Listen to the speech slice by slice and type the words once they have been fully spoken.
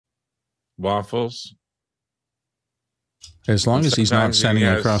waffles. As long And as he's not sometimes he sending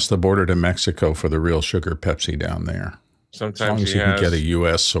has- across the border to Mexico for the real sugar Pepsi down there. As long Sometimes as he he can has get a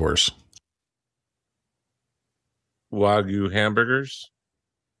U.S. source. Wagyu hamburgers.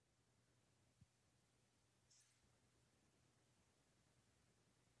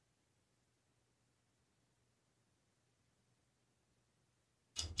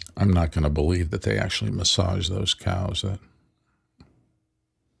 I'm not going to believe that they actually massage those cows.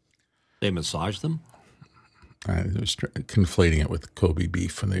 They massage them? I was conflating it with Kobe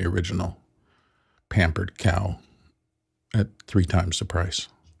beef from the original pampered cow at 3 times the price.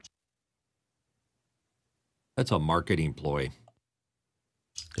 That's a marketing ploy.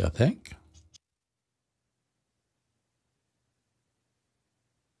 You think?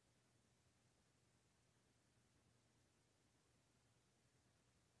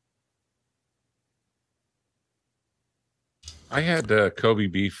 I had Kobe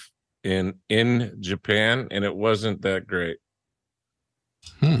beef in Japan, and it wasn't that great.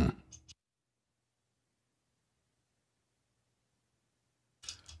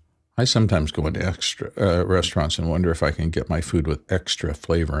 I sometimes go into extra restaurants and wonder if I can get my food with extra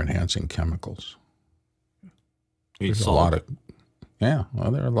flavor-enhancing chemicals. There's a lot of, there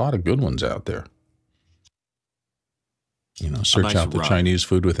are a lot of good ones out there. You know, search out the Chinese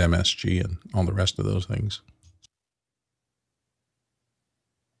food with MSG and all the rest of those things.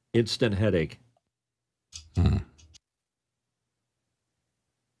 Instant headache.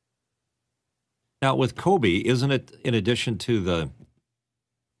 Now, with Kobe, isn't it, in addition to the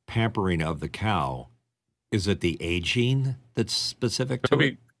pampering of the cow, is it the aging that's specific to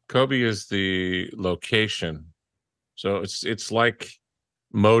it? Kobe is the location. So it's like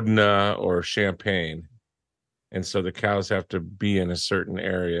Modena or Champagne. And so the cows have to be in a certain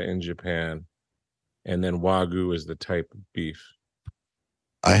area in Japan. And then Wagyu is the type of beef.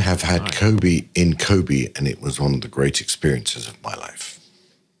 I have had Kobe in Kobe, and it was one of the great experiences of my life.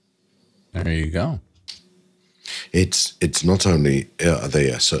 There you go. It's not only are they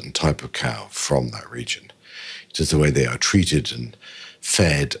a certain type of cow from that region, it's just the way they are treated and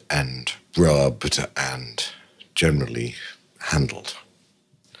fed and rubbed and generally handled.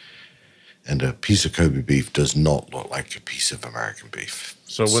 And a piece of Kobe beef does not look like a piece of American beef.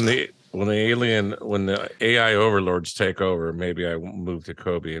 So when the AI overlords take over, maybe I move to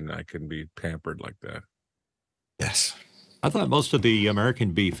Kobe and I can be pampered like that. Yes. I thought most of the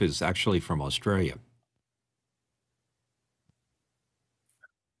American beef is actually from Australia.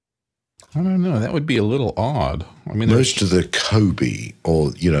 I don't know. That would be a little odd. I mean, most of the Kobe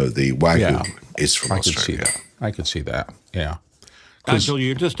or the Wagyu is from Australia. I could see that. Yeah. Nigel,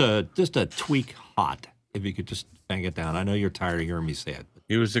 you're just a tweak hot. If you could just bang it down. I know you're tired of hearing me say it.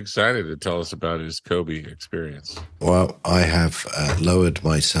 He was excited to tell us about his Kobe experience. Well, I have lowered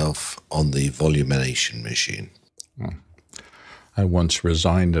myself on the volumination machine. I once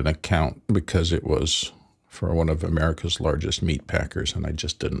resigned an account because it was for one of America's largest meat packers, and I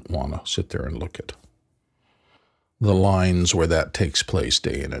just didn't want to sit there and look at the lines where that takes place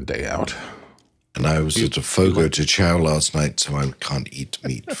day in and day out. And I was at a Fogo de Chao last night, so I can't eat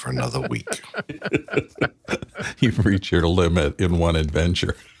meat for another week. You've reached your limit in one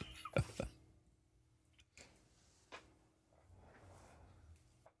adventure.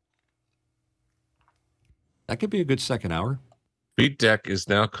 That could be a good second hour. BeatDeck is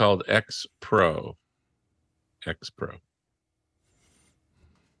now called X Pro. X Pro.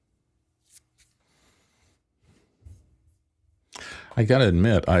 I got to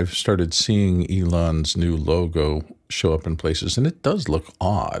admit, I've started seeing Elon's new logo show up in places, and it does look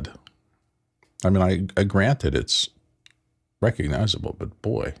odd. I mean, I grant that it's recognizable, but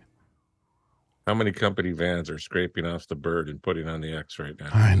boy. How many company vans are scraping off the bird and putting on the X right now?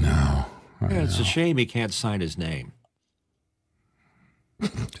 I know. It's a shame he can't sign his name.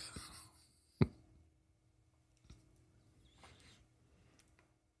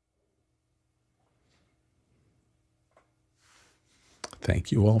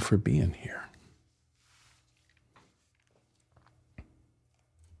 Thank you all for being here.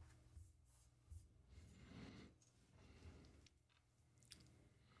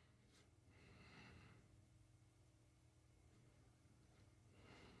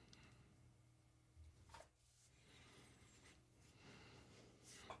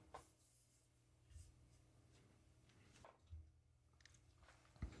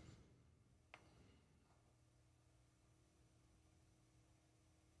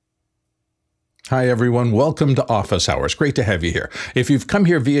 Hi, everyone. Welcome to Office Hours. Great to have you here. If you've come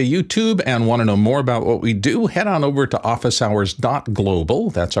here via YouTube and want to know more about what we do, head on over to officehours.global.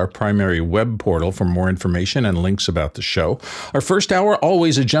 That's our primary web portal for more information and links about the show. Our first hour,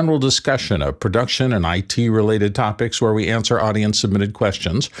 always a general discussion of production and IT-related topics where we answer audience-submitted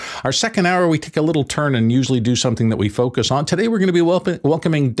questions. Our second hour, we take a little turn and usually do something that we focus on. Today, we're going to be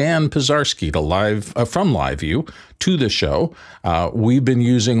welcoming Dan Pisarski from LiveU to the show. We've been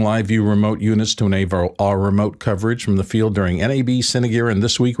using LiveU remote units to enable our remote coverage from the field during NAB, Cinegear, and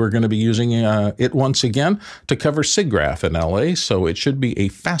this week we're going to be using it once again to cover SIGGRAPH in LA, so it should be a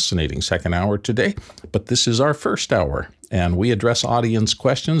fascinating second hour today, but this is our first hour, and we address audience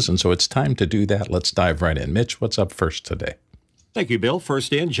questions, and so it's time to do that. Let's dive right in. Mitch, what's up first today? Thank you, Bill.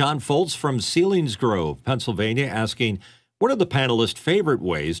 First in, John Foltz from Selinsgrove, Pennsylvania, asking, what are the panelists' favorite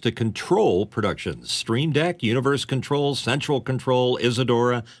ways to control productions? Stream Deck, Universe Control, Central Control,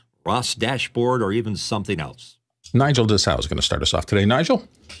 Isadora, Ross Dashboard, or even something else? Nigel Dessau is going to start us off today. Nigel?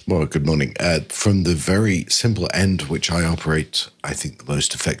 Well, good morning. From the very simple end which I operate, I think the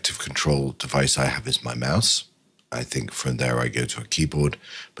most effective control device I have is my mouse. I think from there I go to a keyboard.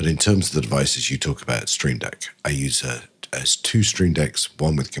 But in terms of the devices you talk about, Stream Deck, I use two Stream Decks,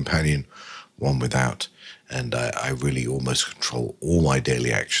 one with companion, one without. And I really almost control all my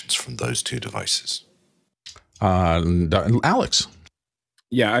daily actions from those two devices. Alex?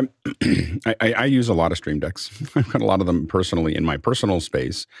 Yeah, I use a lot of Stream Decks. I've got a lot of them personally in my personal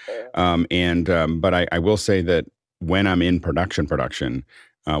space, but I will say that when I'm in production,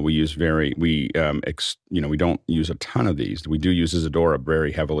 we use we don't use a ton of these. We do use Isadora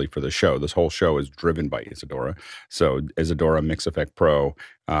very heavily for the show. This whole show is driven by Isadora. So Isadora Mix Effect Pro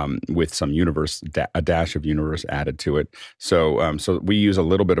with some a dash of Universe added to it. So we use a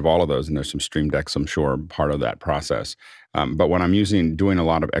little bit of all of those, and there's some Stream Decks, I'm sure, part of that process. But when I'm doing a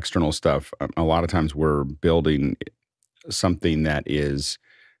lot of external stuff, a lot of times we're building something that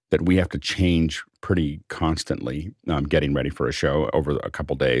we have to change pretty constantly, getting ready for a show over a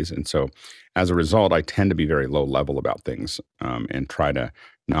couple days. And so as a result, I tend to be very low level about things and try to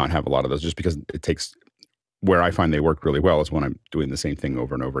not have a lot of those, just because it takes, where I find they work really well is when I'm doing the same thing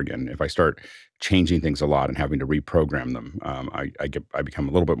over and over again. If I start changing things a lot and having to reprogram them, I become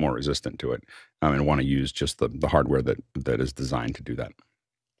a little bit more resistant to it and want to use just the hardware that is designed to do that.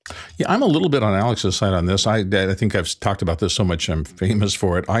 Yeah, I'm a little bit on Alex's side on this. I think I've talked about this so much I'm famous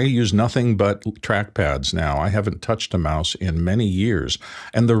for it. I use nothing but trackpads now. I haven't touched a mouse in many years.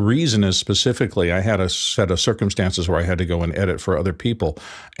 And the reason is specifically I had a set of circumstances where I had to go and edit for other people.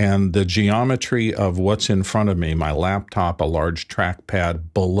 And the geometry of what's in front of me, my laptop, a large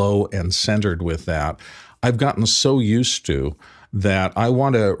trackpad below and centered with that, I've gotten so used to that I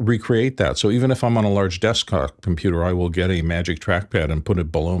want to recreate that. So even if I'm on a large desktop computer, I will get a magic trackpad and put it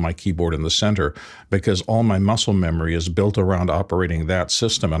below my keyboard in the center, because all my muscle memory is built around operating that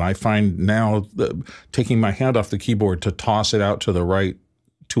system. And I find now taking my hand off the keyboard to toss it out to the right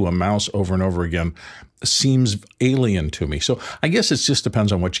to a mouse over and over again seems alien to me. So I guess it just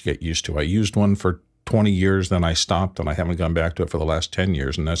depends on what you get used to. I used one for 20 years, then I stopped, and I haven't gone back to it for the last 10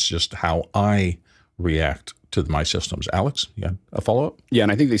 years. And that's just how I react to my systems. Alex, yeah, a follow-up? Yeah,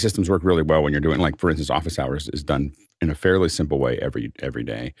 and I think these systems work really well when you're doing, like, for instance, Office Hours is done in a fairly simple way every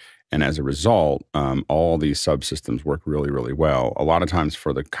day. And as a result, all these subsystems work really, really well. A lot of times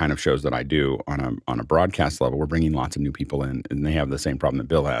for the kind of shows that I do on a broadcast level, we're bringing lots of new people in, and they have the same problem that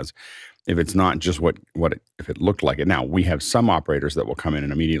Bill has. If it's not just if it looked like it. Now, we have some operators that will come in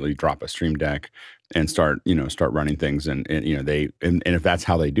and immediately drop a Stream Deck and start running things, and if that's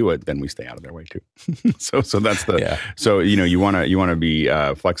how they do it, then we stay out of their way too. so that's the yeah. So you want to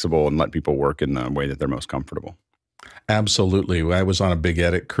be flexible and let people work in the way that they're most comfortable. Absolutely. I was on a big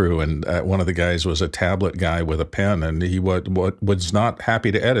edit crew, and one of the guys was a tablet guy with a pen, and he was not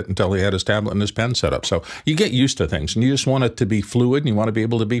happy to edit until he had his tablet and his pen set up. So you get used to things, and you just want it to be fluid, and you want to be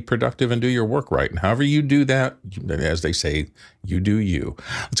able to be productive and do your work right. And however you do that, as they say, you do you.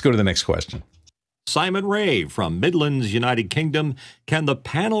 Let's go to the next question. Simon Ray from Midlands, United Kingdom. Can the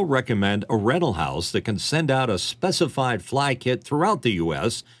panel recommend a rental house that can send out a specified fly kit throughout the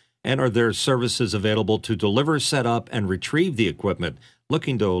U.S.? And are there services available to deliver, set up, and retrieve the equipment?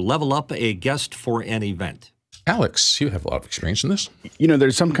 Looking to level up a guest for an event. Alex, you have a lot of experience in this.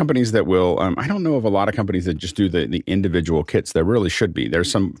 There's some companies that will, I don't know of a lot of companies that just do the individual kits. There really should be. There's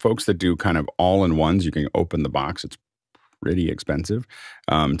some folks that do kind of all-in-ones. You can open the box. It's pretty expensive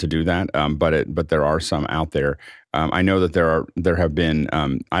to do that, but there are some out there. I know that there have been.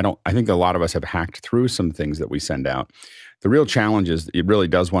 I think a lot of us have hacked through some things that we send out. The real challenge is it really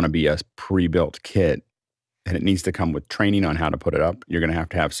does want to be a pre-built kit and it needs to come with training on how to put it up. You're going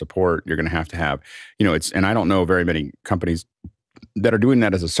to have support. You're going to have, you know, and I don't know very many companies that are doing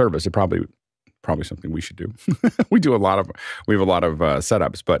that as a service. It probably something we should do. we have a lot of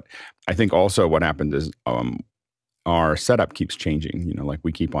setups, but I think also what happens is our setup keeps changing. You know, like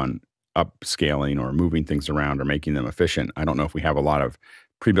we keep on upscaling or moving things around or making them efficient. I don't know if we have a lot of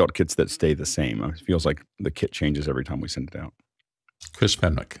pre-built kits that stay the same. It feels like the kit changes every time we send it out. Chris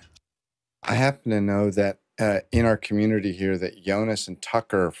Penwick. I happen to know that in our community here that Jonas and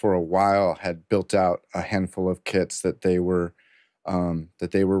Tucker for a while had built out a handful of kits that they were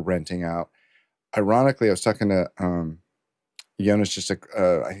renting out. Ironically, I was talking to Jonas I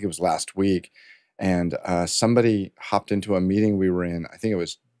think it was last week, and somebody hopped into a meeting we were in. I think it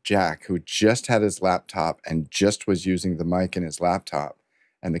was Jack, who just had his laptop and just was using the mic in his laptop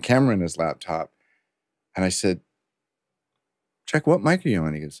and the camera in his laptop. And I said, Jack, what mic are you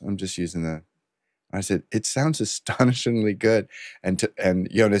on? He goes, I'm just using the. I said, it sounds astonishingly good. And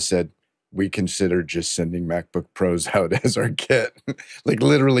Jonas said, we consider just sending MacBook Pros out as our kit. Like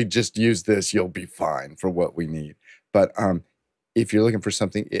literally just use this, you'll be fine for what we need. But if you're looking for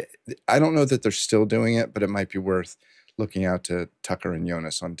something, I don't know that they're still doing it, but it might be worth looking out to Tucker and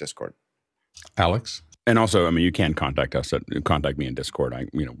Jonas on Discord. Alex? And also, I mean, you can contact me in Discord.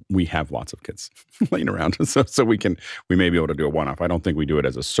 We have lots of kits laying around, so we may be able to do a one-off. I don't think we do it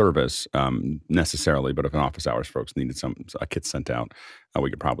as a service necessarily, but if an office hours folks needed a kit sent out, we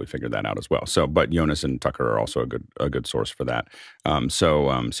could probably figure that out as well. So, but Jonas and Tucker are also a good source for that.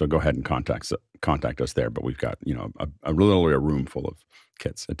 So go ahead and contact us there. But we've got literally a room full of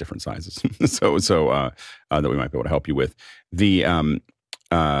kits at different sizes, so that we might be able to help you with.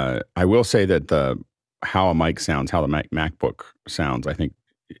 I will say that how a mic sounds, how the MacBook sounds, I think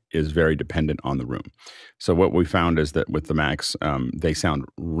is very dependent on the room. So what we found is that with the Macs, they sound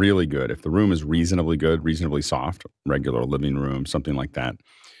really good. If the room is reasonably good, reasonably soft, regular living room, something like that,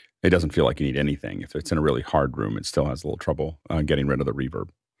 it doesn't feel like you need anything. If it's in a really hard room, it still has a little trouble getting rid of the reverb.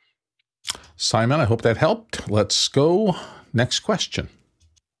 Simon, I hope that helped. Let's go. Next question.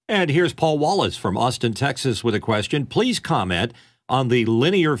 And here's Paul Wallace from Austin, Texas with a question. Please comment on the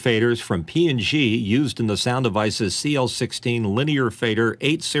linear faders from P&G used in the Sound Devices CL16 Linear Fader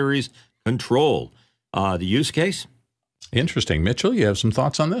 8 Series Control. The use case? Interesting. Mitchell, you have some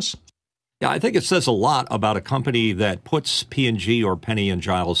thoughts on this? Yeah, I think it says a lot about a company that puts P&G or Penny and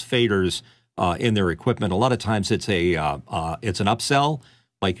Giles faders in their equipment. A lot of times it's an upsell,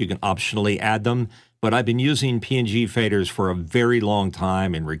 like you can optionally add them. But I've been using P&G faders for a very long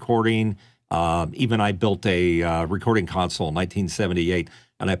time in recording. Even I built a recording console in 1978,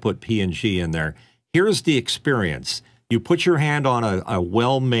 and I put P&G in there. Here's the experience. You put your hand on a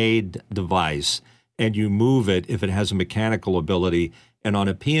well-made device, and you move it if it has a mechanical ability. And on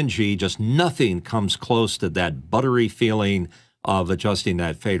a P&G, just nothing comes close to that buttery feeling of adjusting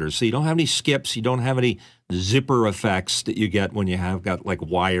that fader. So you don't have any skips. You don't have any zipper effects that you get when you have got like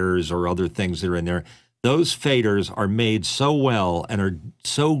wires or other things that are in there. Those faders are made so well and are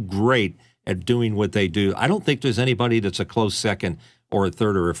so great at doing what they do. I don't think there's anybody that's a close second or a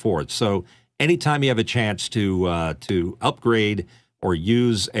third or a fourth. So anytime you have a chance to upgrade or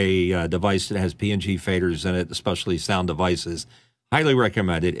use a device that has P&G faders in it, especially Sound Devices, highly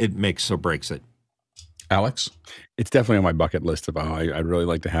recommend it. It makes or breaks it. Alex? It's definitely on my bucket list of I'd really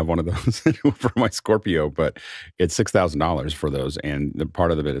like to have one of those for my Scorpio, but it's $6,000 for those, and the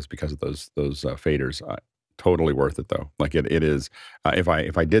part of it is because of those faders. Totally worth it though. Like it is. If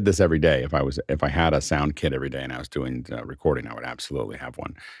I did this every day, if I had a sound kit every day and I was doing recording, I would absolutely have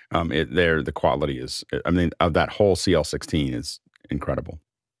one. The quality is. I mean, of that whole CL16 is incredible.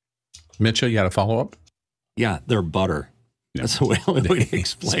 Mitchell, you had a follow up? Yeah, they're butter. Yeah. That's the only way to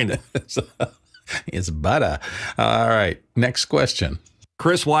explain it. It's butter. All right. Next question.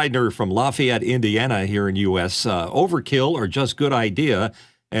 Chris Widener from Lafayette, Indiana, here in U.S. Overkill or just good idea?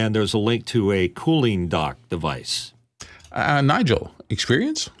 And there's a link to a cooling dock device. Nigel,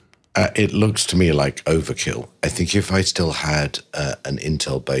 experience? It looks to me like overkill. I think if I still had an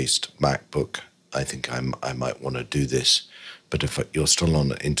Intel-based MacBook, I think I might want to do this. But if you're still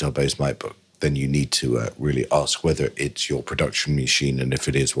on an Intel-based MacBook, then you need to really ask whether it's your production machine, and if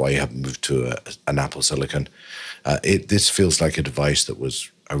it is, why you haven't moved to an Apple Silicon. This feels like a device that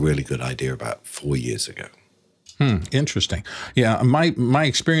was a really good idea about 4 years ago. Interesting. Yeah, my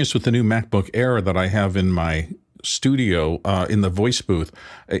experience with the new MacBook Air that I have in my Studio in the voice booth,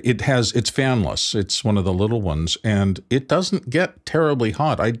 it's fanless. It's one of the little ones, and it doesn't get terribly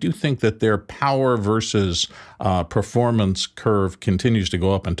hot. I do think that their power versus performance curve continues to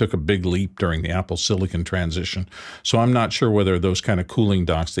go up and took a big leap during the Apple Silicon transition. So I'm not sure whether those kind of cooling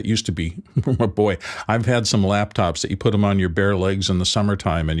docks that used to be, boy, I've had some laptops that you put them on your bare legs in the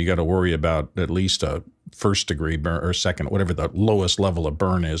summertime, and you got to worry about at least a first degree burn or second, whatever the lowest level of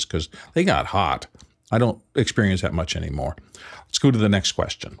burn is, because they got hot. I don't experience that much anymore. Let's go to the next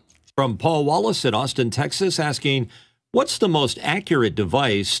question. From Paul Wallace in Austin, Texas, asking, what's the most accurate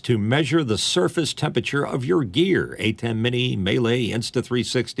device to measure the surface temperature of your gear? A10 Mini, Melee,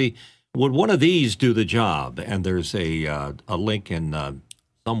 Insta360. Would one of these do the job? And there's a link in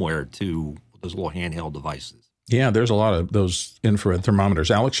somewhere to those little handheld devices. Yeah, there's a lot of those infrared thermometers.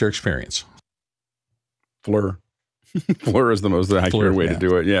 Alex, your experience? FLIR. FLIR is the most accurate way to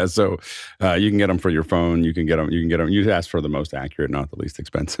do it. Yeah, so you can get them for your phone. You can get them. You ask for the most accurate, not the least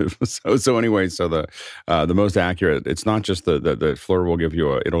expensive. So anyway, so the most accurate. It's not just the FLIR will give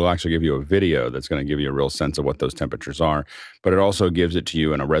you it'll actually give you a video that's going to give you a real sense of what those temperatures are, but it also gives it to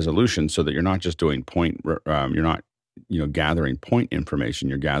you in a resolution so that you're not just doing you're not gathering point information.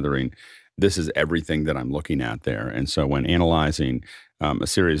 You're gathering, this is everything that I'm looking at there. And so when analyzing a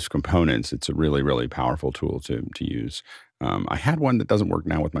series of components, it's a really, really powerful tool to use. I had one that doesn't work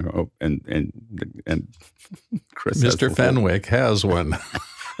now with my and Chris, Mr. Fenwick has one.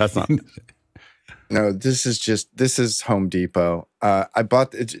 That's not. No, this is Home Depot. I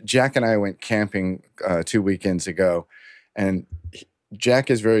bought Jack and I went camping 2 weekends ago, and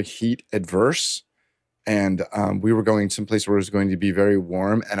Jack is very heat adverse. And we were going someplace where it was going to be very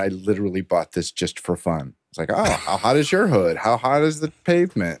warm, and I literally bought this just for fun. It's like, oh, how hot is your hood? How hot is the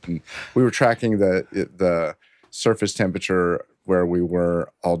pavement? And we were tracking the surface temperature where we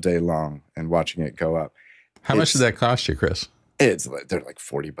were all day long and watching it go up. How much did that cost you, Chris? They're like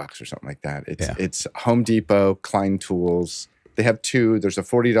 $40 or something like that. It's Home Depot, Klein Tools. They have two. There's a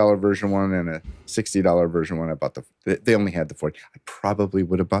 $40 version one and a $60 version one. I bought they only had the 40. I probably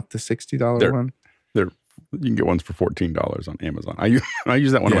would have bought the $60 one. You can get ones for $14 on Amazon. I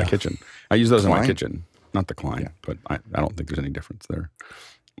use that one in my kitchen. I use those in my kitchen, not the Klein, but I don't think there's any difference there.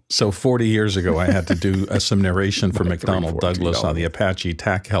 So 40 years ago, I had to do some narration for McDonnell Douglas on the Apache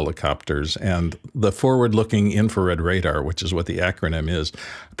TAC helicopters, and the forward-looking infrared radar, which is what the acronym is,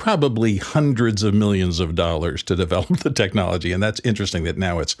 probably hundreds of millions of dollars to develop the technology. And that's interesting that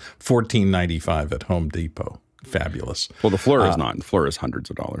now it's $14.95 at Home Depot. Fabulous. Well, the FLIR is not. The FLIR is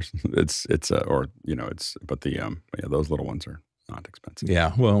hundreds of dollars. But those little ones are not expensive.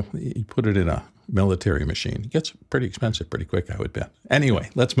 Yeah. Well, you put it in a military machine. It gets pretty expensive pretty quick, I would bet.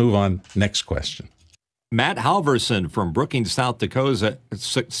 Anyway, let's move on. Next question. Matt Halverson from Brookings, South Dakota.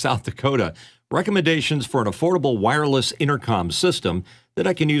 Recommendations for an affordable wireless intercom system that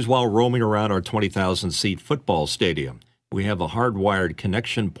I can use while roaming around our 20,000-seat football stadium. We have a hardwired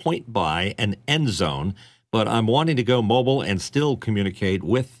connection point by an end zone, but I'm wanting to go mobile and still communicate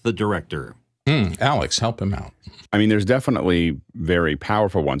with the director. Alex, help him out. I mean, there's definitely very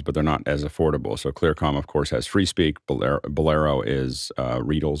powerful ones, but they're not as affordable. So ClearComm, of course, has FreeSpeak. Bolero is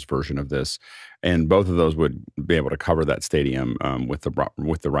Riedel's version of this. And both of those would be able to cover that stadium with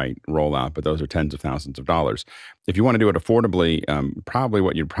the right rollout, but those are tens of thousands of dollars. If you want to do it affordably, probably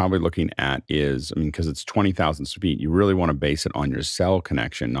what you're probably looking at is, because it's 20,000 feet, you really want to base it on your cell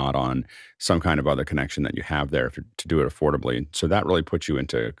connection, not on some kind of other connection that you have there to do it affordably. So that really puts you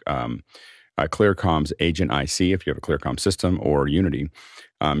into ClearComm's Agent IC, if you have a ClearComm system, or Unity.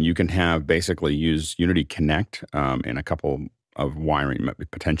 You can use Unity Connect and a couple of wiring,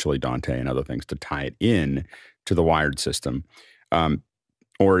 potentially Dante and other things, to tie it in to the wired system.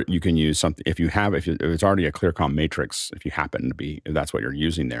 Or you can use something, if it's already a ClearComm matrix, if that's what you're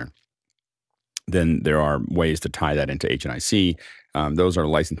using there, then there are ways to tie that into HNIC. Those are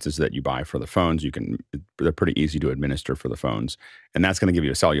licenses that you buy for the phones. They're pretty easy to administer for the phones, and that's going to give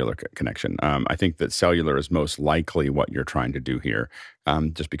you a cellular connection. I think that cellular is most likely what you're trying to do here,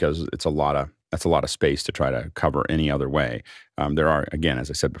 just because that's a lot of space to try to cover any other way. There are, again, as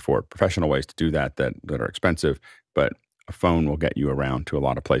I said before, professional ways to do that are expensive, but a phone will get you around to a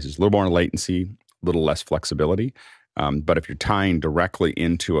lot of places. A little more latency, a little less flexibility. But if you're tying directly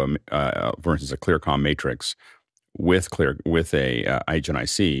into for instance, a ClearComm matrix with a Agent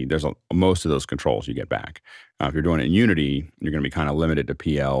IC, there's most of those controls you get back. If you're doing it in Unity, you're going to be kind of limited to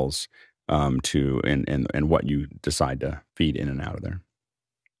PLs and what you decide to feed in and out of there.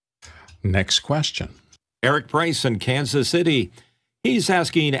 Next question. Eric Price in Kansas City. He's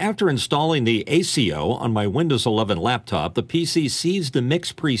asking, after installing the ACO on my Windows 11 laptop, the PC sees the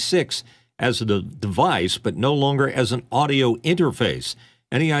Mix Pre 6 as a device, but no longer as an audio interface.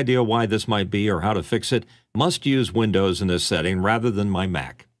 Any idea why this might be or how to fix it? Must use Windows in this setting rather than my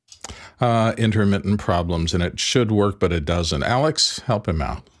Mac. Intermittent problems, and it should work, but it doesn't. Alex, help him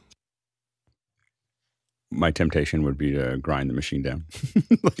out. My temptation would be to grind the machine down.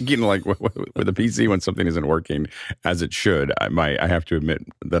 like with a PC, when something isn't working as it should, I have to admit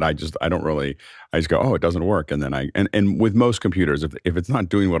that I just go, oh, it doesn't work. And then and with most computers, if it's not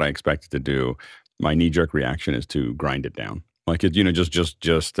doing what I expect it to do, my knee-jerk reaction is to grind it down. Like, just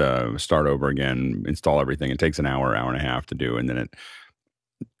start over again, install everything. It takes an hour and a half to do. And then it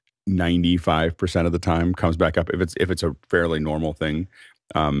 95% of the time comes back up if it's a fairly normal thing.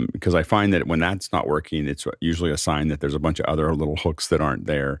 Because I find that when that's not working, it's usually a sign that there's a bunch of other little hooks that aren't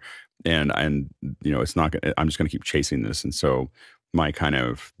there, and it's not. I'm just going to keep chasing this, and so my kind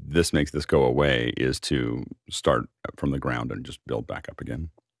of this makes this go away is to start from the ground and just build back up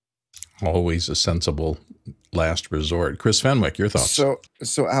again. Always a sensible last resort. Chris Fenwick, your thoughts?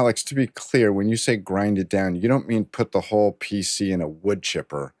 So Alex, to be clear, when you say grind it down, you don't mean put the whole PC in a wood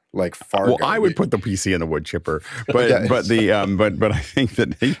chipper. Like Fargo. Well, I would put the PC in the wood chipper, but Yeah. but I think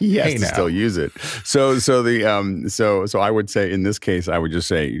that he has to still use it. So I would say in this case, I would just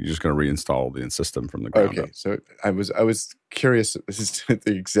say you're just going to reinstall the system from the ground up. So I was curious as to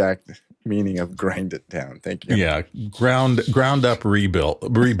the exact meaning of grind it down. Thank you. Yeah, ground up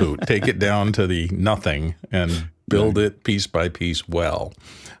reboot. Take it down to the nothing and build it piece by piece. Well,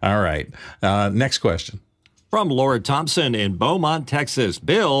 all right. Next question. From Laura Thompson in Beaumont, Texas.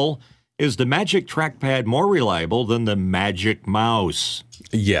 Bill, is the Magic Trackpad more reliable than the Magic Mouse?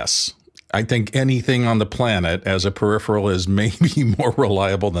 Yes. I think anything on the planet as a peripheral is maybe more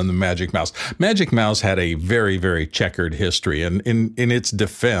reliable than the Magic Mouse. Magic Mouse had a very, very checkered history. And in its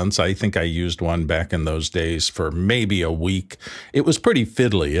defense, I think I used one back in those days for maybe a week. It was pretty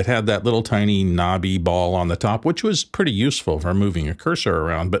fiddly. It had that little tiny knobby ball on the top, which was pretty useful for moving a cursor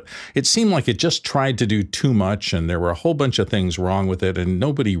around. But it seemed like it just tried to do too much, and there were a whole bunch of things wrong with it, and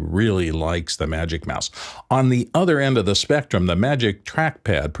nobody really likes the Magic Mouse. On the other end of the spectrum, the Magic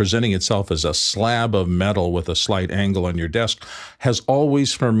Trackpad, presenting itself as a slab of metal with a slight angle on your desk, has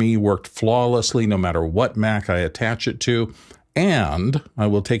always, for me, worked flawlessly no matter what Mac I attach it to. And I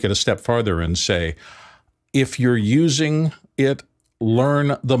will take it a step farther and say, if you're using it,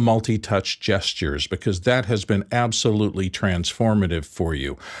 learn the multi-touch gestures, because that has been absolutely transformative for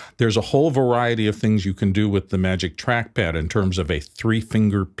you. There's a whole variety of things you can do with the Magic Trackpad in terms of a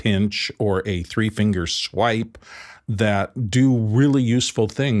 3-finger pinch or a 3-finger swipe that do really useful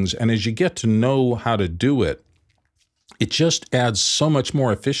things. And as you get to know how to do it, it just adds so much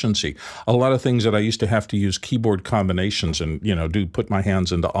more efficiency. A lot of things that I used to have to use keyboard combinations and, put my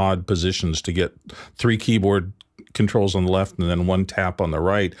hands into odd positions to get 3 keyboard controls on the left and then 1 tap on the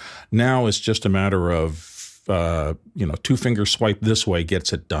right. Now it's just a matter of 2-finger swipe this way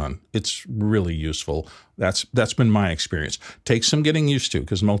gets it done. It's really useful. That's been my experience. Takes some getting used to,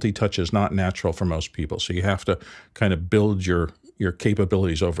 because multi-touch is not natural for most people. So you have to kind of build your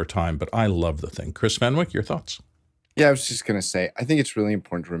capabilities over time. But I love the thing. Chris Fenwick, your thoughts? Yeah, I was just going to say, I think it's really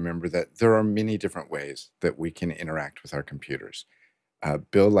important to remember that there are many different ways that we can interact with our computers.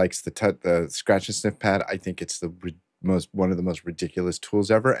 Bill likes the scratch and sniff pad. I think it's one of the most ridiculous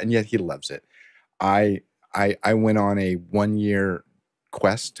tools ever, and yet he loves it. I went on a 1-year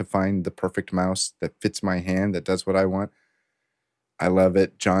quest to find the perfect mouse that fits my hand, that does what I want. I love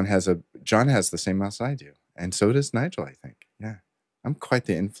it. John has the same mouse I do, and so does Nigel, I think. Yeah, I'm quite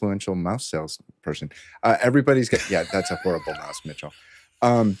the influential mouse salesperson. Everybody's got, yeah, that's a horrible mouse, Mitchell.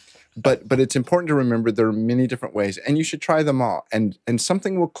 But it's important to remember there are many different ways, and you should try them all, and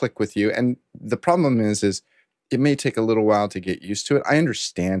something will click with you. And the problem is it may take a little while to get used to it. I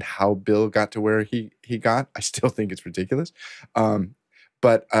understand how Bill got to where he got. I still think it's ridiculous.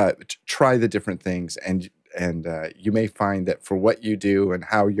 But try the different things, and you may find that for what you do and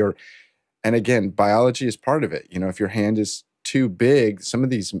how and again, biology is part of it. If your hand is too big, some of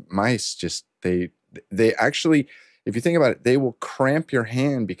these mice just, they actually, if you think about it, they will cramp your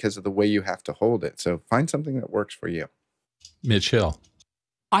hand because of the way you have to hold it. So find something that works for you. Mitch Hill.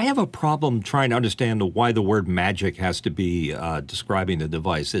 I have a problem trying to understand why the word magic has to be describing the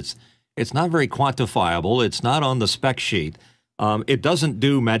device. It's not very quantifiable. It's not on the spec sheet. It doesn't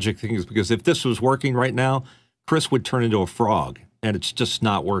do magic things, because if this was working right now, Chris would turn into a frog, and it's just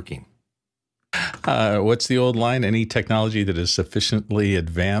not working. What's the old line? Any technology that is sufficiently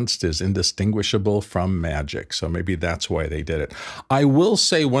advanced is indistinguishable from magic. So maybe that's why they did it. I will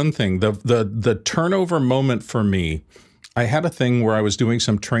say one thing. The turnover moment for me I had a thing where I was doing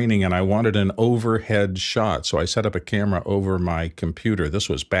some training and I wanted an overhead shot. So I set up a camera over my computer. This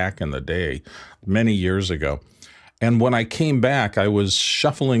was back in the day, many years ago. And when I came back, I was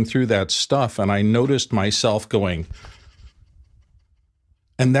shuffling through that stuff and I noticed myself going,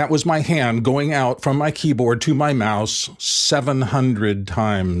 and that was my hand going out from my keyboard to my mouse 700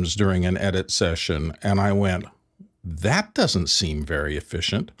 times during an edit session. And I went, that doesn't seem very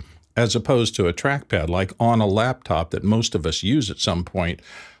efficient, as opposed to a trackpad like on a laptop that most of us use at some point,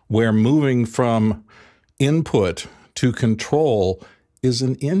 where moving from input to control is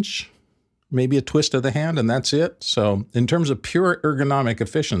an inch, maybe a twist of the hand, and that's it. So in terms of pure ergonomic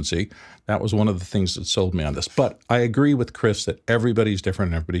efficiency, that was one of the things that sold me on this. But I agree with Chris that everybody's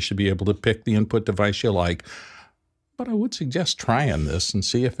different. Everybody should be able to pick the input device you like. But I would suggest trying this and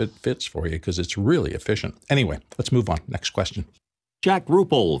see if it fits for you, because it's really efficient. Anyway, let's move on. Next question. Jack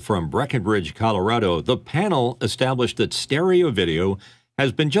Ruppel from Breckenridge, Colorado. The panel established that stereo video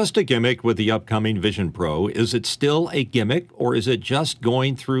has been just a gimmick with the upcoming Vision Pro. Is it still a gimmick, or is it just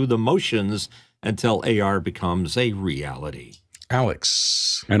going through the motions until AR becomes a reality?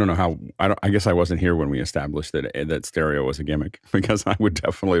 Alex. I don't know how. I guess I wasn't here when we established that stereo was a gimmick, because I would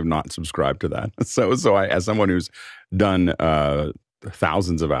definitely have not subscribed to that. So I, as someone who's done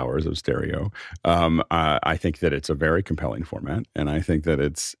thousands of hours of stereo, I think that it's a very compelling format, and I think that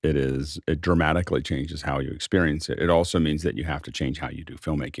it dramatically changes how you experience it. It also means that you have to change how you do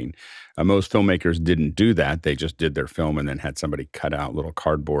filmmaking. Most filmmakers didn't do that; they just did their film and then had somebody cut out little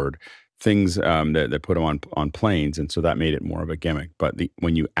cardboard things that put them on planes, and so that made it more of a gimmick. But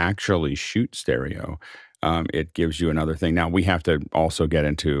when you actually shoot stereo, it gives you another thing. Now we have to also get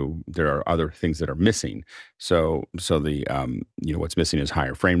into, there are other things that are missing. So the what's missing is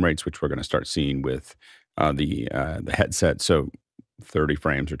higher frame rates, which we're going to start seeing with the headset. So 30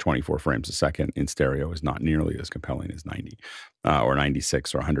 frames or 24 frames a second in stereo is not nearly as compelling as 90 or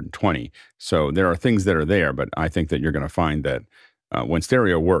 96 or 120. So there are things that are there, but I think that you're going to find that when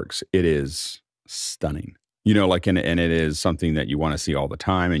stereo works, it is stunning. And it is something that you want to see all the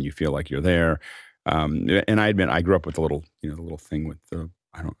time, and you feel like you're there. And I admit, I grew up with the little thing with the,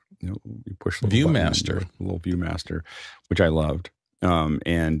 you push the ViewMaster, little ViewMaster, which I loved.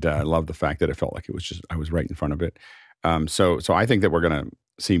 And I loved the fact that it felt like I was right in front of it. So I think that we're going to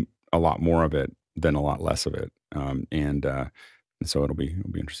see a lot more of it than a lot less of it. And so it'll be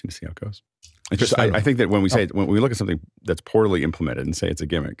interesting to see how it goes. It's just, I think that when we look at something that's poorly implemented and say it's a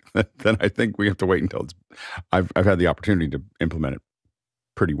gimmick, then I think we have to wait until I've had the opportunity to implement it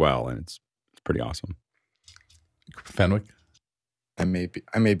pretty well, and it's pretty awesome. Fenwick? I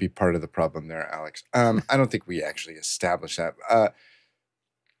may be part of the problem there, Alex. I don't think we actually established that.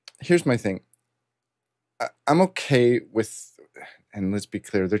 Here's my thing. I'm okay with, and let's be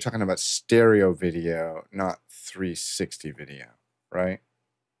clear, they're talking about stereo video, not 360 video, right?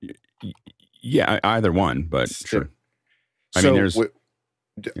 Yeah, either one, but sure. I mean, there's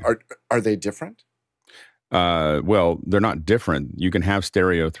are they different? Well, they're not different. You can have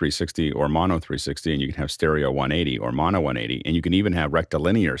stereo 360 or mono 360, and you can have stereo 180 or mono 180, and you can even have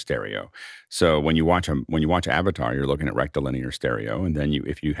rectilinear stereo. So when you watch Avatar, you're looking at rectilinear stereo, and then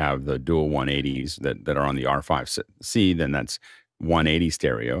if you have the dual 180s that are on the R5C, then that's 180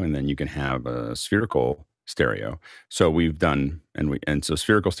 stereo, and then you can have a spherical stereo. So we've done, and so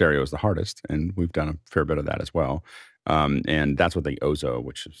spherical stereo is the hardest, and we've done a fair bit of that as well. And that's what the Ozo,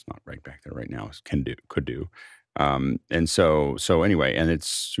 which is not right back there right now, could do. And so anyway, and it's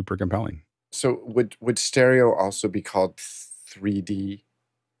super compelling. So would stereo also be called 3D?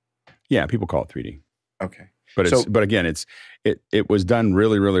 Yeah, people call it 3D. Okay. But again, it was done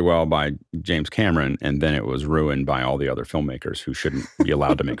really, really well by James Cameron, and then it was ruined by all the other filmmakers who shouldn't be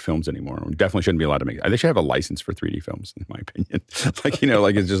allowed to make films anymore. Definitely shouldn't be allowed to make. They should have a license for 3D films, in my opinion. It's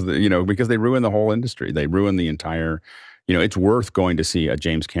just because they ruin the whole industry. They ruin the entire. It's worth going to see a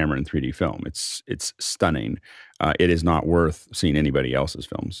James Cameron 3D film. It's stunning. It is not worth seeing anybody else's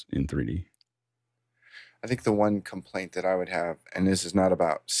films in 3D. I think the one complaint that I would have, and this is not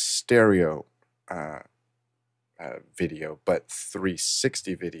about stereo video, but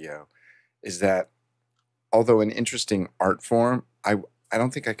 360 video, is that although an interesting art form, I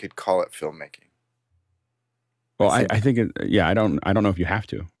don't think I could call it filmmaking. Well, I think I don't know if you have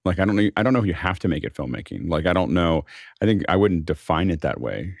to. I don't know if you have to make it filmmaking. I don't know. I think I wouldn't define it that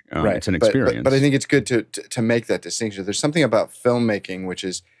way. Right. It's an experience. But I think it's good to make that distinction. There's something about filmmaking, which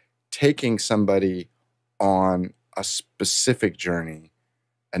is taking somebody on a specific journey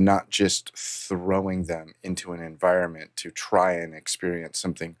and not just throwing them into an environment to try and experience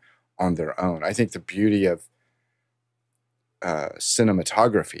something on their own. I think the beauty of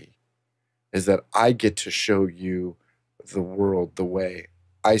cinematography is that I get to show you the world the way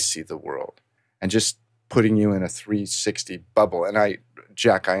I see the world, and just putting you in a 360 bubble. And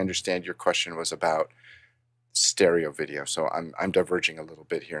Jack, I understand your question was about stereo video, so I'm diverging a little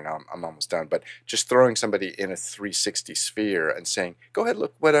bit here now. I'm almost done, but just throwing somebody in a 360 sphere and saying, "Go ahead,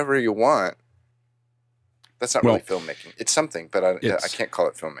 look whatever you want." That's not really filmmaking. It's something, but I can't call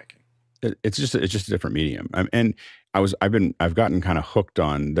it filmmaking. It's just a different medium. And I've gotten kind of hooked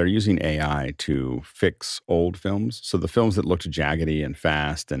on, they're using AI to fix old films. So the films that looked jaggedy and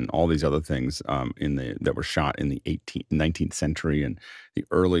fast and all these other things that were shot in the 19th century and the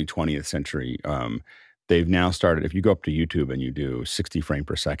early 20th century, they've now started, if you go up to YouTube and you do 60 frame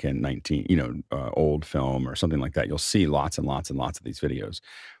per second, old film or something like that, you'll see lots and lots and lots of these videos.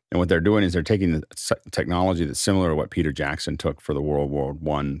 And what they're doing is they're taking the technology that's similar to what Peter Jackson took for the World War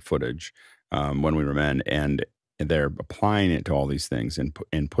I footage, When We Were Men, and they're applying it to all these things and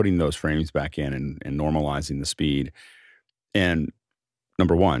putting those frames back in and normalizing the speed. And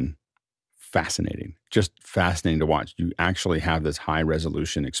number one, fascinating, just fascinating to watch. You actually have this high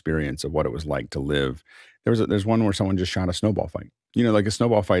resolution experience of what it was like to live. There's one where someone just shot a snowball fight, like a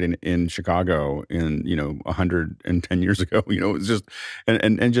snowball fight in Chicago in, 110 years ago, it's just,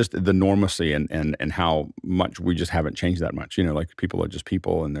 and just the normalcy and how much we just haven't changed that much, like people are just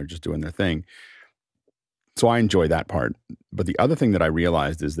people and they're just doing their thing. So I enjoy that part. But the other thing that I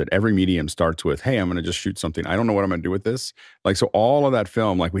realized is that every medium starts with, hey, I'm going to just shoot something. I don't know what I'm going to do with this. Like, so all of that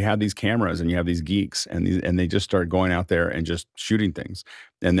film, like we have these cameras and you have these geeks and they just start going out there and just shooting things.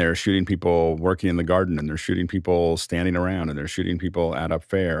 And they're shooting people working in the garden, and they're shooting people standing around, and they're shooting people at a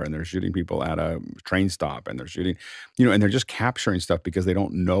fair, and they're shooting people at a train stop, and they're shooting, and they're just capturing stuff because they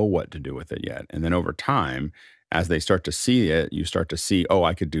don't know what to do with it yet. And then over time, as they start to see it, you start to see, oh,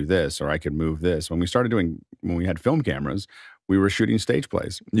 I could do this, or I could move this. When we had film cameras, we were shooting stage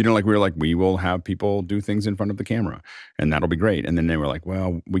plays. We were like, we will have people do things in front of the camera, and that'll be great. And then they were like,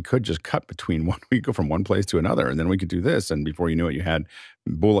 well, we could just cut between one. We go from one place to another, and then we could do this. And before you knew it, you had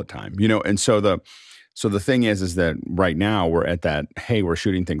bullet time. And so the thing is that right now we're at that, hey, we're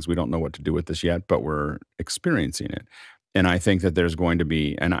shooting things. We don't know what to do with this yet, but we're experiencing it. And I think that there's going to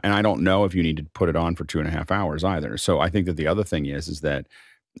be, and I don't know if you need to put it on for 2.5 hours either. So I think that the other thing is that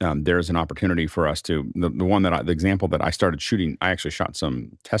there's an opportunity for us to, the example that I started shooting, I actually shot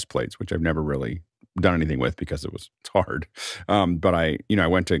some test plates, which I've never really done anything with because it's hard. But I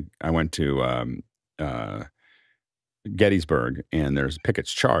went to Gettysburg, and there's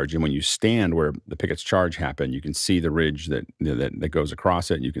Pickett's Charge. And when you stand where the Pickett's Charge happened, you can see the ridge that goes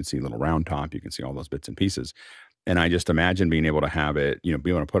across it. You can see a little round top. You can see all those bits and pieces. And I just imagine being able to have it, be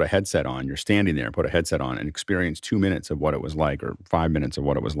able to put a headset on. You're standing there, put a headset on, and experience 2 minutes of what it was like, or 5 minutes of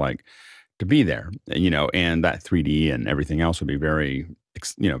what it was like to be there. And that 3D and everything else would be very,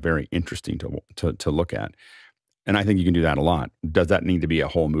 very interesting to look at. And I think you can do that a lot. Does that need to be a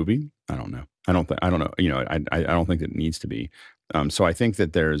whole movie? I don't know. I don't know. I don't think that it needs to be. So I think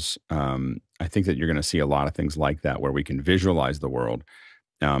that I think that you're going to see a lot of things like that where we can visualize the world.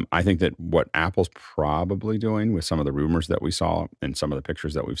 I think that what Apple's probably doing with some of the rumors that we saw and some of the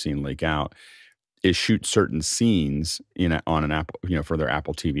pictures that we've seen leak out is shoot certain scenes on an Apple, for their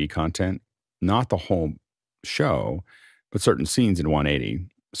Apple TV content, not the whole show, but certain scenes in 180,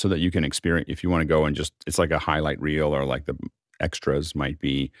 so that you can experience, if you want to go and just, it's like a highlight reel, or like the extras might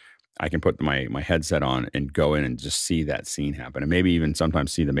be, I can put my headset on and go in and just see that scene happen, and maybe even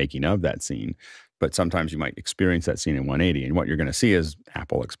sometimes see the making of that scene. But sometimes you might experience that scene in 180, and what you're going to see is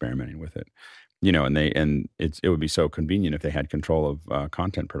Apple experimenting with it, and it would be so convenient if they had control of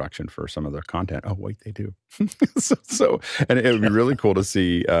content production for some of the content. Oh, wait, they do. And it would be really cool to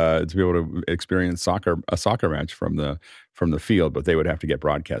see, to be able to experience a soccer match from the field, but they would have to get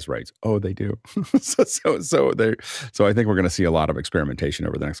broadcast rights. Oh, they do. So I think we're going to see a lot of experimentation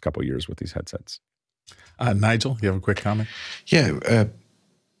over the next couple of years with these headsets. Nigel, you have a quick comment? Yeah,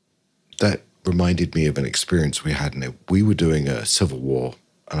 that reminded me of an experience we had. We were doing a Civil War,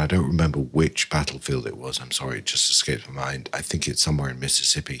 and I don't remember which battlefield it was. I'm sorry, it just escaped my mind. I think it's somewhere in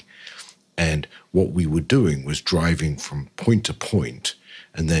Mississippi. And what we were doing was driving from point to point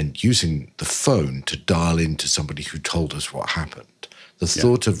and then using the phone to dial into somebody who told us what happened. The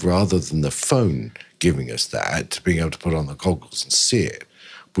thought of, rather than the phone giving us that, being able to put on the goggles and see it,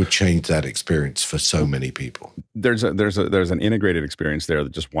 would change that experience for so many people. There's an integrated experience there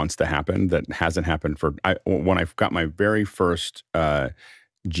that just wants to happen, that hasn't happened when I got my very first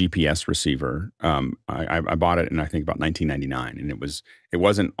GPS receiver. I bought it in, I think, about 1999, and it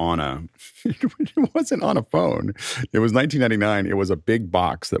wasn't on a it wasn't on a phone. It was 1999. It was a big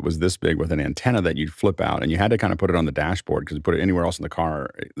box that was this big with an antenna that you'd flip out, and you had to kind of put it on the dashboard because you put it anywhere else in the car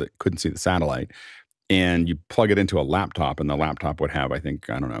that couldn't see the satellite. and you plug it into a laptop, and the laptop would have, I think,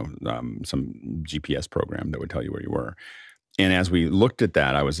 I don't know, some GPS program that would tell you where you were. And as we looked at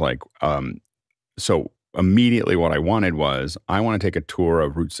that, I was like, so immediately what I wanted was, I want to take a tour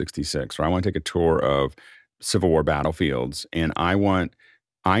of Route 66, or I want to take a tour of Civil War battlefields, and I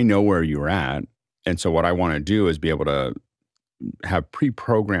know where you're at. And so what I want to do is be able to have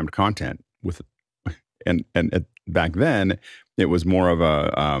pre-programmed content with, and back then it was more of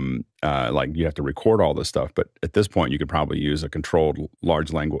a, like you have to record all this stuff. But at this point you could probably use a controlled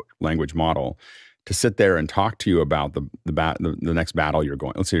large language model to sit there and talk to you about the next battle you're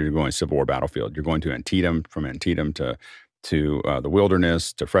going. Let's say you're going to Civil War battlefield. You're going to Antietam, from Antietam to the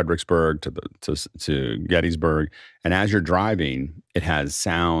Wilderness, to Fredericksburg, to Gettysburg. And as you're driving, it has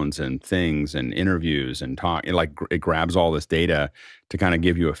sounds and things and interviews and talk. It grabs all this data to kind of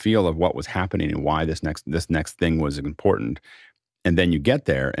give you a feel of what was happening and why this next thing was important. And then you get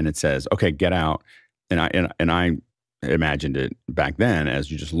there and it says, okay, get out. And I imagined it back then as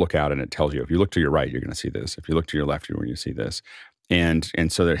you just look out and it tells you, if you look to your right, you're going to see this. If you look to your left, you're going to see this. And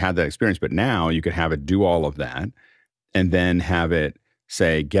so they had that experience. But now you could have it do all of that and then have it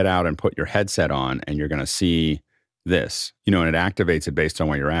say, get out and put your headset on and you're going to see this, and it activates it based on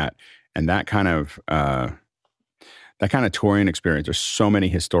where you're at. And that kind of touring experience, there's so many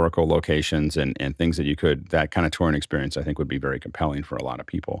historical locations and things that kind of touring experience, I think, would be very compelling for a lot of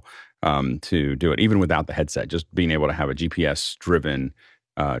people to do it, even without the headset. Just being able to have a GPS-driven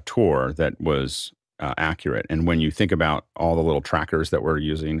tour that was accurate. And when you think about all the little trackers that we're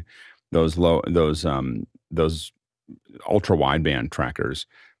using, those ultra wideband trackers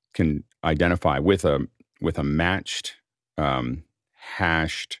can identify with a matched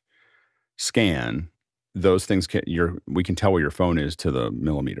hashed scan. Those things we can tell where your phone is to the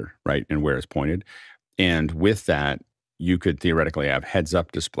millimeter, right, and where it's pointed. And with that, you could theoretically have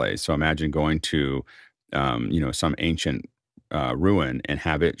heads-up displays. So imagine going to, some ancient ruin and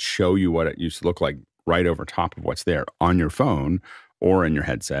have it show you what it used to look like right over top of what's there on your phone or in your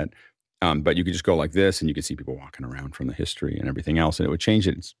headset. But you could just go like this, and you could see people walking around from the history and everything else, and it would change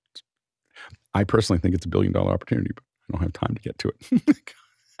it. I personally think it's $1 billion opportunity, but I don't have time to get to it.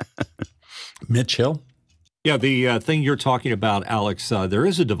 Mitch Hill? Yeah, the thing you're talking about, Alex, there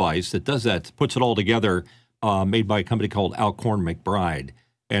is a device that does that, puts it all together, made by a company called Alcorn McBride,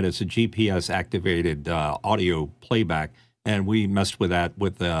 and it's a GPS-activated audio playback. And we messed with that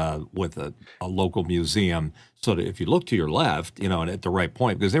with a local museum, so that if you look to your left, and at the right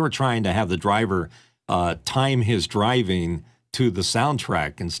point, because they were trying to have the driver time his driving to the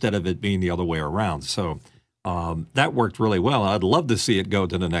soundtrack instead of it being the other way around. So that worked really well. I'd love to see it go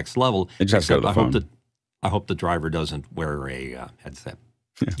to the next level. It just go to the phone. I hope the driver doesn't wear a headset.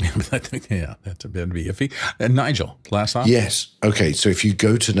 Yeah, that's a bit iffy. And Nigel, last option? Yes. Okay, so if you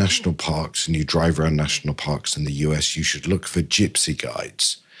go to national parks and you drive around national parks in the US, you should look for gypsy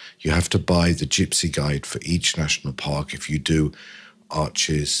guides. You have to buy the gypsy guide for each national park. If you do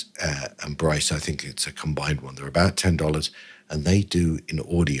Arches and Bryce, I think it's a combined one. They're about $10, and they do in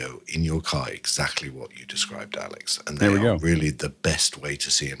audio in your car exactly what you described, Alex. And they are really the best way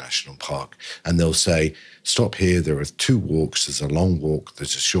to see a national park. And they'll say, stop here. There are 2 walks. There's a long walk.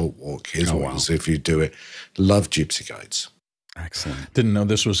 There's a short walk. Here's what you'll see if you do it. Love gypsy guides. Excellent. Didn't know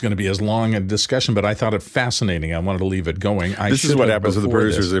this was going to be as long a discussion, but I thought it fascinating. I wanted to leave it going. This is what happens with the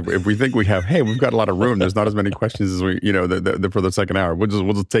producers. If we think we've got a lot of room, there's not as many questions as we, for the second hour.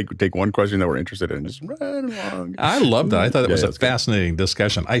 We'll just take one question that we're interested in and just run along. I love that. I thought it was a fascinating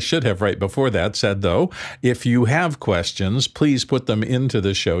discussion. I should have right before that said, though, if you have questions, please put them into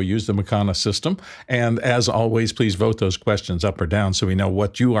the show. Use the Makana system. And as always, please vote those questions up or down so we know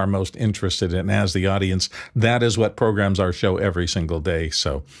what you are most interested in as the audience. That is what programs our show every single day.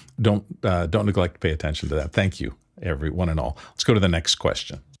 So don't neglect to pay attention to that. Thank you, everyone and all. Let's go to the next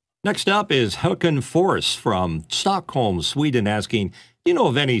question. Next up is Håkan Forss from Stockholm, Sweden, asking, do you know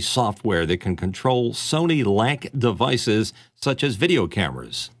of any software that can control Sony LANC devices such as video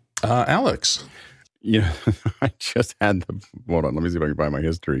cameras? Alex. I just had hold on, let me see if I can find my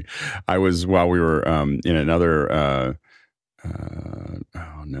history. While we were in another,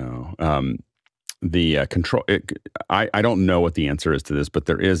 the control, I don't know what the answer is to this, but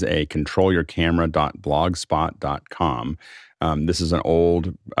there is a controlyourcamera.blogspot.com. This is an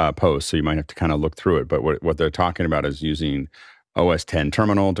old post, so you might have to kind of look through it. But what they're talking about is using OS X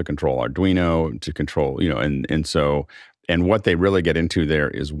terminal to control Arduino, to control, and what they really get into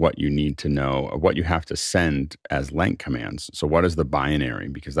there is what you need to know, what you have to send as LANC commands. So what is the binary?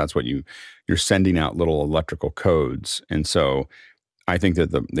 Because that's what you're sending out little electrical codes. And so I think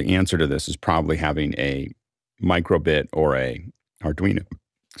that the answer to this is probably having a microbit or a Arduino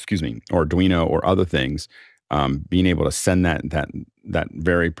excuse me, or Arduino or other things, being able to send that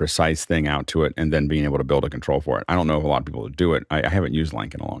very precise thing out to it, and then being able to build a control for it. I don't know if a lot of people do it. I haven't used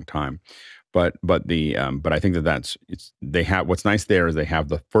Link in a long time, but I think they have, what's nice there is they have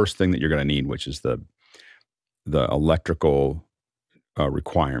the first thing that you're going to need, which is the electrical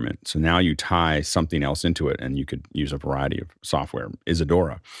requirement. So now you tie something else into it, and you could use a variety of software,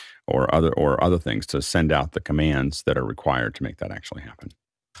 Isadora, or other things to send out the commands that are required to make that actually happen.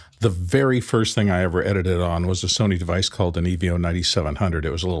 The very first thing I ever edited on was a Sony device called an EVO 9700. It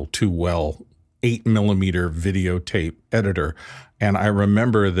was a little 8mm videotape editor. And I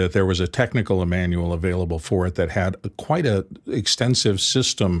remember that there was a technical manual available for it that had quite an extensive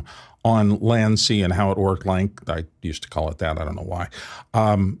system on latency and how it worked. I used to call it that. I don't know why.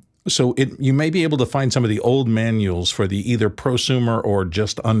 So you may be able to find some of the old manuals for the either prosumer or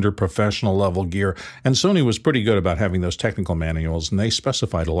just under professional level gear. And Sony was pretty good about having those technical manuals, and they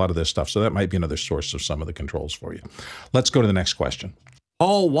specified a lot of this stuff. So that might be another source of some of the controls for you. Let's go to the next question.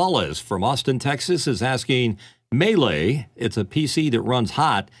 Paul Wallace from Austin, Texas is asking, Melee, it's a PC that runs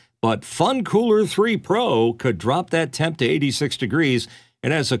hot, but Fun Cooler 3 Pro could drop that temp to 86 degrees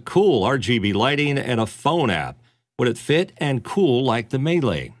and has a cool RGB lighting and a phone app. Would it fit and cool like the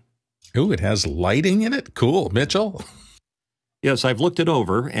Melee? Ooh, it has lighting in it? Cool. Mitchell? Yes, I've looked it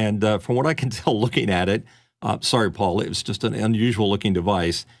over, and from what I can tell looking at it, sorry, Paul, it was just an unusual-looking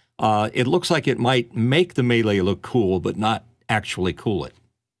device. It looks like it might make the Melee look cool, but not actually cool it.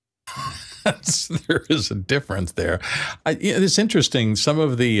 There is a difference there. It's interesting. Some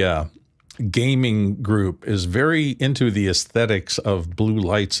of the gaming group is very into the aesthetics of blue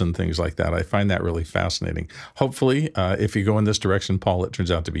lights and things like that. I find that really fascinating. Hopefully, if you go in this direction, Paul, it turns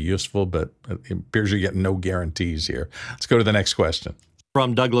out to be useful, but it appears you get no guarantees here. Let's go to the next question.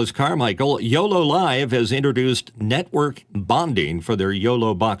 From Douglas Carmichael, YOLO Live has introduced network bonding for their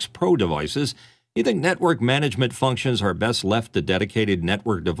YOLO Box Pro devices. You think network management functions are best left to dedicated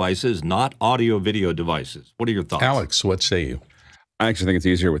network devices, not audio-video devices? What are your thoughts? Alex, what say you? I actually think it's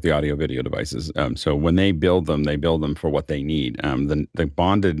easier with the audio-video devices. So when they build them for what they need. The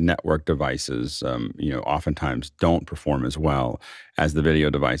bonded network devices, oftentimes don't perform as well as the video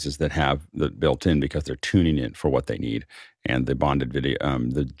devices that have the built-in, because they're tuning it for what they need. And the bonded video,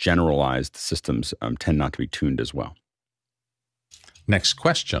 the generalized systems tend not to be tuned as well. Next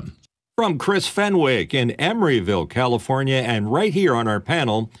question. From Chris Fenwick in Emeryville, California, and right here on our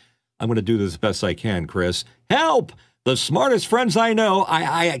panel, I'm going to do this best I can, Chris. Help! The smartest friends I know,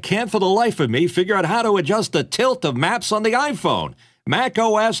 I can't for the life of me figure out how to adjust the tilt of maps on the iPhone. Mac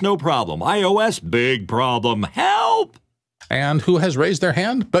OS, no problem. iOS, big problem. Help! And who has raised their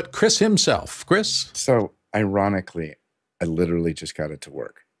hand? But Chris himself. Chris? So, ironically, I literally just got it to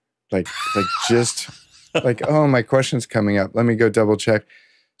work. Like, oh, my question's coming up. Let me go double check.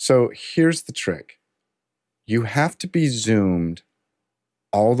 So, here's the trick. You have to be zoomed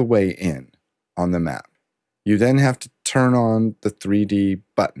all the way in on the map. You then have to turn on the 3D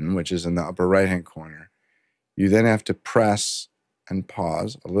button, which is in the upper right-hand corner. You then have to press and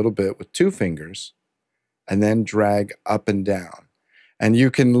pause a little bit with 2 fingers and then drag up and down. And you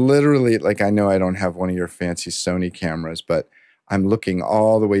can literally, I know I don't have one of your fancy Sony cameras, but I'm looking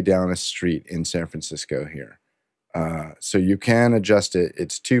all the way down a street in San Francisco here. So you can adjust it.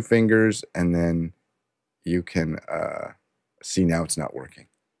 It's 2 fingers, and then you can see now it's not working.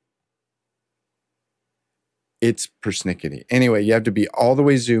 It's persnickety. Anyway, you have to be all the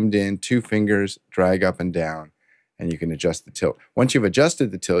way zoomed in, 2 fingers, drag up and down, and you can adjust the tilt. Once you've adjusted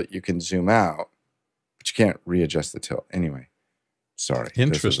the tilt, you can zoom out, but you can't readjust the tilt. Anyway, sorry.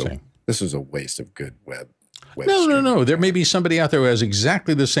 Interesting. This was a waste of good web No. There may be somebody out there who has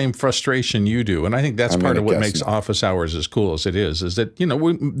exactly the same frustration you do. And I think that's part of what makes office hours as cool as it is that,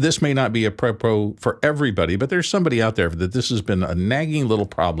 this may not be a pro for everybody, but there's somebody out there that this has been a nagging little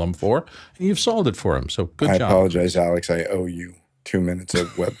problem for, and you've solved it for them. So good job. I apologize, Alex. I owe you 2 minutes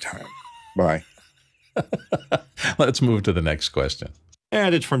of web time. Bye. Let's move to the next question.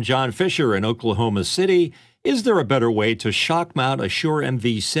 And it's from John Fisher in Oklahoma City. Is there a better way to shock mount a Shure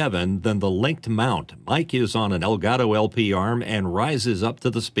MV7 than the linked mount? Mic is on an Elgato LP arm and rises up to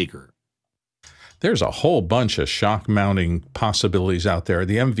the speaker. There's a whole bunch of shock mounting possibilities out there.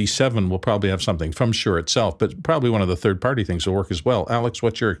 The MV7 will probably have something from Shure itself, but probably one of the third-party things will work as well. Alex,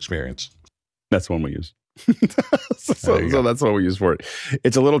 what's your experience? That's one we use. so that's what we use for it.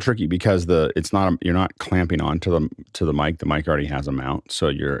 It's a little tricky because you're not clamping onto the mic. The mic already has a mount, so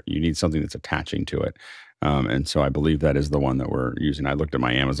you need something that's attaching to it. And so I believe that is the one that we're using. I looked at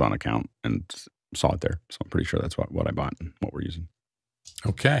my Amazon account and saw it there, so I'm pretty sure that's what I bought and what we're using.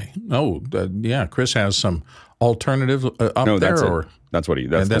 Okay. Oh, yeah. Chris has some alternative up No, there, that's it. or That's what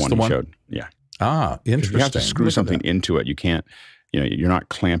that's the one he showed. Yeah. Ah, interesting. If you have to screw Look at something that. into it, you can't. You're not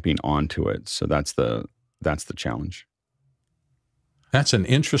clamping onto it. So that's the challenge. That's an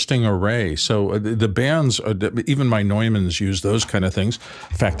interesting array. So the bands, even my Neumanns use those kind of things.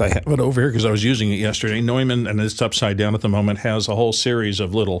 In fact, I have it over here because I was using it yesterday. Neumann, and it's upside down at the moment, has a whole series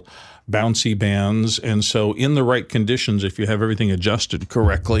of little bouncy bands. And so in the right conditions, if you have everything adjusted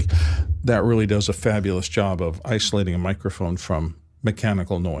correctly, that really does a fabulous job of isolating a microphone from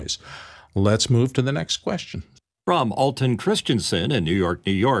mechanical noise. Let's move to the next question. From Alton Christensen in New York,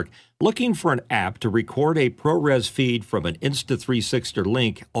 New York, looking for an app to record a ProRes feed from an Insta360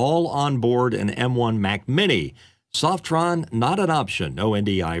 link all on board an M1 Mac Mini. Softron, not an option, no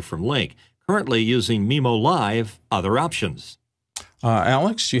NDI from Link. Currently using Mimo Live, other options.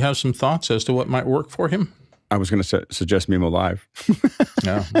 Alex, you have some thoughts as to what might work for him? I was going to suggest Mimo Live.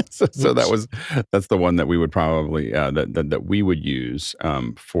 Yeah. so that's the one that we would probably that we would use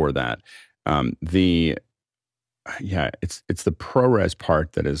for that. It's the ProRes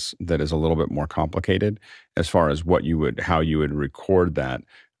part that is a little bit more complicated as far as how you would record that,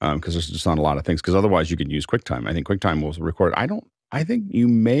 because there's just not a lot of things. Because otherwise, you could use QuickTime. I think QuickTime will record. I think you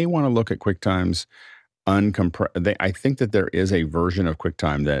may want to look at QuickTime's uncompressed. I think that there is a version of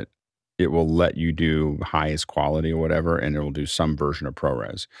QuickTime that it will let you do highest quality or whatever, and it will do some version of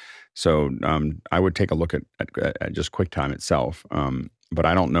ProRes. So I would take a look at just QuickTime itself, but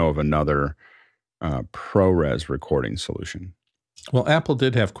I don't know of another ProRes recording solution. Well, Apple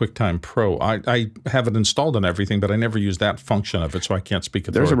did have QuickTime Pro. I have it installed on everything, but I never use that function of it, so I can't speak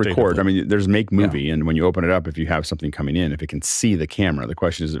authoritatively. There's a record. I mean, there's Make Movie, and when you open it up, if you have something coming in, if it can see the camera, the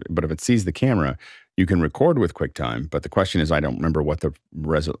question is, but if it sees the camera, you can record with QuickTime. But the question is, I don't remember what the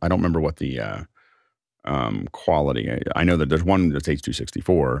quality. I know that there's one that's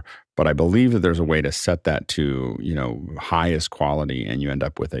H.264, but I believe that there's a way to set that to highest quality, and you end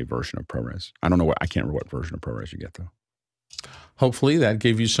up with a version of ProRes. I can't remember what version of ProRes you get though. Hopefully that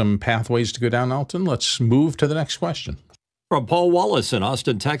gave you some pathways to go down, Alton. Let's move to the next question. From Paul Wallace in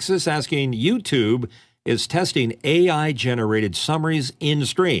Austin, Texas, asking, YouTube is testing AI-generated summaries in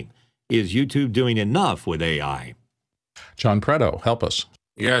stream. Is YouTube doing enough with AI? John Preto, help us.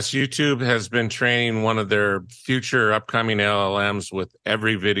 Yes, YouTube has been training one of their future upcoming LLMs with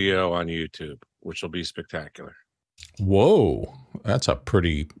every video on YouTube, which will be spectacular. Whoa, that's a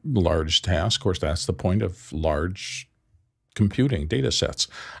pretty large task. Of course, that's the point of large computing data sets.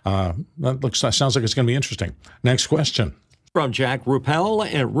 That sounds like it's going to be interesting. Next question. From Jack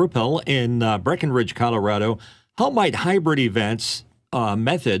Ruppel in Breckenridge, Colorado, how might hybrid events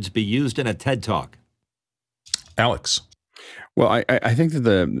methods be used in a TED Talk? Alex. Well, I think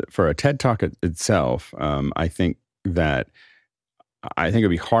that for a TED Talk itself, I think it'd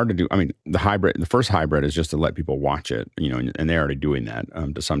be hard to do. I mean, the first hybrid is just to let people watch it, and they're already doing that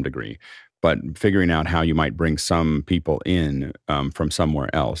to some degree. But figuring out how you might bring some people in from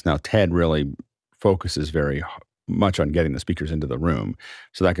somewhere else. Now, TED really focuses very much on getting the speakers into the room,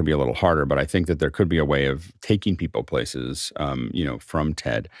 so that can be a little harder. But I think that there could be a way of taking people places, from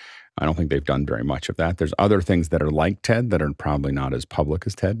TED. I don't think they've done very much of that. There's other things that are like TED that are probably not as public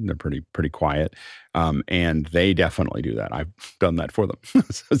as TED. They're pretty quiet, and they definitely do that. I've done that for them.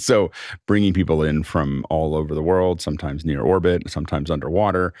 So bringing people in from all over the world, sometimes near orbit, sometimes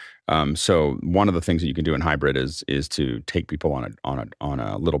underwater. So one of the things that you can do in hybrid is to take people on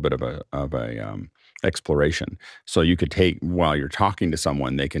a little bit of a exploration. So you could while you're talking to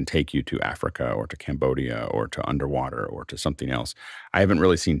someone, they can take you to Africa or to Cambodia or to underwater or to something else. I haven't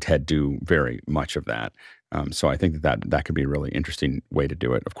really seen TED do very much of that. So I think that could be a really interesting way to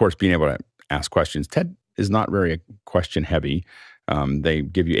do it. Of course, being able to ask questions. TED is not very question heavy. They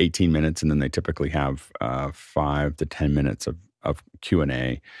give you 18 minutes, and then they typically have 5 to 10 minutes of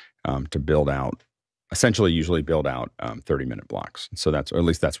Q&A to build out. Essentially, usually build out 30-minute blocks. So that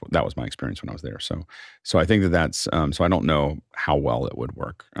was my experience when I was there. So I think that's so I don't know how well it would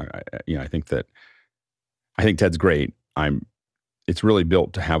work. I think TED's great. It's really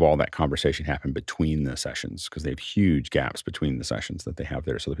built to have all that conversation happen between the sessions, because they have huge gaps between the sessions that they have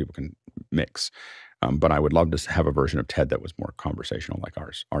there, so that people can mix. But I would love to have a version of TED that was more conversational, like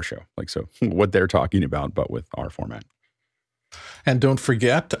our show, so what they're talking about, but with our format. And don't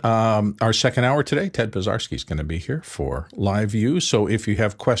forget, our second hour today, Ted Pisarski is going to be here for LiveU. So if you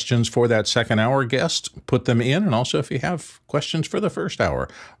have questions for that second hour guest, put them in. And also if you have questions for the first hour,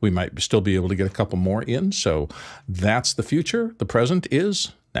 we might still be able to get a couple more in. So that's the future. The present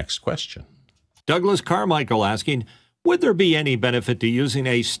is next question. Douglas Carmichael asking, would there be any benefit to using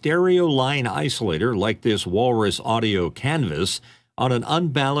a stereo line isolator like this Walrus Audio Canvas on an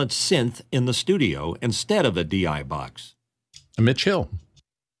unbalanced synth in the studio instead of a DI box? Mitch Hill.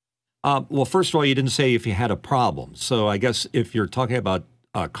 Well, first of all, you didn't say if you had a problem. So I guess if you're talking about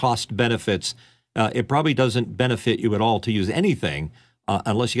cost benefits, it probably doesn't benefit you at all to use anything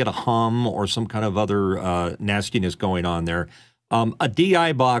unless you get a hum or some kind of other nastiness going on there. A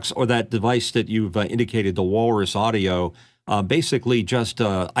DI box or that device that you've indicated, the Walrus Audio, basically just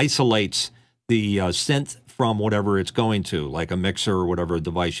isolates the synth from whatever it's going to, like a mixer or whatever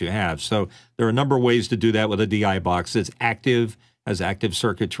device you have. So there are a number of ways to do that with a DI box. It's active, has active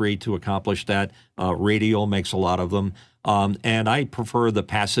circuitry to accomplish that. Radial makes a lot of them. And I prefer the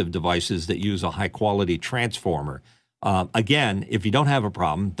passive devices that use a high-quality transformer. Again, if you don't have a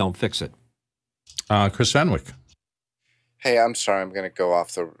problem, don't fix it. Chris Fenwick. Hey, I'm sorry, I'm going to go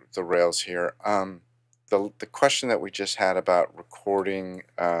off the rails here. The question that we just had about recording,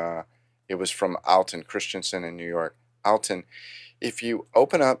 it was from Alton Christensen in New York. Alton, if you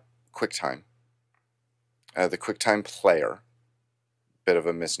open up QuickTime, the QuickTime player, bit of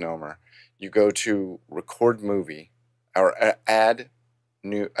a misnomer, you go to record movie or add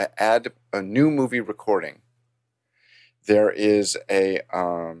a new movie recording. There is a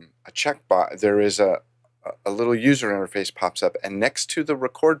checkbox. There is a little user interface pops up, and next to the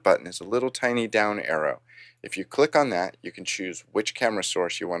record button is a little tiny down arrow. If you click on that, you can choose which camera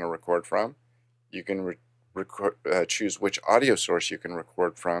source you want to record from. You can choose which audio source you can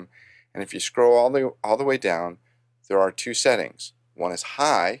record from, and if you scroll all the way down, there are two settings. One is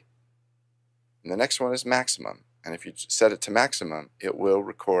high, and the next one is maximum. And if you set it to maximum, it will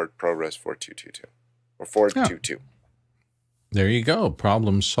record ProRes 4222 or 422. There you go.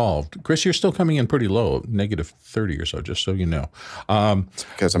 Problem solved. Chris, you're still coming in pretty low, -30 or so, just so you know.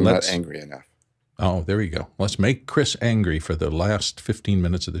 Because I'm not angry enough. Oh, there you go. Let's make Chris angry for the last 15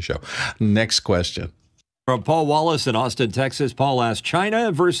 minutes of the show. Next question. From Paul Wallace in Austin, Texas. Paul asks,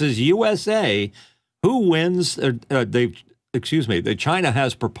 China versus USA, who wins? China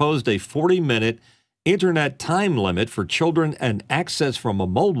has proposed a 40-minute internet time limit for children, and access from a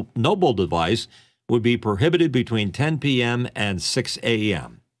mobile device would be prohibited between 10 p.m. and 6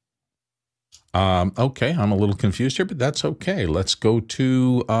 a.m. Okay, I'm a little confused here, but that's okay. Let's go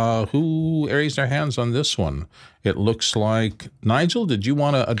to who raised their hands on this one. It looks like Nigel, did you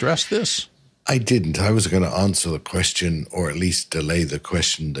want to address this? I didn't. I was going to answer the question, or at least delay the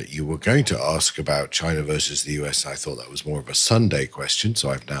question that you were going to ask about China versus the US. I thought that was more of a Sunday question, so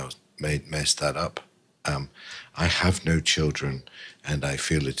I've now messed that up. I have no children, and I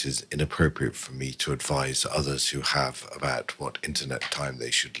feel it is inappropriate for me to advise others who have about what internet time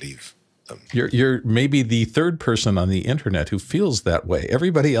they should leave them. You're maybe the third person on the internet who feels that way.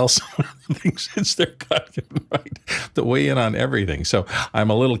 Everybody else thinks it's their goddamn right to weigh in on everything. So I'm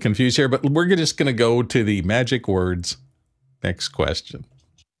a little confused here, but we're just going to go to the magic words. Next question.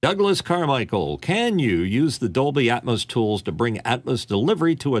 Douglas Carmichael, can you use the Dolby Atmos tools to bring Atmos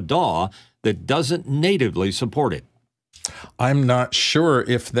delivery to a DAW that doesn't natively support it? I'm not sure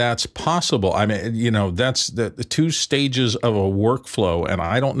if that's possible. I mean, you know, that's the two stages of a workflow, and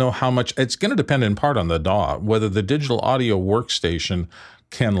I don't know how much. It's going to depend in part on the DAW, whether the digital audio workstation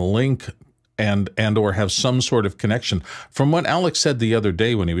can link and or have some sort of connection. From what Alex said the other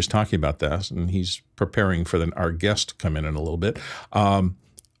day when he was talking about that, and he's preparing for our guest to come in a little bit,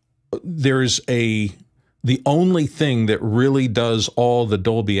 the only thing that really does all the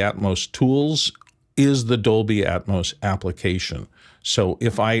Dolby Atmos tools is the Dolby Atmos application. So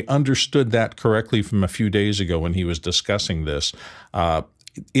if I understood that correctly from a few days ago when he was discussing this,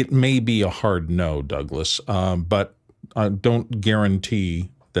 it may be a hard no, Douglas, but don't guarantee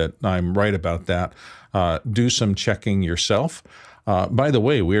that I'm right about that. Do some checking yourself. By the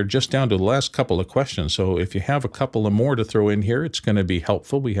way, we're just down to the last couple of questions, so if you have a couple of more to throw in here, it's going to be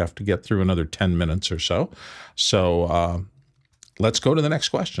helpful. We have to get through another 10 minutes or so. So let's go to the next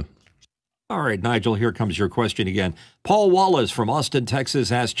question. All right, Nigel, here comes your question again. Paul Wallace from Austin,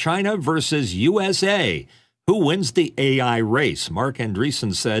 Texas asks, China versus USA. Who wins the AI race? Mark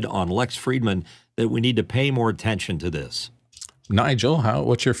Andreessen said on Lex Friedman that we need to pay more attention to this. Nigel,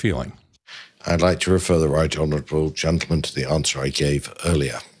 what's your feeling? I'd like to refer the right honourable gentleman to the answer I gave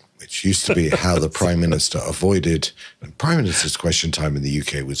earlier, which used to be how the Prime Minister avoided. Prime Minister's question time in the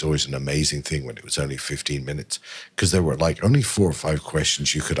UK was always an amazing thing when it was only 15 minutes, because there were like only 4 or 5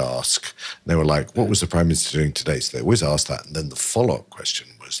 questions you could ask. And they were like, what was the Prime Minister doing today? So they always asked that. And then the follow-up question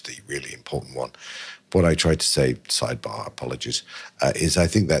was the really important one. What I tried to say, sidebar, apologies, is I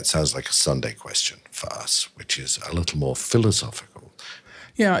think that sounds like a Sunday question for us, which is a little more philosophical.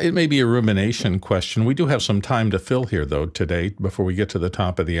 Yeah, it may be a rumination question. We do have some time to fill here, though, today before we get to the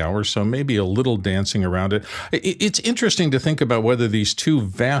top of the hour, so maybe a little dancing around it. It's interesting to think about whether these two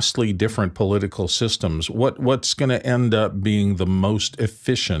vastly different political systems, what's going to end up being the most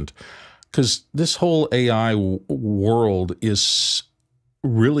efficient, because this whole AI world is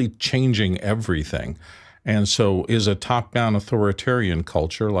really changing everything. And so is a top-down authoritarian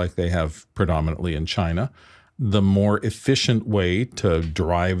culture like they have predominantly in China the more efficient way to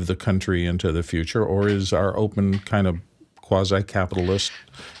drive the country into the future, or is our open kind of quasi-capitalist,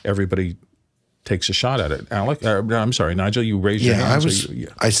 everybody takes a shot at it? Alec, I'm sorry, Nigel, you raised your hand.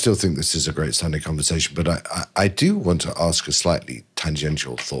 I still think this is a great Sunday conversation, but I do want to ask a slightly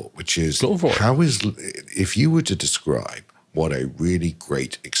tangential thought, which is, go for it. If you were to describe what a really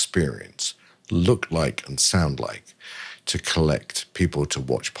great experience looked like and sound like to collect people to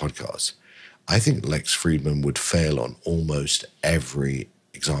watch podcasts, I think Lex Friedman would fail on almost every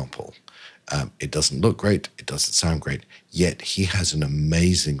example. It doesn't look great. It doesn't sound great. Yet he has an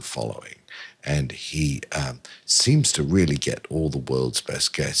amazing following, and he seems to really get all the world's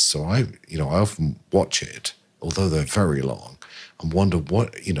best guests. So I often watch it, although they're very long, and wonder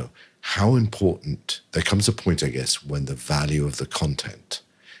how important. There comes a point, I guess, when the value of the content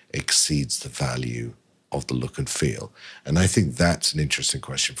exceeds the value of the look and feel. And I think that's an interesting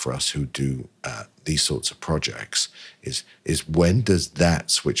question for us who do these sorts of projects, is when does that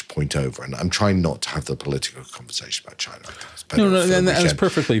switch point over? And I'm trying not to have the political conversation about China. No, and that's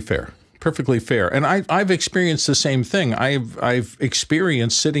perfectly fair. Perfectly fair. And I've experienced the same thing. I've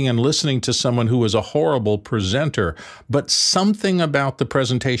experienced sitting and listening to someone who was a horrible presenter, but something about the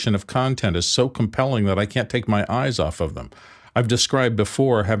presentation of content is so compelling that I can't take my eyes off of them. I've described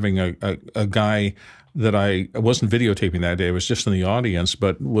before having a guy that I wasn't videotaping that day, I was just in the audience,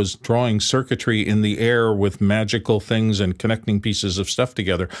 but was drawing circuitry in the air with magical things and connecting pieces of stuff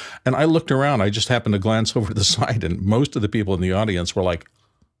together. And I looked around, I just happened to glance over to the side, and most of the people in the audience were like,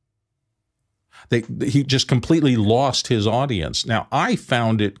 he just completely lost his audience. Now, I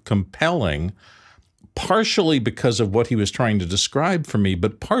found it compelling, partially because of what he was trying to describe for me,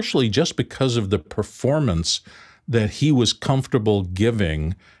 but partially just because of the performance that he was comfortable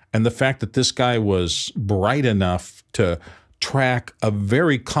giving, and the fact that this guy was bright enough to track a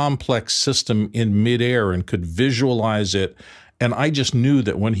very complex system in midair and could visualize it. And I just knew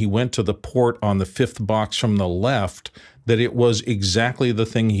that when he went to the port on the fifth box from the left, that it was exactly the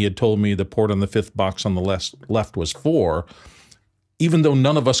thing he had told me the port on the fifth box on the left was for, even though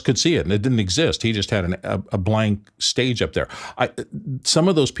none of us could see it and it didn't exist. He just had a blank stage up there. Some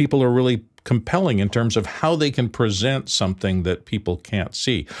of those people are really compelling in terms of how they can present something that people can't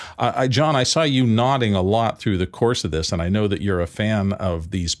see. John, I saw you nodding a lot through the course of this, and I know that you're a fan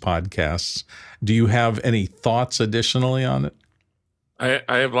of these podcasts. Do you have any thoughts additionally on it? I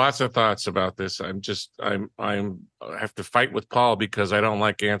have lots of thoughts about this. I have to fight with Paul because I don't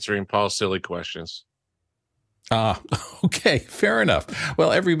like answering Paul's silly questions. Okay, fair enough.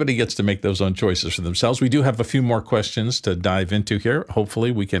 Well, everybody gets to make those own choices for themselves. We do have a few more questions to dive into here.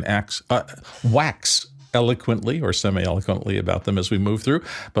 Hopefully we can wax eloquently or semi-eloquently about them as we move through.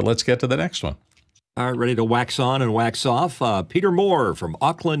 But let's get to the next one. All right, ready to wax on and wax off. Peter Moore from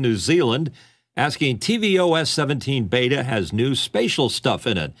Auckland, New Zealand, asking, tvOS 17 beta has new spatial stuff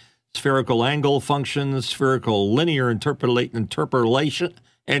in it. Spherical angle functions, spherical linear interpolation,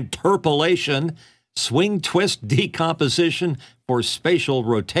 swing twist decomposition for spatial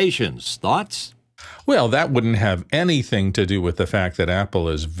rotations. Thoughts? Well, that wouldn't have anything to do with the fact that Apple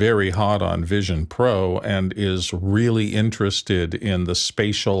is very hot on Vision Pro and is really interested in the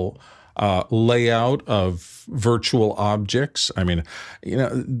spatial layout of virtual objects. I mean,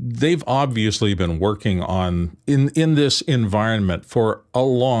 they've obviously been working on in this environment for a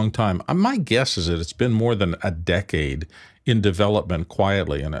long time. My guess is that it's been more than a decade in development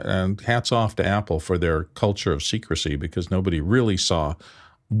quietly, and hats off to Apple for their culture of secrecy, because nobody really saw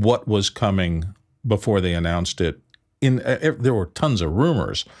what was coming before they announced it. There were tons of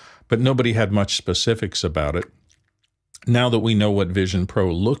rumors, but nobody had much specifics about it. Now that we know what Vision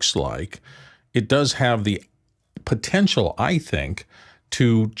Pro looks like, it does have the potential, I think,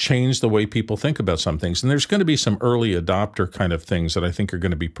 to change the way people think about some things. And there's going to be some early adopter kind of things that I think are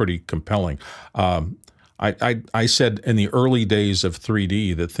going to be pretty compelling. I said in the early days of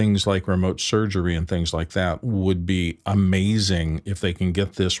 3D that things like remote surgery and things like that would be amazing if they can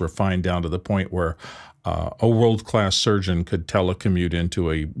get this refined down to the point where a world-class surgeon could telecommute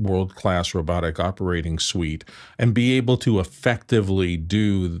into a world-class robotic operating suite and be able to effectively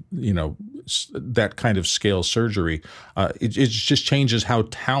do, that kind of scale surgery. It just changes how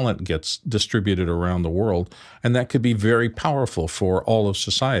talent gets distributed around the world, and that could be very powerful for all of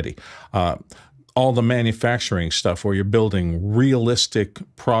society. All the manufacturing stuff where you're building realistic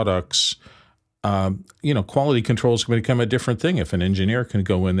products, quality controls can become a different thing if an engineer can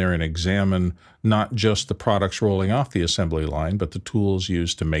go in there and examine not just the products rolling off the assembly line, but the tools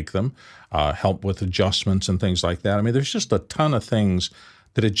used to make them, help with adjustments and things like that. I mean, there's just a ton of things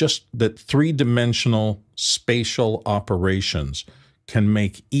that three-dimensional spatial operations can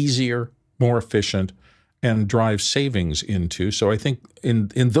make easier, more efficient, and drive savings into. So I think in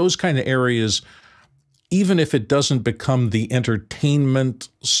those kind of areas, even if it doesn't become the entertainment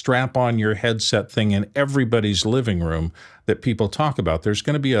strap-on-your-headset thing in everybody's living room that people talk about, there's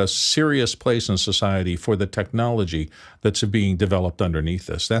going to be a serious place in society for the technology that's being developed underneath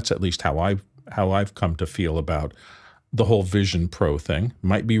this. That's at least how I've come to feel about the whole Vision Pro thing.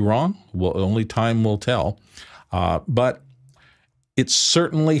 Might be wrong. Well, only time will tell. But it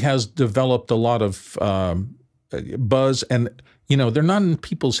certainly has developed a lot of buzz, and they're not in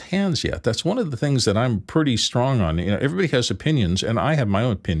people's hands yet. That's one of the things that I'm pretty strong on. Everybody has opinions, and I have my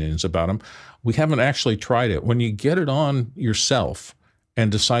own opinions about them. We haven't actually tried it. When you get it on yourself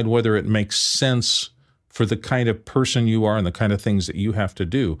and decide whether it makes sense for the kind of person you are and the kind of things that you have to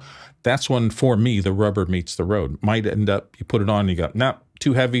do, that's when, for me, the rubber meets the road. Might end up, you put it on and you go, nah,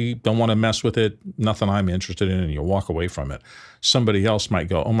 too heavy, don't want to mess with it, nothing I'm interested in, and you walk away from it. Somebody else might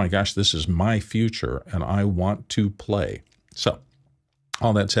go, oh my gosh, this is my future, and I want to play. So,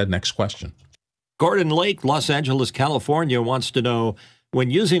 all that said, next question. Gordon Lake, Los Angeles, California, wants to know, when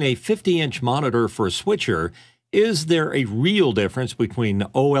using a 50-inch monitor for a switcher, is there a real difference between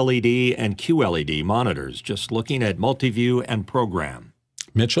OLED and QLED monitors? Just looking at multi-view and program.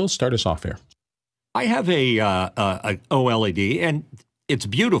 Mitchell, start us off here. I have a OLED, and it's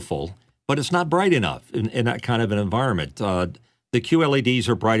beautiful, but it's not bright enough in that kind of an environment. The QLEDs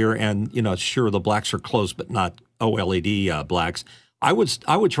are brighter, and sure, the blacks are close, but not OLED blacks. I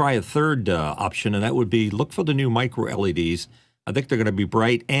would try a third option, and that would be look for the new micro LEDs. I think they're going to be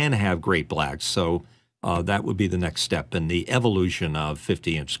bright and have great blacks. So that would be the next step in the evolution of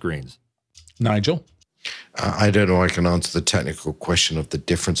 50-inch screens. Nigel? I don't know I can answer the technical question of the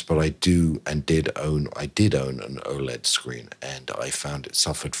difference, but I did own an OLED screen, and I found it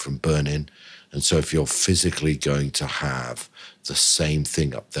suffered from burn-in. And so if you're physically going to have the same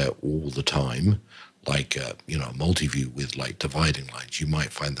thing up there all the time, like a multi-view with like dividing lines, you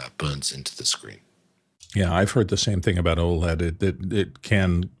might find that burns into the screen. Yeah, I've heard the same thing about OLED. It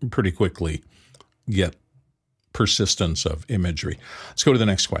can pretty quickly get persistence of imagery. Let's go to the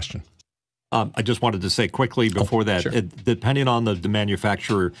next question. I just wanted to say quickly before that, sure. Depending on the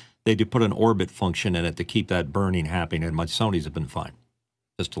manufacturer, they do put an orbit function in it to keep that burning happening, and my Sonys have been fine,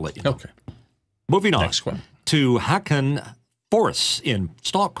 just to let you know. Okay. Moving on next one. To Hakan Force in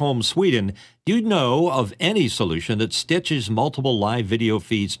Stockholm, Sweden. Do you know of any solution that stitches multiple live video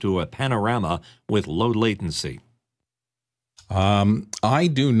feeds to a panorama with low latency? I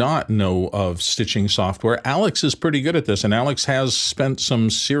do not know of stitching software. Alex is pretty good at this, and Alex has spent some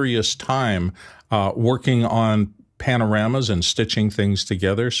serious time working on panoramas and stitching things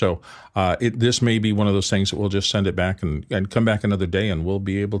together. So this may be one of those things that we'll just send it back and come back another day, and we'll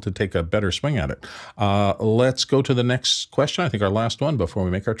be able to take a better swing at it. Let's go to the next question. I think our last one before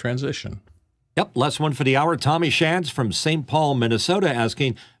we make our transition. Yep, last one for the hour. Tommy Shantz from St. Paul, Minnesota,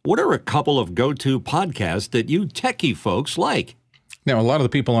 asking, what are a couple of go-to podcasts that you techie folks like? Now, a lot of the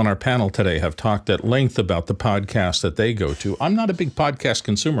people on our panel today have talked at length about the podcasts that they go to. I'm not a big podcast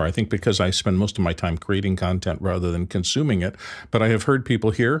consumer, I think, because I spend most of my time creating content rather than consuming it. But I have heard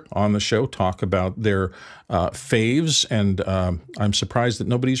people here on the show talk about their faves, and I'm surprised that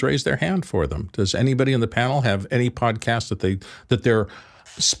nobody's raised their hand for them. Does anybody in the panel have any podcast that they're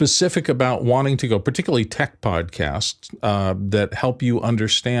specific about wanting to go, particularly tech podcasts that help you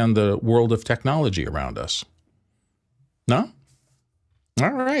understand the world of technology around us? No?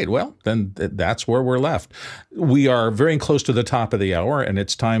 All right. Well, then that's where we're left. We are very close to the top of the hour, and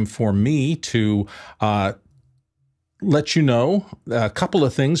it's time for me to let you know a couple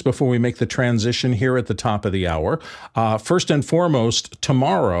of things before we make the transition here at the top of the hour. First and foremost,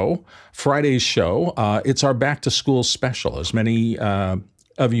 tomorrow, Friday's show, it's our back to school special. As many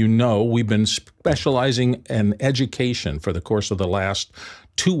of you know, we've been specializing in education for the course of the last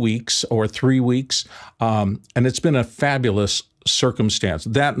 2 weeks or 3 weeks, and it's been a fabulous circumstance.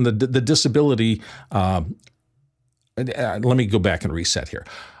 That and the disability, let me go back and reset here.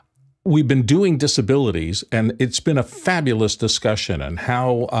 we've been doing disabilities, and it's been a fabulous discussion on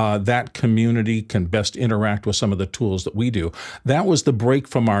how that community can best interact with some of the tools that we do. That was the break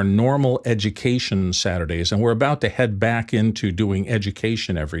from our normal education Saturdays, and we're about to head back into doing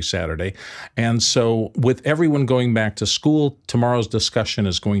education every Saturday. And so with everyone going back to school, tomorrow's discussion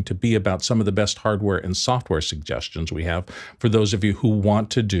is going to be about some of the best hardware and software suggestions we have for those of you who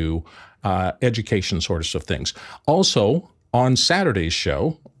want to do education sorts of things. Also, on Saturday's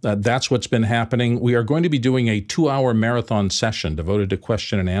show, that's what's been happening. We are going to be doing a 2-hour marathon session devoted to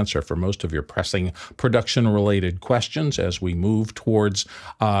question and answer for most of your pressing production-related questions as we move towards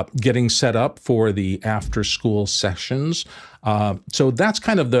getting set up for the after-school sessions. So that's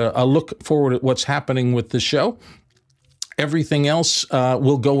kind of a look forward at what's happening with the show. Everything else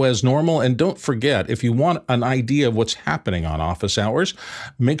will go as normal. And don't forget, if you want an idea of what's happening on office hours,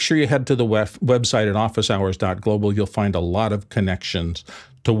 make sure you head to the website at officehours.global. You'll find a lot of connections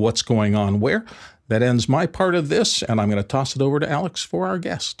to what's going on where. That ends my part of this, and I'm going to toss it over to Alex for our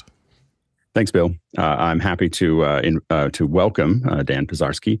guest. Thanks, Bill. I'm happy to welcome Dan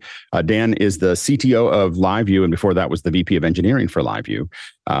Pisarski. Dan is the CTO of LiveU, and before that was the VP of Engineering for LiveU.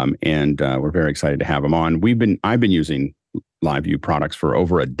 And we're very excited to have him on. I've been using LiveU products for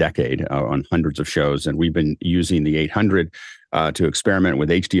over a decade on hundreds of shows, and we've been using the 800 to experiment with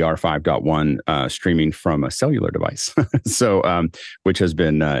HDR 5.1 streaming from a cellular device. So, which has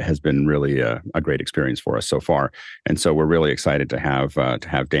been really a great experience for us so far. And so we're really excited to have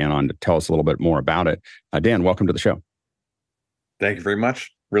Dan on to tell us a little bit more about it. Dan, welcome to the show. Thank you very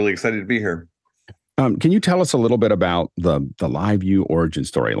much. Really excited to be here. Can you tell us a little bit about the LiveU origin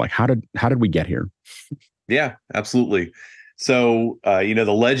story? Like, how did we get here? Yeah, absolutely. So, the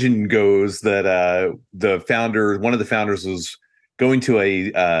legend goes that one of the founders was going to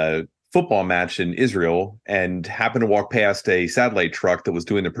a football match in Israel and happened to walk past a satellite truck that was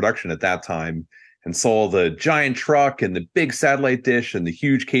doing the production at that time and saw the giant truck and the big satellite dish and the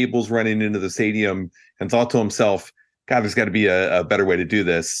huge cables running into the stadium and thought to himself, God, there's got to be a better way to do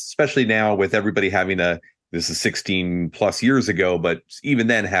this, especially now with everybody having this is 16 plus years ago, but even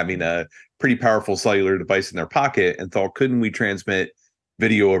then having a pretty powerful cellular device in their pocket, and thought, couldn't we transmit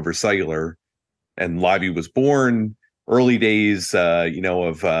video over cellular? And LiveU was born. Early days,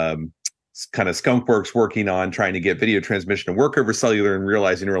 of kind of skunkworks working on trying to get video transmission to work over cellular, and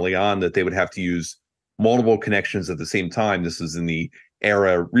realizing early on that they would have to use multiple connections at the same time. This is in the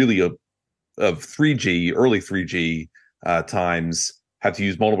era really of 3G, early 3G times, have to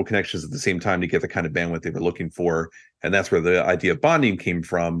use multiple connections at the same time to get the kind of bandwidth they were looking for. And that's where the idea of bonding came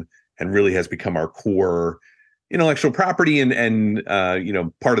from, and really has become our core intellectual property. And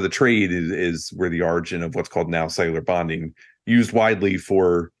part of the trade is where the origin of what's called now cellular bonding, used widely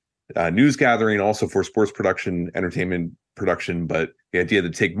for news gathering, also for sports production, entertainment production. But the idea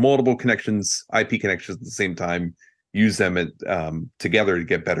to take multiple connections, IP connections at the same time, use them together to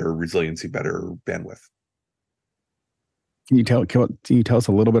get better resiliency, better bandwidth. Can you tell us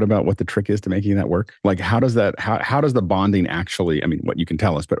a little bit about what the trick is to making that work? Like, how does the bonding actually, I mean, what you can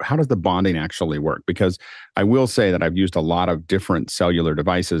tell us, but how does the bonding actually work? Because I will say that I've used a lot of different cellular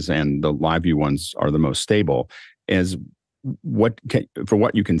devices, and the LiveU ones are the most stable. For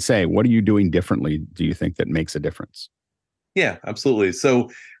what you can say, what are you doing differently, do you think, that makes a difference? Yeah, absolutely. So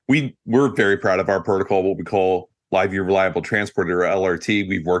we're very proud of our protocol, what we call LiveU Reliable Transporter, or LRT.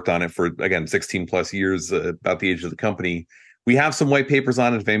 We've worked on it for, again, 16 plus years, about the age of the company. We have some white papers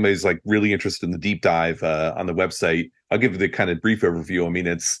on it. If anybody's really interested in the deep dive on the website, I'll give the kind of brief overview. I mean,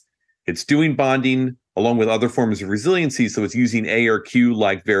 it's doing bonding along with other forms of resiliency. So it's using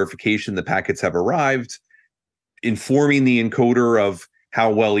ARQ-like verification that packets have arrived, informing the encoder of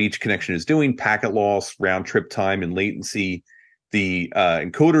how well each connection is doing, packet loss, round trip time, and latency. The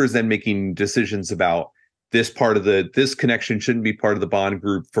encoder is then making decisions about this connection shouldn't be part of the bond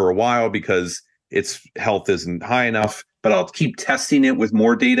group for a while because its health isn't high enough, but I'll keep testing it with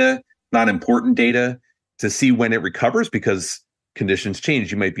more data, not important data, to see when it recovers, because conditions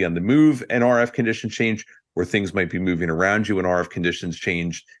change. You might be on the move and RF conditions change, or things might be moving around you and RF conditions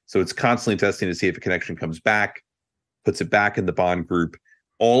change. So it's constantly testing to see if a connection comes back, puts it back in the bond group.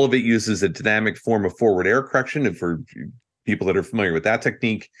 All of it uses a dynamic form of forward error correction. And for people that are familiar with that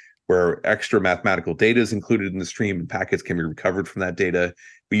technique, where extra mathematical data is included in the stream and packets can be recovered from that data.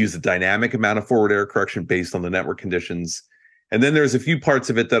 We use a dynamic amount of forward error correction based on the network conditions. And then there's a few parts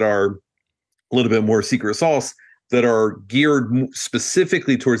of it that are a little bit more secret sauce that are geared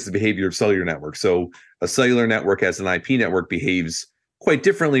specifically towards the behavior of cellular networks. So a cellular network as an IP network behaves quite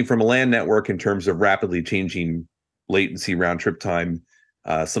differently from a LAN network in terms of rapidly changing latency, round trip time,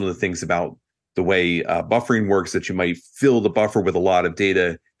 some of the things about the way buffering works, that you might fill the buffer with a lot of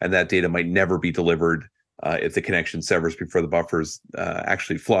data, and that data might never be delivered if the connection severs before the buffer's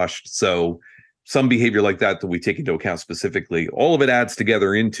actually flushed. So some behavior like that we take into account specifically. All of it adds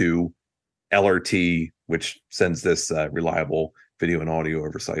together into LRT, which sends this reliable video and audio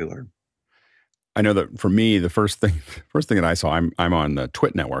over cellular. I know that for me, the first thing that I saw, I'm on the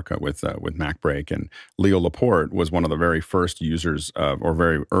TWiT network with MacBreak, and Leo Laporte was one of the very first users or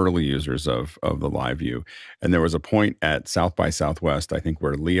very early users of the LiveU. And there was a point at South by Southwest, I think,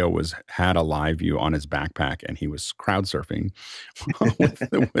 where Leo had a LiveU on his backpack, and he was crowd surfing with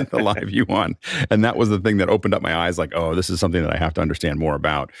the LiveU on. And that was the thing that opened up my eyes, like, oh, this is something that I have to understand more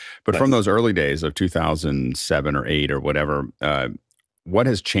about. But from those early days of 2007 or 8 or whatever, what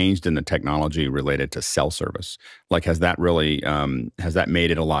has changed in the technology related to cell service? Like, has that really has that made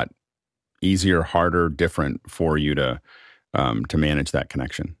it a lot easier, harder, different for you to manage that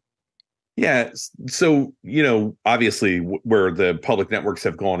connection? Yeah. So, obviously where the public networks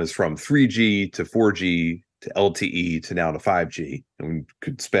have gone is from 3G to 4G to LTE to now to 5G. And we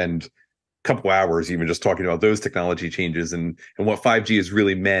could spend a couple hours even just talking about those technology changes and what 5G has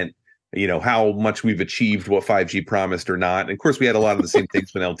really meant, how much we've achieved what 5G promised or not. And of course, we had a lot of the same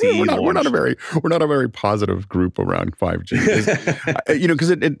things when LTE launched. We're not a very positive group around 5G, because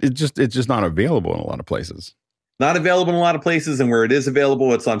it's just not available in a lot of places. Not available in a lot of places, and where it is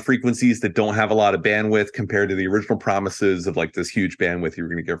available, it's on frequencies that don't have a lot of bandwidth compared to the original promises of like this huge bandwidth you're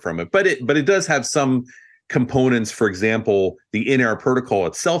going to get from it. But it does have some components. For example, the in-air protocol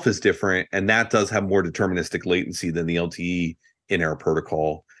itself is different, and that does have more deterministic latency than the LTE in-air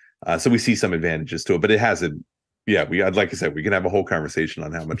protocol. So we see some advantages to it, but it has a, like I said, we can have a whole conversation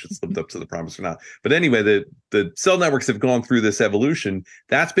on how much it's lived up to the promise or not. But anyway, the cell networks have gone through this evolution.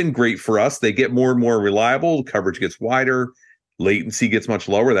 That's been great for us. They get more and more reliable. Coverage gets wider. Latency gets much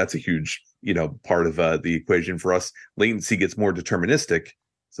lower. That's a huge, part of the equation for us. Latency gets more deterministic.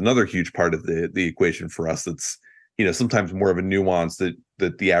 It's another huge part of the equation for us. That's, sometimes more of a nuance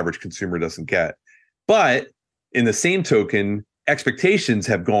that the average consumer doesn't get. But in the same token, expectations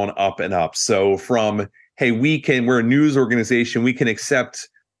have gone up and up. So from, hey, we're a news organization, we can accept,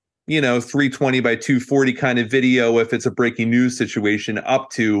 320 by 240 kind of video if it's a breaking news situation, up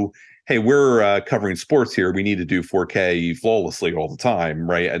to, hey, we're covering sports here, we need to do 4K flawlessly all the time,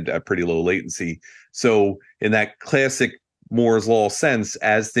 right, at pretty low latency. So in that classic Moore's Law sense,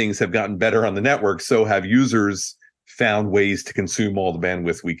 as things have gotten better on the network, so have users found ways to consume all the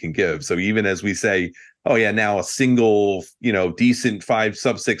bandwidth we can give. So even as we say, oh yeah, now a single, decent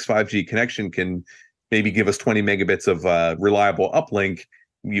sub-6 5G connection can maybe give us 20 megabits of reliable uplink,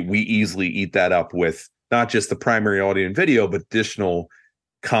 we easily eat that up with not just the primary audio and video, but additional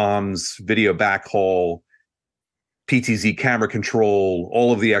comms, video backhaul, PTZ camera control,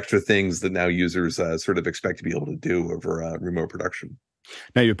 all of the extra things that now users sort of expect to be able to do over remote production.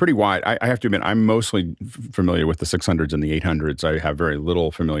 Now, you're pretty wide. I have to admit, I'm mostly familiar with the 600s and the 800s. I have very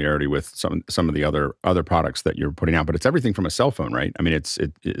little familiarity with some of the other products that you're putting out. But it's everything from a cell phone, right? I mean,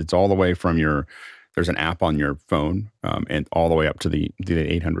 it's all the way from there's an app on your phone and all the way up to the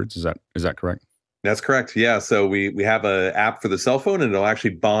 800s. Is that correct? That's correct. Yeah. So we have an app for the cell phone, and it'll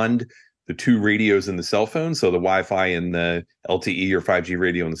actually bond the two radios in the cell phone. So the Wi-Fi and the LTE or 5G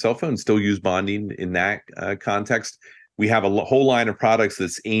radio in the cell phone still use bonding in that context. We have a whole line of products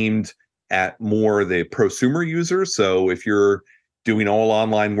that's aimed at more the prosumer user. So if you're doing all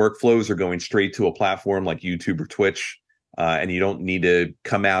online workflows or going straight to a platform like YouTube or Twitch, and you don't need to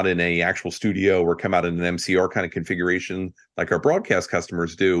come out in a actual studio or come out in an MCR kind of configuration like our broadcast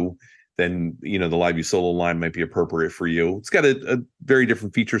customers do, then the LiveU Solo line might be appropriate for you. It's got a very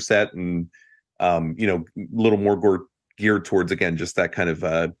different feature set and a little more geared towards, again, just that kind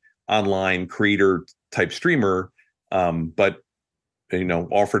of online creator type streamer. But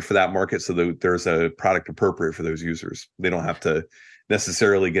offered for that market, so there's a product appropriate for those users. They don't have to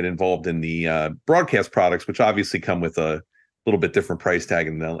necessarily get involved in the broadcast products, which obviously come with a little bit different price tag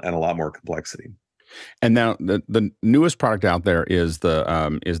and a lot more complexity. And now the newest product out there is the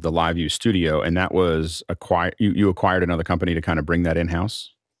LiveU Studio, and that was you acquired another company to kind of bring that in-house?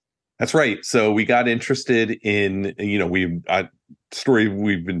 That's right. So we got interested in, story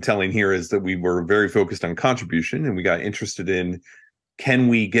we've been telling here is that we were very focused on contribution, and we got interested in, can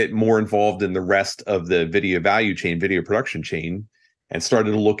we get more involved in the rest of the video value chain, video production chain, and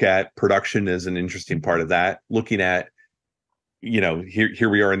started to look at production as an interesting part of that, looking at, here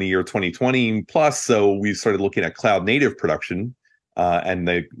we are in the year 2020 plus. So we started looking at cloud native production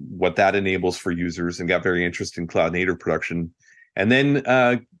and what that enables for users, and got very interested in cloud native production. And then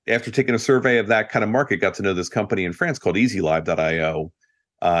after taking a survey of that kind of market, got to know this company in France called EasyLive.io.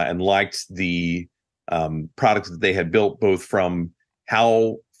 and liked the products that they had built, both from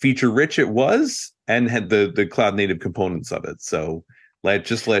how feature rich it was and had the cloud native components of it. So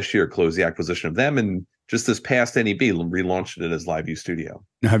just last year closed the acquisition of them, and just this past NEB relaunched it as LiveU Studio.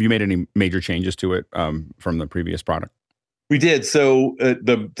 Now, have you made any major changes to it from the previous product? We did. So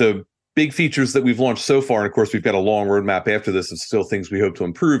the big features that we've launched so far, and of course we've got a long roadmap after this of still things we hope to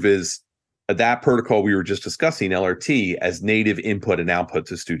improve, is that protocol we were just discussing, LRT, as native input and output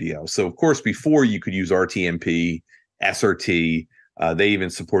to Studio. So of course before you could use RTMP, SRT. They even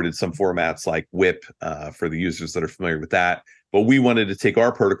supported some formats like WIP for the users that are familiar with that. But we wanted to take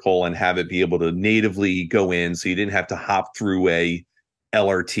our protocol and have it be able to natively go in, so you didn't have to hop through a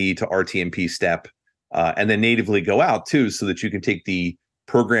LRT to RTMP step, and then natively go out too, so that you can take the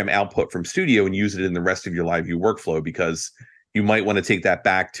program output from Studio and use it in the rest of your LiveU workflow, because you might want to take that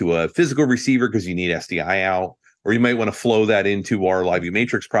back to a physical receiver because you need SDI out, or you might want to flow that into our LiveU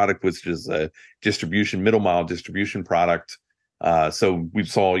Matrix product, which is a distribution, middle mile distribution product. So we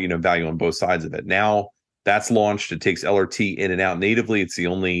saw, value on both sides of it. Now that's launched. It takes LRT in and out natively. It's the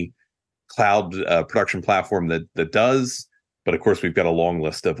only cloud production platform that does. But of course, we've got a long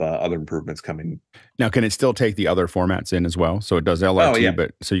list of other improvements coming. Now, can it still take the other formats in as well? So it does LRT,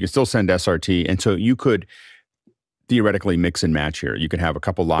 but so you can still send SRT. And so you could theoretically mix and match here. You could have a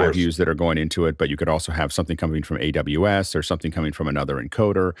couple LiveUs that are going into it, but you could also have something coming from AWS or something coming from another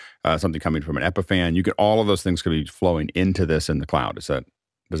encoder, something coming from an Epiphan. All of those things could be flowing into this in the cloud. Does that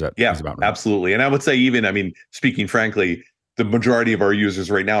about right? Absolutely. And I would say even, speaking frankly, the majority of our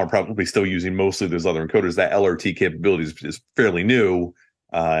users right now are probably still using mostly those other encoders. That LRT capability is fairly new.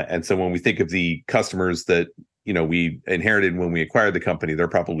 And so when we think of the customers that, we inherited when we acquired the company, they're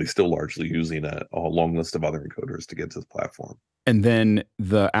probably still largely using a long list of other encoders to get to the platform. And then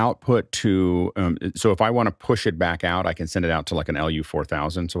the output to, so if I want to push it back out, I can send it out to like an LU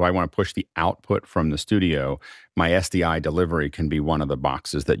 4000. So if I want to push the output from the Studio, my SDI delivery can be one of the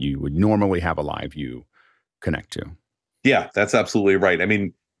boxes that you would normally have a LiveU connect to. Yeah, that's absolutely right.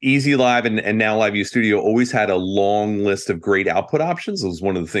 Easy Live and now LiveU Studio always had a long list of great output options. It was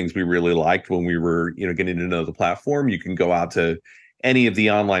one of the things we really liked when we were, getting to know the platform. You can go out to any of the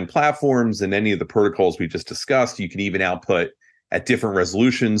online platforms and any of the protocols we just discussed. You can even output at different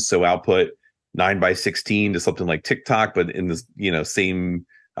resolutions. So output 9:16 to something like TikTok, but in the same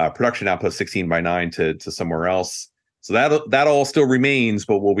production output 16:9 to somewhere else. So that all still remains.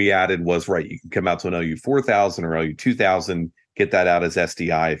 But what we added was, you can come out to an LU 4000 or LU 2000. Get that out as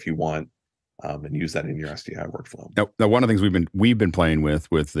SDI if you want, and use that in your SDI workflow. Now, one of the things we've been playing with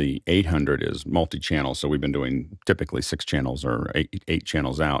the 800 is multi-channel. So we've been doing typically 6 channels or eight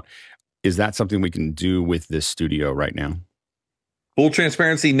channels out. Is that something we can do with this Studio right now? Full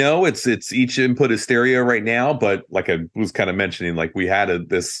transparency, no. It's each input is stereo right now, but like I was kind of mentioning, we had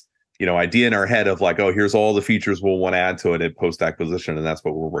this idea in our head of here's all the features we'll want to add to it at post acquisition, and that's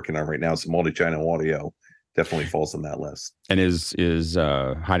what we're working on right now. So multi-channel audio definitely falls on that list. And is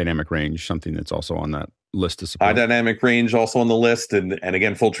high dynamic range something that's also on that list to support? High dynamic range also on the list, and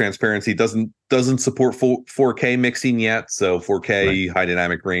again, full transparency, doesn't support full 4K mixing yet. So 4K, high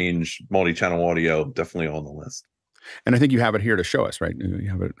dynamic range, multi-channel audio, definitely on the list. And I think you have it here to show us, right?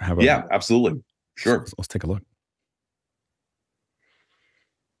 You have a yeah, absolutely, sure. Let's take a look.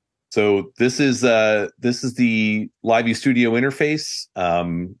 So this is the LiveU Studio interface.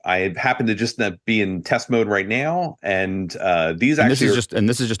 I happen to just be in test mode right now, and this is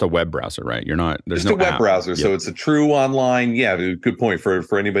just a web browser, right? There's no a web app. browser, Yep. So it's a true online. Yeah, good point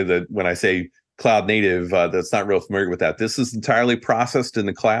for anybody that when I say cloud native, that's not real familiar with that. This is entirely processed in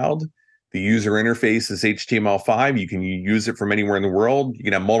the cloud. The user interface is HTML5. You can use it from anywhere in the world. You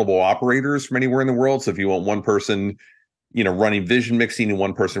can have multiple operators from anywhere in the world. So if you want one person running vision mixing and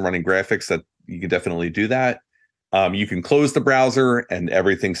one person running graphics, that you can definitely do that. You can close the browser and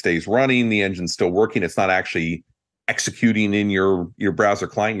everything stays running. The engine's still working. It's not actually executing in your browser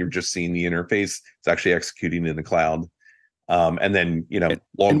client. You're just seeing the interface. It's actually executing in the cloud. And then,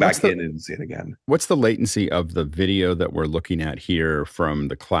 log back in and see it again. What's the latency of the video that we're looking at here from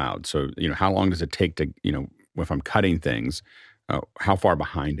the cloud? So, how long does it take to, if I'm cutting things, how far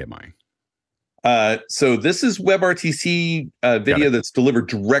behind am I? So this is WebRTC video that's delivered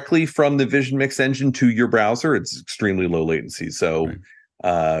directly from the Vision Mix engine to your browser. It's extremely low latency. So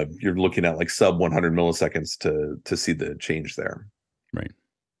you're looking at sub 100 milliseconds to see the change there. Right.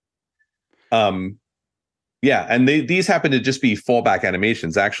 Yeah, and these happen to just be fallback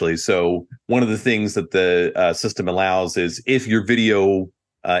animations, actually. So one of the things that the system allows is if your video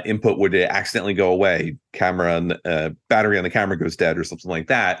input would accidentally go away, battery on the camera goes dead or something like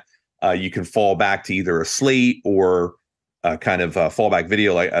that, you can fall back to either a slate or kind of fallback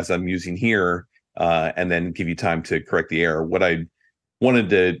video like as I'm using here, and then give you time to correct the error. What I wanted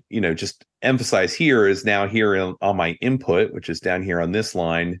to, just emphasize here is now here on my input, which is down here on this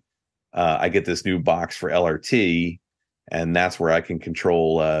line, I get this new box for LRT, and that's where I can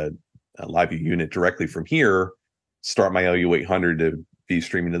control a LiveU unit directly from here, start my LU 800 to be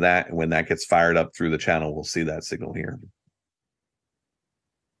streaming to that, and when that gets fired up through the channel, we'll see that signal here.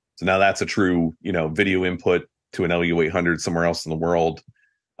 So now that's a true, video input to an LU 800 somewhere else in the world,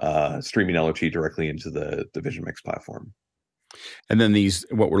 streaming LRT directly into the Vision Mix platform. And then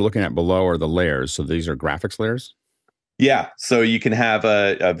what we're looking at below are the layers. So these are graphics layers? Yeah. So you can have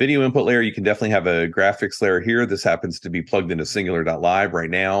a video input layer. You can definitely have a graphics layer here. This happens to be plugged into Singular.live right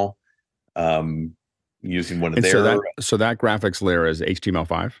now, using one of their. So that graphics layer is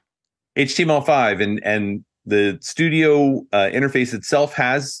HTML5? HTML5. And the Studio interface itself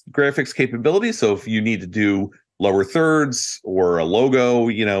has graphics capability. So if you need to do lower thirds or a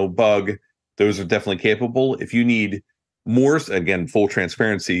logo, bug, those are definitely capable. If you need more, again, full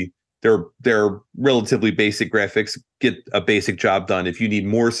transparency, they're relatively basic graphics, get a basic job done. If you need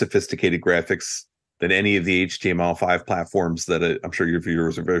more sophisticated graphics than any of the HTML5 platforms that I'm sure your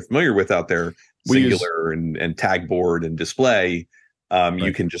viewers are very familiar with out there, Singular and Tagboard and Display, right.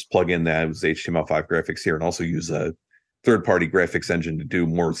 You can just plug in those HTML5 graphics here and also use a third-party graphics engine to do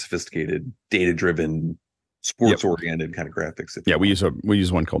more sophisticated, data-driven, sports-oriented kind of graphics. We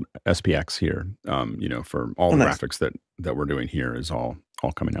use one called SPX here. For all the graphics that we're doing here is all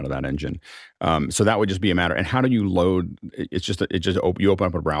coming out of that engine. So that would just be a matter. And how do you load? You open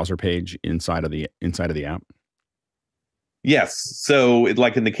up a browser page inside of the app. Yes. So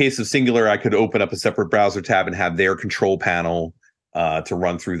like in the case of Singular, I could open up a separate browser tab and have their control panel to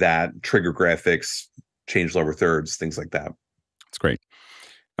run through that, trigger graphics, change lower thirds, things like that. That's great.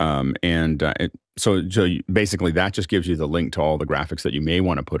 So basically that just gives you the link to all the graphics that you may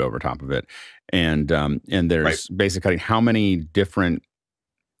want to put over top of it. And there's basically how many different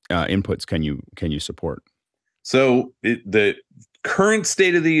inputs can you support? So the current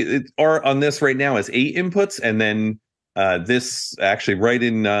state of the art on this right now is 8 inputs, and then this actually right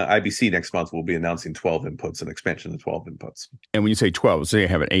in IBC next month we'll be announcing 12 inputs, an expansion to 12 inputs. And when you say 12, say I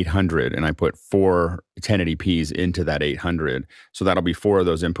have an 800 and I put 4 1080p's into that 800, so that'll be 4 of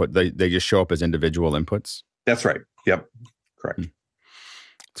those input. They just show up as individual inputs. That's right. Yep. Correct.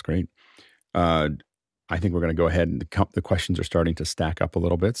 That's great. I think we're going to go ahead and the questions are starting to stack up a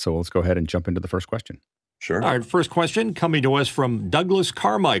little bit. So let's go ahead and jump into the first question. Sure. All right, first question coming to us from Douglas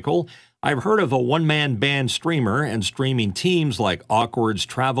Carmichael. I've heard of a one-man band streamer and streaming teams like Awkward's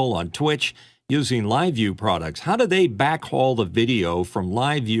Travel on Twitch using LiveU products. How do they backhaul the video from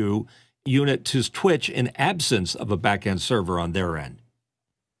LiveU unit to Twitch in absence of a backend server on their end?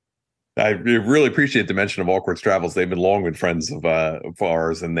 I really appreciate the mention of Awkward's Travels. They've been long good friends of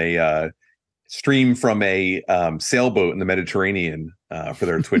ours, and they stream from a sailboat in the Mediterranean for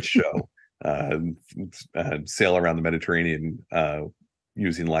their Twitch show. Sail around the Mediterranean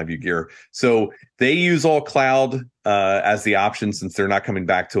using LiveU gear. So they use all cloud as the option since they're not coming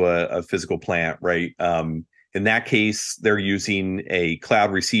back to a physical plant, right? In that case, they're using a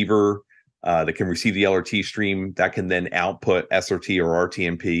cloud receiver that can receive the LRT stream that can then output SRT or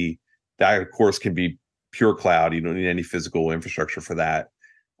RTMP. That, of course, can be pure cloud. You don't need any physical infrastructure for that.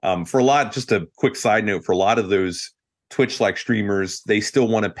 Just a quick side note, for a lot of those Twitch-like streamers, they still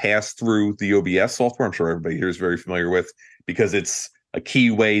want to pass through the OBS software. I'm sure everybody here is very familiar with, because it's a key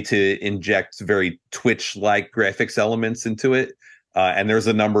way to inject very Twitch-like graphics elements into it. And there's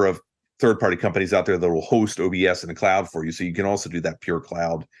a number of third-party companies out there that will host OBS in the cloud for you. So you can also do that pure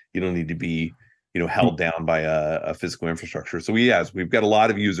cloud. You don't need to be, held down by a physical infrastructure. So we've got a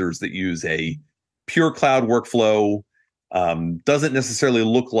lot of users that use a pure cloud workflow. Doesn't necessarily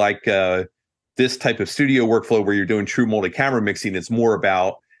look like this type of studio workflow where you're doing true multi-camera mixing. It's more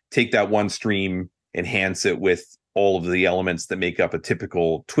about take that one stream, enhance it with all of the elements that make up a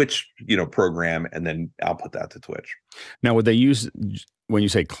typical Twitch, program, and then output that to Twitch. Now, would they use, when you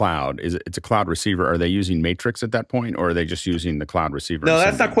say cloud, it's a cloud receiver? Are they using Matrix at that point, or are they just using the cloud receiver? No,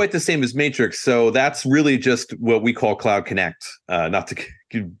 that's not quite the same as Matrix. So that's really just what we call Cloud Connect. Not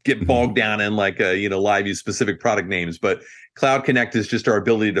to get bogged down in LiveU specific product names, but Cloud Connect is just our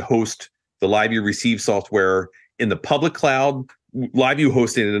ability to host the LiveU Receive software in the public cloud. LiveU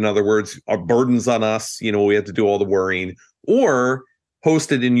hosting it, in other words, are burdens on us. We have to do all the worrying, or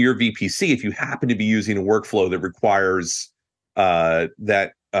host it in your VPC if you happen to be using a workflow that requires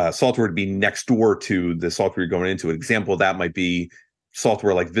that software to be next door to the software you're going into. An example of that might be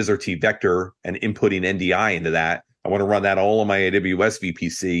software like VisRT Vector and inputting NDI into that. I want to run that all on my AWS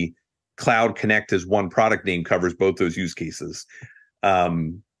VPC. Cloud Connect as one product name covers both those use cases.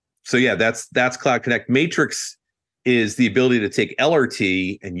 So yeah, that's Cloud Connect. Matrix is the ability to take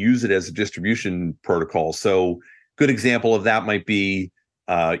LRT and use it as a distribution protocol. So good example of that might be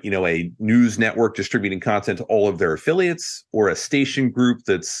a news network distributing content to all of their affiliates, or a station group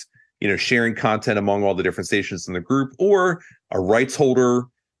that's sharing content among all the different stations in the group, or a rights holder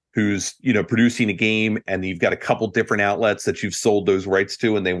who's producing a game, and you've got a couple different outlets that you've sold those rights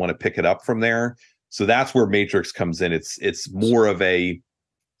to, and they want to pick it up from there. So that's where Matrix comes in. It's more of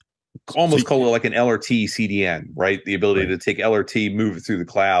almost call it like an LRT CDN, right? The ability to take LRT, move it through the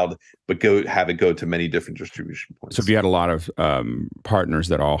cloud, but have it go to many different distribution points. So if you had a lot of partners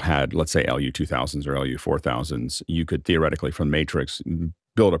that all had, let's say, LU 2000s or LU 4000s, you could theoretically from Matrix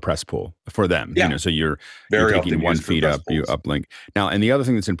build a press pool for them. Yeah. So you're taking one feed up, you uplink. Now, and the other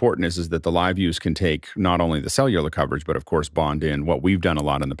thing that's important is that the LiveUs can take not only the cellular coverage, but of course bond in. What we've done a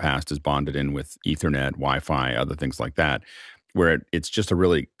lot in the past is bonded in with Ethernet, Wi-Fi, other things like that, where it's just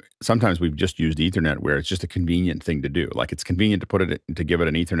sometimes we've just used Ethernet, where it's just a convenient thing to do. Like, it's convenient to give it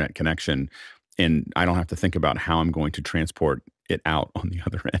an Ethernet connection, and I don't have to think about how I'm going to transport it out on the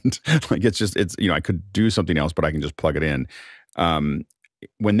other end. Like, I could do something else, but I can just plug it in.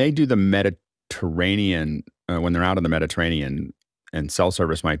 When they do the Mediterranean, when they're out in the Mediterranean and cell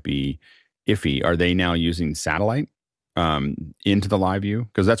service might be iffy, are they now using satellite into the LiveU?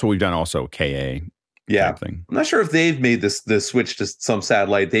 Because that's what we've done also, KA. Yeah, thing. I'm not sure if they've made the switch to some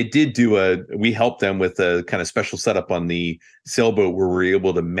satellite. They did we helped them with a kind of special setup on the sailboat where we're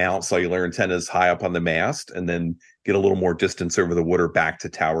able to mount cellular antennas high up on the mast and then get a little more distance over the water back to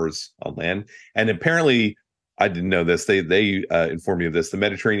towers on land. And apparently, I didn't know this. They informed me of this. The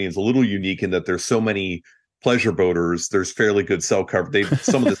Mediterranean is a little unique in that there's so many pleasure boaters. There's fairly good cell coverage.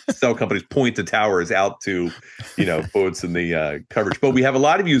 Some of the cell companies point the towers out to, boats in the coverage. But we have a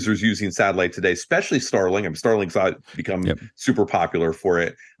lot of users using satellite today, especially Starlink. Starlink's become super popular for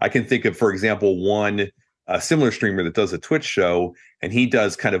it. I can think of, for example, one similar streamer that does a Twitch show, and he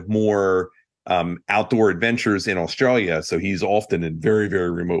does kind of more outdoor adventures in Australia. So he's often in very, very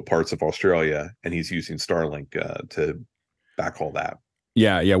remote parts of Australia, and he's using Starlink to backhaul that.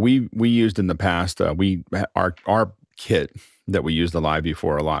 Yeah. We used in the past, our kit that we used the LiveU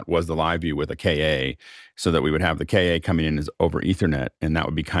for a lot was the LiveU with a KA, so that we would have the KA coming in as over Ethernet, and that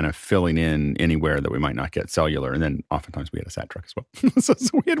would be kind of filling in anywhere that we might not get cellular. And then oftentimes we had a sat truck as well. so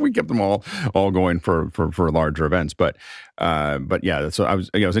we kept them all going for larger events. But yeah, so I was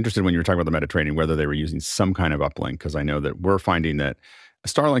interested when you were talking about the Mediterranean, whether they were using some kind of uplink, because I know that we're finding that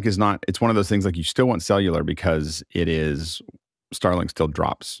Starlink is not, it's one of those things like you still want cellular because Starlink still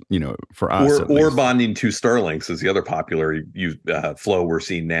drops, for us. Or bonding to Starlinks is the other popular flow we're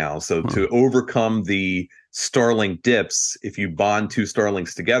seeing now. So to overcome the Starlink dips, if you bond two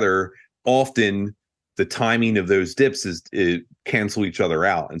Starlinks together, often the timing of those dips cancel each other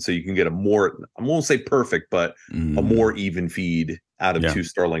out. And so you can get I won't say perfect, but a more even feed out of two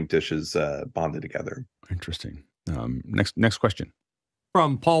Starlink dishes bonded together. Interesting. Next question.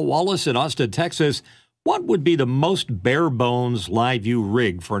 From Paul Wallace in Austin, Texas. What would be the most bare bones LiveU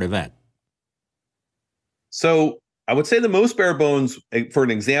rig for an event? So I would say the most bare bones, for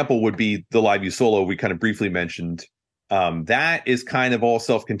an example, would be the LiveU Solo we kind of briefly mentioned. That is kind of all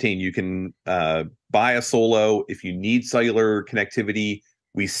self-contained. You can buy a Solo. If you need cellular connectivity,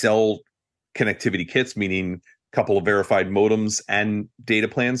 we sell connectivity kits, meaning a couple of verified modems and data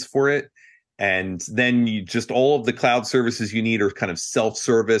plans for it. And then all of the cloud services you need are kind of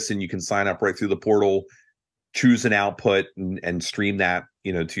self-service, and you can sign up right through the portal, choose an output, and stream that,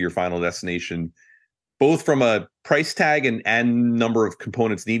 to your final destination. Both from a price tag and number of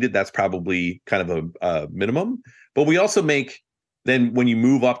components needed, that's probably kind of a minimum. But we also make, then when you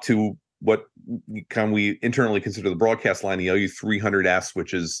move up to what we internally consider the broadcast line, the LU300S,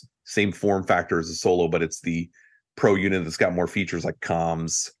 which is same form factor as a Solo, but it's the Pro unit that's got more features like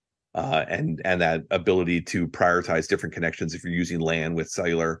comms, and that ability to prioritize different connections if you're using LAN with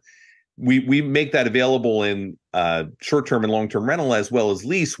cellular. We make that available in short-term and long-term rental as well as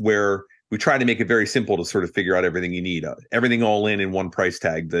lease, where we try to make it very simple to sort of figure out everything you need, everything all in one price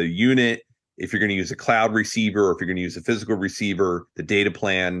tag. The unit, if you're going to use a cloud receiver, or if you're going to use a physical receiver, the data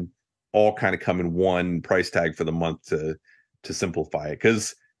plan, all kind of come in one price tag for the month to simplify it.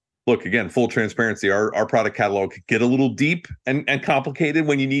 Because look, again, full transparency, our product catalog could get a little deep and complicated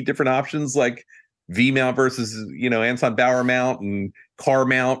when you need different options like V mount versus, Anton Bauer mount, and car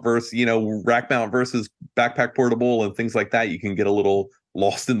mount versus, rack mount versus backpack portable and things like that. You can get a little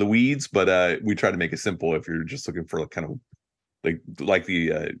lost in the weeds, but we try to make it simple if you're just looking for kind of like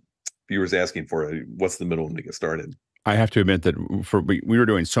the viewers asking for what's the middle to get started. I have to admit that we were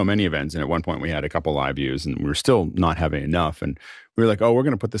doing so many events, and at one point we had a couple LiveUs, and we were still not having enough. And we were like, "Oh, we're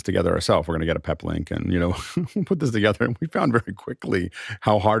going to put this together ourselves. We're going to get a pep link, and put this together." And we found very quickly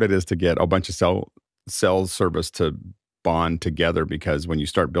how hard it is to get a bunch of cell service to bond together, because when you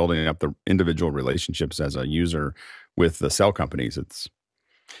start building up the individual relationships as a user with the cell companies, it's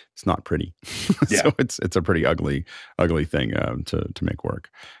not pretty. Yeah. So it's a pretty ugly thing to make work.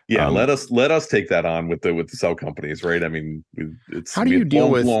 Yeah, let us take that on with the cell companies, right? I mean, how do you deal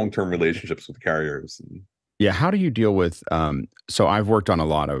with long-term relationships with carriers? Yeah, how do you deal with? So I've worked on a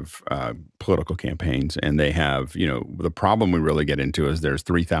lot of political campaigns, and they have, the problem we really get into is there's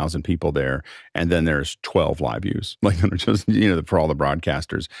 3,000 people there, and then there's 12 LiveUs, like just for all the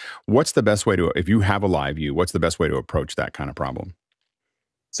broadcasters. What's the best way to, if you have a LiveU, what's the best way to approach that kind of problem?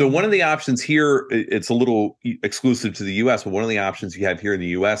 So one of the options here, it's a little exclusive to the U.S., but one of the options you have here in the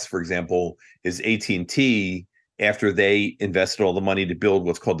U.S., for example, is AT&T. After they invested all the money to build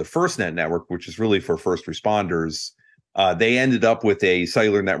what's called the FirstNet network, which is really for first responders, they ended up with a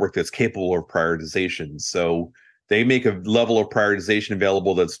cellular network that's capable of prioritization. So they make a level of prioritization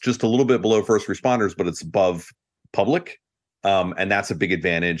available that's just a little bit below first responders, but it's above public. And that's a big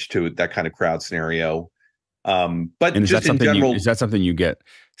advantage to that kind of crowd scenario. But and just in general, is that something you get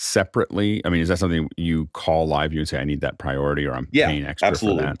separately? I mean, is that something you call LiveU and say, I need that priority, or I'm paying extra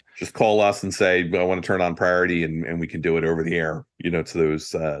absolutely. for that? Just call us and say, I want to turn on priority, and we can do it over the air, to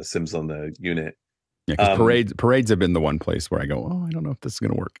those SIMs on the unit. Yeah, because parades have been the one place where I go, oh, I don't know if this is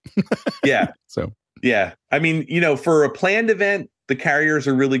going to work. Yeah. So, yeah. I mean, for a planned event, the carriers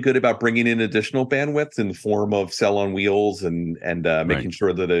are really good about bringing in additional bandwidth in the form of cell on wheels and making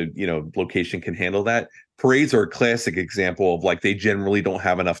sure that a location can handle that. Parades are a classic example of, like, they generally don't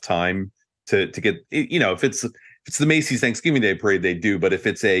have enough time to get, if it's the Macy's Thanksgiving Day parade, they do. But if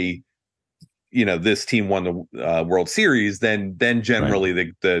it's this team won the World Series, then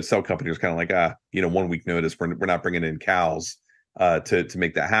generally the cell company is kind of like, 1 week notice, we're not bringing in cows to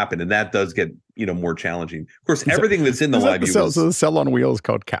make that happen, and that does get more challenging. Of course, everything that's in the LiveU so the cell on wheels is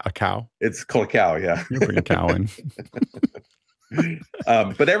called a cow. It's called a cow. Yeah, you bring a cow in.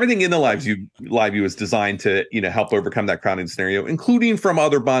 But everything in the LiveU is designed to help overcome that crowding scenario, including from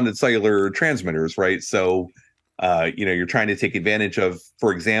other bonded cellular transmitters, right? So you're trying to take advantage of,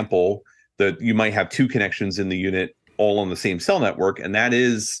 for example, that you might have two connections in the unit all on the same cell network, and that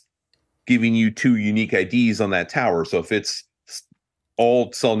is giving you two unique IDs on that tower. So if it's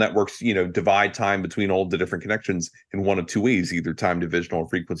all cell networks, divide time between all the different connections in one of two ways, either time divisional or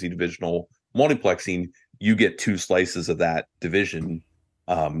frequency divisional multiplexing, you get two slices of that division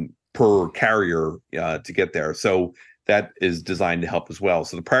per carrier to get there. So that is designed to help as well.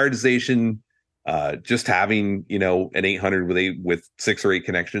 So the prioritization, just having, an 800 with 6 or 8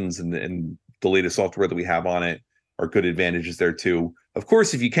 connections and the latest software that we have on it are good advantages there too. Of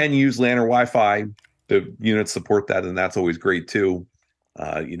course, if you can use LAN or Wi-Fi, the units support that, and that's always great too,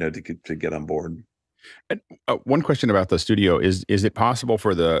 to get on board. And, one question about the studio is it possible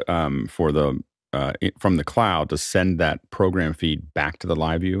for the from the cloud to send that program feed back to the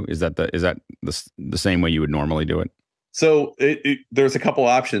LiveU? Is that the same way you would normally do it? So there's a couple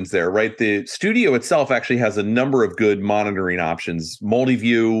options there, right? The studio itself actually has a number of good monitoring options,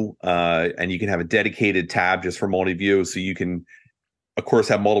 multi-view, and you can have a dedicated tab just for multi-view. So you can, of course,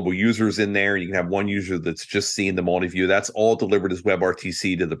 have multiple users in there. You can have one user that's just seeing the multi-view. That's all delivered as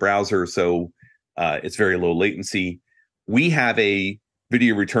WebRTC to the browser. So it's very low latency. We have a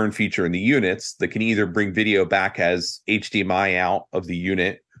video return feature in the units that can either bring video back as HDMI out of the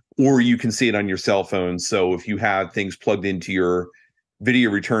unit, or you can see it on your cell phone. So if you have things plugged into your video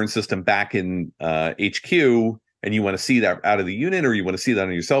return system back in HQ and you want to see that out of the unit, or you want to see that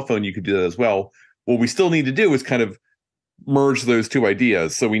on your cell phone, you could do that as well. What we still need to do is kind of merge those two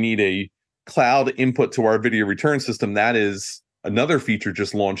ideas. So we need a cloud input to our video return system. That is another feature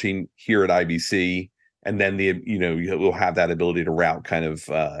just launching here at IBC. And then we'll have that ability to route kind of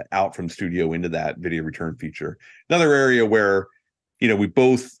out from studio into that video return feature. Another area where we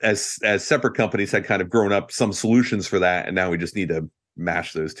both, as separate companies, had kind of grown up some solutions for that, and now we just need to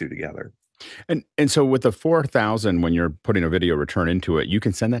mash those two together. And so with the 4,000, when you're putting a video return into it, you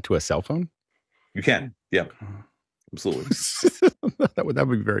can send that to a cell phone? You can, yeah, absolutely. that would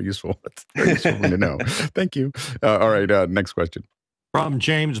be very useful. That's very useful to know. Thank you. All right, next question. From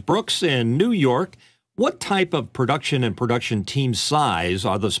James Brooks in New York. What type of production and production team size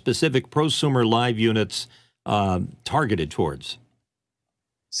are the specific prosumer live units targeted towards?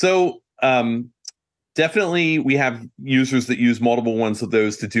 So definitely we have users that use multiple ones of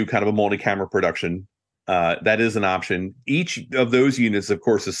those to do kind of a multi-camera production. That is an option. Each of those units, of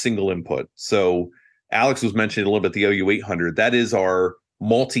course, is single input. So Alex was mentioning a little bit the LiveU 800. That is our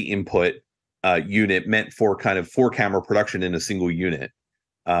multi-input unit meant for kind of 4-camera production in a single unit.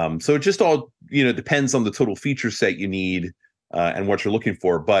 So it just all, depends on the total feature set you need and what you're looking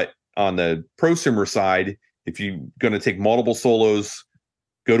for. But on the prosumer side, if you're going to take multiple solos,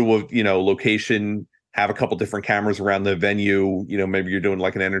 go to a location, have a couple different cameras around the venue, maybe you're doing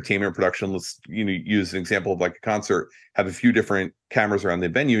like an entertainment production. Let's use an example of like a concert, have a few different cameras around the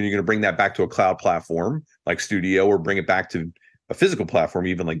venue, and you're going to bring that back to a cloud platform like Studio, or bring it back to a physical platform,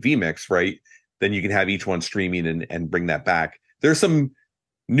 even like vMix, right? Then you can have each one streaming and bring that back. There's some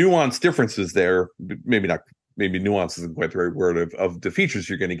nuanced differences there. Maybe nuance isn't quite the right word of the features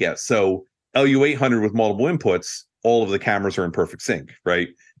you're going to get. So LiveU 800 with multiple inputs, all of the cameras are in perfect sync, right?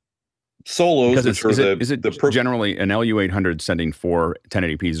 Solos, because is it generally an LiveU 800 sending 4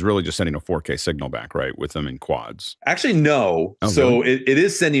 1080p is really just sending a 4K signal back, right, with them in quads? Actually, no. Oh, so really? it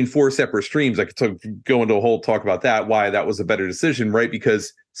is sending 4 separate streams. I could go into a whole talk about that, why that was a better decision, right?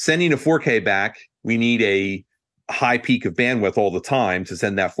 Because sending a 4K back, we need a high peak of bandwidth all the time to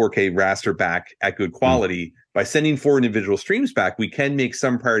send that 4K raster back at good quality. By sending 4 individual streams back, we can make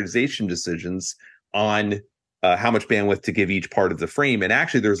some prioritization decisions on how much bandwidth to give each part of the frame. And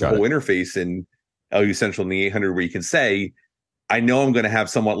actually, there's a whole interface in LiveU Central in the 800 where you can say, I know I'm going to have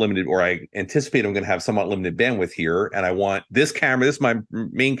somewhat limited, or I anticipate I'm going to have somewhat limited bandwidth here, and I want this camera, this is my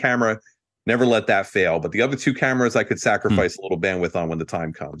main camera, never let that fail. But the other 2 cameras, I could sacrifice a little bandwidth on when the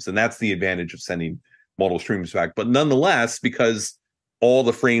time comes. And that's the advantage of sending multiple streams back. But nonetheless, because all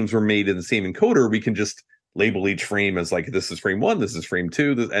the frames were made in the same encoder, we can just label each frame as like, this is frame 1, this is frame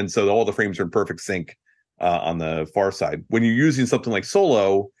 2. And so all the frames are in perfect sync on the far side. When you're using something like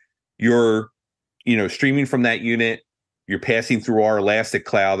Solo, you're streaming from that unit, you're passing through our elastic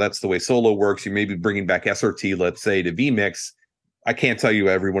cloud. That's the way Solo works. You may be bringing back SRT, let's say, to vMix. I can't tell you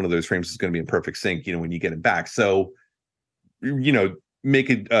every one of those frames is going to be in perfect sync, when you get it back. So, make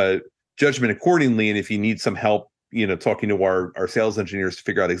a judgment accordingly. And if you need some help, talking to our sales engineers to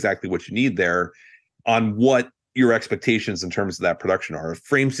figure out exactly what you need there on what your expectations in terms of that production are. If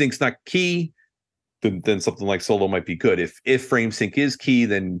frame sync's not key, then something like Solo might be good. If frame sync is key,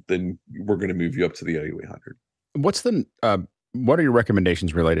 then we're going to move you up to the LiveU 800. What are your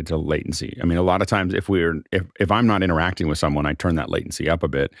recommendations related to latency? I mean, a lot of times if I'm not interacting with someone, I turn that latency up a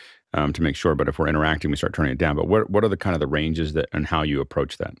bit to make sure. But if we're interacting, we start turning it down. But what are the kind of the ranges and how you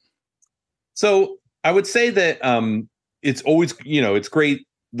approach that? So I would say that it's always, it's great.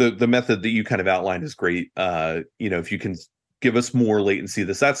 The method that you kind of outlined is great. If you can give us more latency,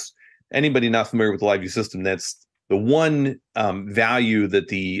 that's anybody not familiar with the LiveU system, that's the one value that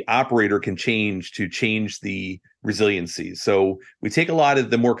the operator can change to change the resiliency. So we take a lot of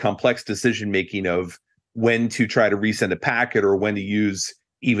the more complex decision making of when to try to resend a packet, or when to use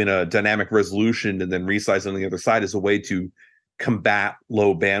even a dynamic resolution and then resize on the other side as a way to combat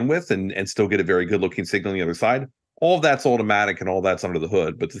low bandwidth and still get a very good looking signal on the other side. All of that's automatic and all that's under the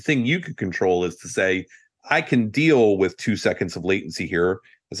hood. But the thing you can control is to say, I can deal with 2 seconds of latency here,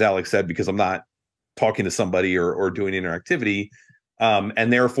 as Alex said, because I'm not talking to somebody or doing interactivity.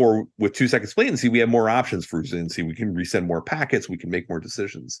 And therefore, with 2 seconds latency, we have more options for resiliency. We can resend more packets. We can make more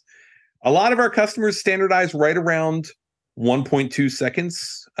decisions. A lot of our customers standardize right around 1.2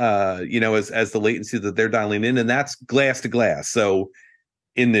 seconds, as the latency that they're dialing in, and that's glass to glass. So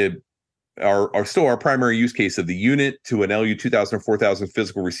in our primary use case of the unit to an LiveU 2000 or 4000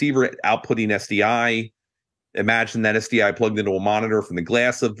 physical receiver outputting SDI, imagine that SDI plugged into a monitor from the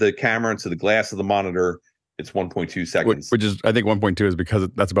glass of the camera into the glass of the monitor. It's 1.2 seconds. Which is, I think 1.2 is because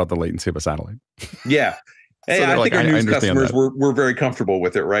that's about the latency of a satellite. Yeah. So hey, I think our news customers, that. we're very comfortable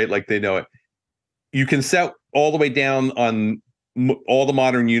with it, right? Like they know it. You can set all the way down on all the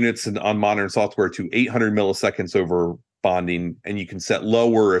modern units and on modern software to 800 milliseconds over bonding, and you can set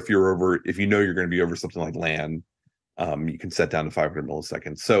lower if you're going to be over something like LAN. You can set down to 500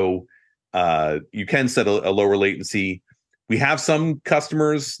 milliseconds. So you can set a lower latency. We have some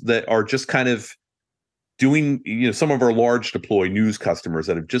customers that are just kind of doing, some of our large deploy news customers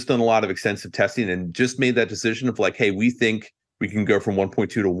that have just done a lot of extensive testing and just made that decision of like, hey, we think we can go from 1.2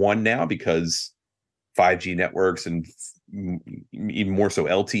 to 1 now because 5G networks and even more so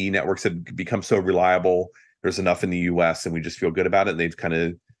LTE networks have become so reliable. There's enough in the US and we just feel good about it. And they've kind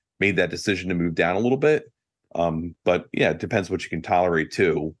of made that decision to move down a little bit. But yeah, it depends what you can tolerate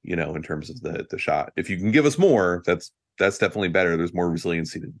too, in terms of the shot. If you can give us more, that's definitely better. There's more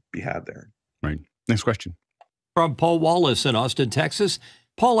resiliency to be had there. Right. Next question. From Paul Wallace in Austin, Texas.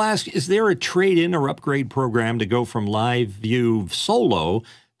 Paul asks, is there a trade-in or upgrade program to go from LiveU Solo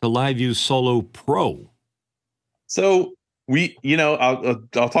to LiveU Solo Pro? So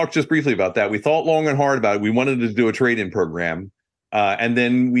I'll talk just briefly about that. We thought long and hard about it. We wanted to do a trade-in program. And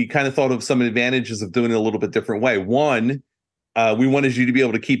then we kind of thought of some advantages of doing it a little bit different way. One, we wanted you to be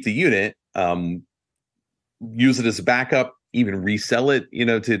able to keep the unit, use it as a backup, even resell it,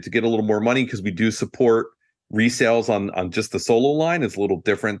 to get a little more money, because we do support resales on just the Solo line. It's a little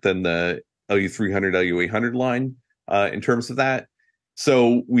different than the LU300, LU800 line in terms of that.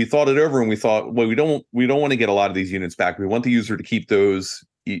 So we thought it over and we thought, well, we don't want to get a lot of these units back. We want the user to keep those,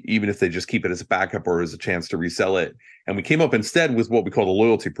 even if they just keep it as a backup or as a chance to resell it. And we came up instead with what we call the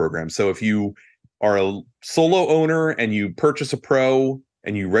loyalty program. So if you are a Solo owner and you purchase a Pro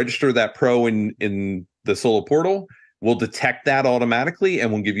and you register that Pro in the Solo portal, we'll detect that automatically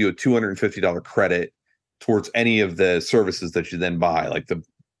and we'll give you a $250 credit towards any of the services that you then buy, like the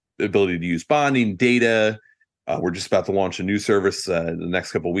ability to use bonding, data. We're just about to launch a new service in the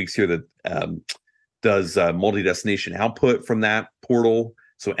next couple of weeks here that does multi-destination output from that portal.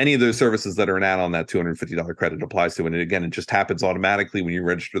 So any of those services that are an add-on, that $250 credit applies to. And again, it just happens automatically when you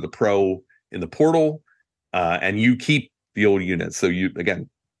register the Pro in the portal, and you keep the old unit. So you, again,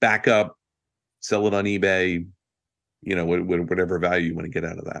 back up, sell it on eBay, whatever value you want to get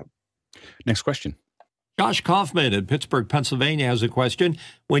out of that. Next question. Josh Kaufman in Pittsburgh, Pennsylvania has a question.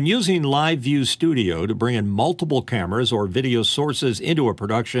 When using LiveU Studio to bring in multiple cameras or video sources into a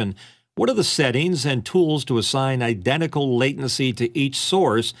production, what are the settings and tools to assign identical latency to each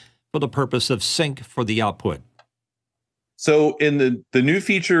source for the purpose of sync for the output? So in the new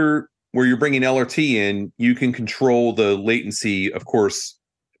feature where you're bringing LRT in, you can control the latency. Of course,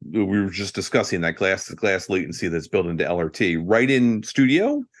 we were just discussing that glass-to-glass latency that's built into LRT right in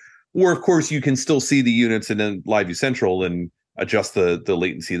Studio. Or, of course, you can still see the units in LiveU Central and adjust the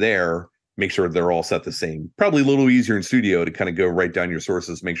latency there, make sure they're all set the same. Probably a little easier in Studio to kind of go right down your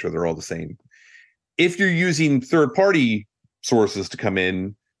sources, make sure they're all the same. If you're using third-party sources to come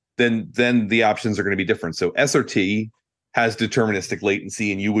in, then the options are going to be different. So SRT has deterministic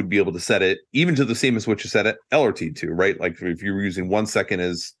latency, and you would be able to set it even to the same as what you set at LRT to, right? Like if you were using 1 second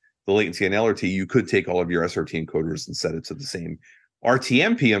as the latency on LRT, you could take all of your SRT encoders and set it to the same.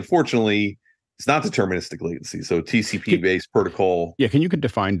 RTMP, unfortunately, is not deterministic latency. So TCP-based protocol. Yeah, can you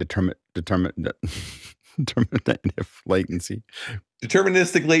define determinative latency?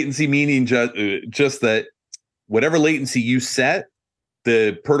 Deterministic latency meaning just that whatever latency you set,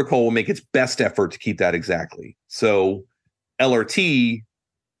 the protocol will make its best effort to keep that exactly. So LRT,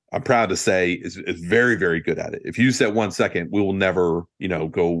 I'm proud to say, is very, very good at it. If you set 1 second, we will never,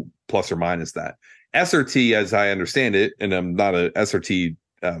 go plus or minus that. SRT, as I understand it, and I'm not a SRT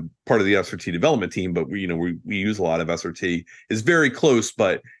part of the SRT development team, but we use a lot of SRT, is very close,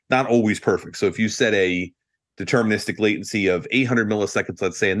 but not always perfect. So if you set a deterministic latency of 800 milliseconds,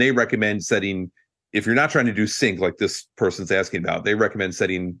 let's say, and they recommend setting, if you're not trying to do sync like this person's asking about, they recommend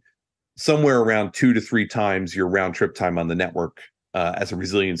setting somewhere around 2 to 3 times your round trip time on the network as a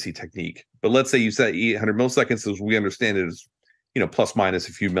resiliency technique. But let's say you set 800 milliseconds, as we understand it, is plus minus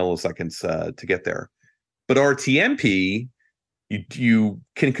a few milliseconds to get there. But RTMP, you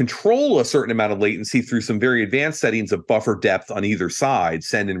can control a certain amount of latency through some very advanced settings of buffer depth on either side,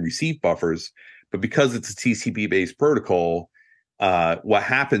 send and receive buffers. But because it's a TCP-based protocol, what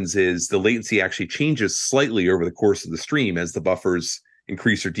happens is the latency actually changes slightly over the course of the stream as the buffers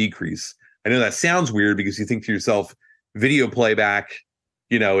increase or decrease. I know that sounds weird because you think to yourself, video playback,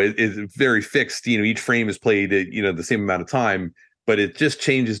 is very fixed. Each frame is played at, the same amount of time, but it just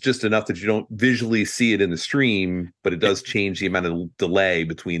changes just enough that you don't visually see it in the stream, but it does change the amount of delay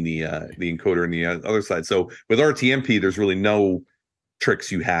between the encoder and the other side. So with RTMP, there's really no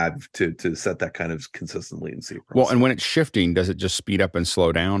tricks you have to set that kind of consistent latency. Well, and when it's shifting, does it just speed up and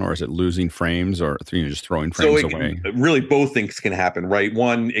slow down, or is it losing frames, or just throwing frames away? Really, both things can happen, right?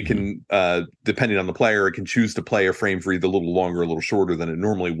 One, it can, depending on the player, it can choose to play a frame for either a little longer, or a little shorter than it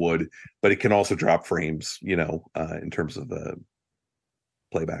normally would, but it can also drop frames, in terms of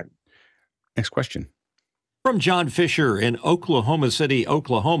playback. Next question. From John Fisher in Oklahoma City,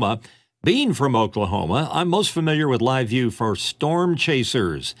 Oklahoma. Being from Oklahoma, I'm most familiar with LiveU for storm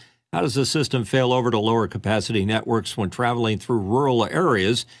chasers. How does the system fail over to lower capacity networks when traveling through rural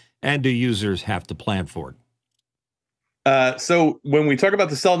areas, and do users have to plan for it? So when we talk about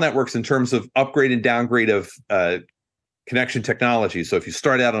the cell networks in terms of upgrade and downgrade of connection technology, so if you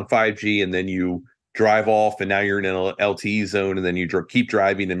start out on 5G and then you drive off and now you're in an LTE zone and then you keep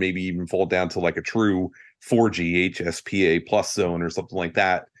driving and maybe even fall down to like a true 4G HSPA plus zone or something like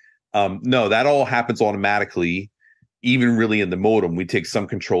that, no, that all happens automatically, even really in the modem. We take some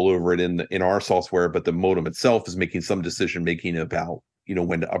control over it in our software, but the modem itself is making some decision making about,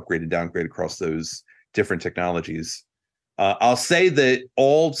 when to upgrade and downgrade across those different technologies. I'll say that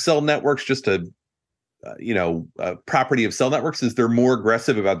all cell networks, just a property of cell networks, is they're more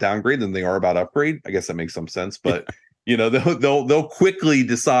aggressive about downgrade than they are about upgrade. I guess that makes some sense, but they'll quickly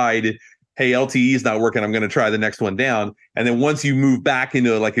decide, hey, LTE is not working, I'm going to try the next one down. And then once you move back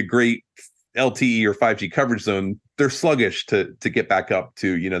into like a great LTE or 5G coverage zone, they're sluggish to get back up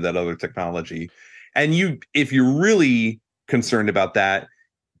to that other technology. And if you're really concerned about that,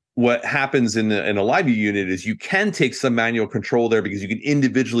 what happens in a LiveU unit is you can take some manual control there, because you can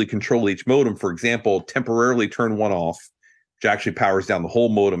individually control each modem. For example, temporarily turn one off, which actually powers down the whole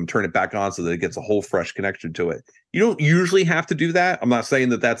modem, turn it back on so that it gets a whole fresh connection to it. You don't usually have to do that. I'm not saying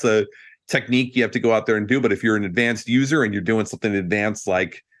that that's a technique you have to go out there and do, but if you're an advanced user and you're doing something advanced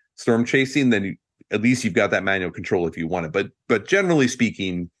like storm chasing, then at least you've got that manual control if you want it. But generally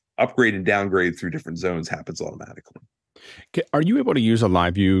speaking, upgrade and downgrade through different zones happens automatically. Are you able to use a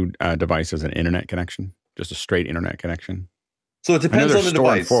LiveU device as an internet connection, just a straight internet connection? So it depends on the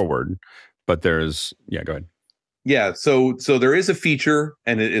device. Forward, but there's go ahead. Yeah, so there is a feature,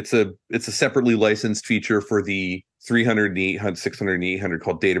 and it's a separately licensed feature for the 300 and 800, 600 and 800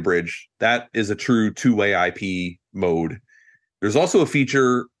 called Data Bridge. That is a true two-way IP mode. There's also a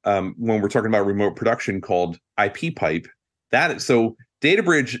feature when we're talking about remote production called IP pipe. So Data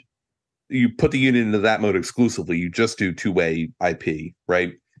Bridge, you put the unit into that mode exclusively. You just do two-way IP,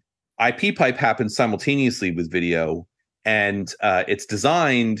 right? IP pipe happens simultaneously with video, and it's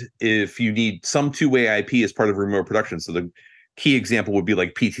designed if you need some two-way IP as part of remote production. So the key example would be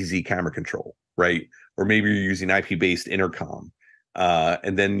like PTZ camera control, right? Or maybe you're using IP-based intercom,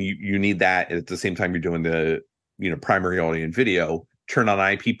 and then you need that, and at the same time you're doing the primary audio and video. Turn on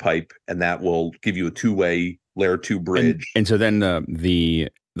IP pipe, and that will give you a two-way layer 2 bridge. And so then the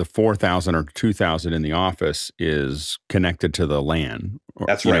 4,000 or 2,000 in the office is connected to the LAN.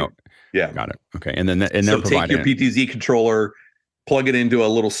 That's right. Yeah. Got it. Okay. And then they're providing take your PTZ controller, plug it into a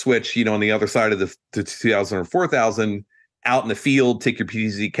little switch, on the other side of the 2,000 or 4,000. Out in the field, take your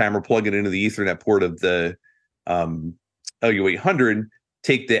PTZ camera, plug it into the Ethernet port of the LU800.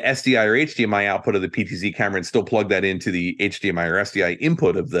 Take the SDI or HDMI output of the PTZ camera and still plug that into the HDMI or SDI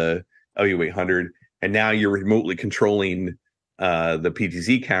input of the LU800. And now you're remotely controlling the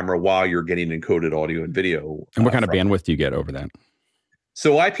PTZ camera while you're getting encoded audio and video. And what kind of bandwidth do you get over that?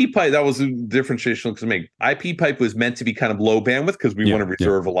 So IP pipe, that was a differentiation to make. IP pipe was meant to be kind of low bandwidth because we want to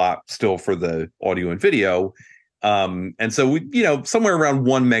reserve a lot still for the audio and video. And so we, somewhere around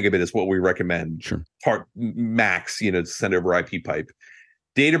 1 megabit is what we recommend. Sure. Part max, to send over IP pipe.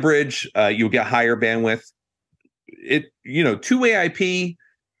 Data bridge, you'll get higher bandwidth. Two-way IP,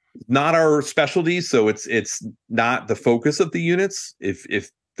 not our specialty, so it's not the focus of the units.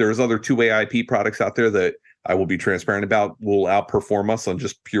 If there's other two-way IP products out there that I will be transparent about, will outperform us on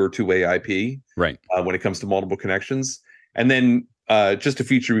just pure two-way IP, right? When it comes to multiple connections. And then just a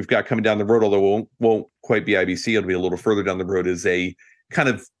feature we've got coming down the road, although won't quite be IBC, it'll be a little further down the road, is a kind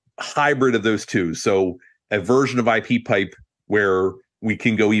of hybrid of those two. So a version of IP pipe where we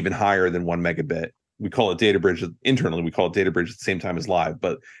can go even higher than 1 megabit. We call it data bridge internally. We call it data bridge at the same time as live,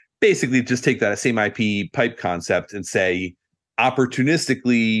 but basically just take that same IP pipe concept and say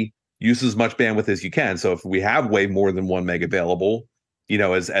opportunistically use as much bandwidth as you can. So if we have way more than 1 meg available,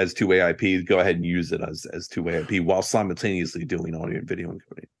 as two-way IP, go ahead and use it as two-way IP while simultaneously doing audio and video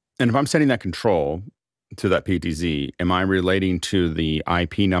encoding. And if I'm setting that control to that PTZ, am I relating to the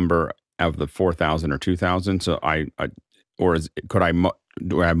IP number of the 4,000 or 2,000? So do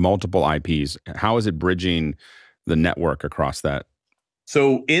I have multiple IPs? How is it bridging the network across that?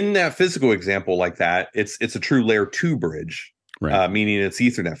 So in that physical example like that, it's a true layer 2 bridge, right? Meaning it's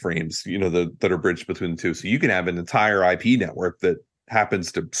Ethernet frames, that are bridged between the two. So you can have an entire IP network that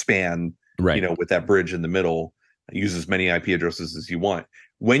happens to span, right, with that bridge in the middle, use as many IP addresses as you want.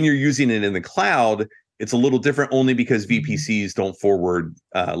 When you're using it in the cloud, it's a little different only because VPCs don't forward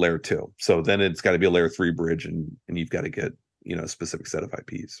layer 2. So then it's got to be a layer 3 bridge, and you've got to get a specific set of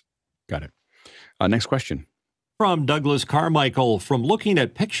IPs. Got it. Next question. From Douglas Carmichael, from looking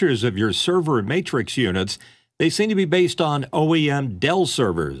at pictures of your server matrix units, they seem to be based on OEM Dell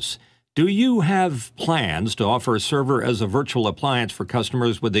servers. Do you have plans to offer a server as a virtual appliance for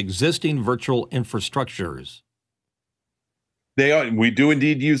customers with existing virtual infrastructures? We do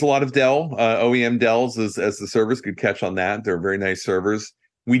indeed use a lot of Dell, OEM Dells as the servers. Good catch on that. They're very nice servers.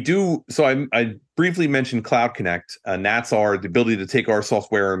 We do. So I briefly mentioned Cloud Connect, and that's the ability to take our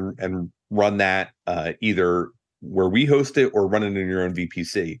software and run that either where we host it or run it in your own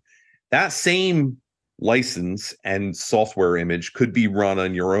VPC. That same license and software image could be run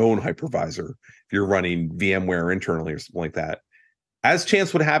on your own hypervisor if you're running VMware internally or something like that. As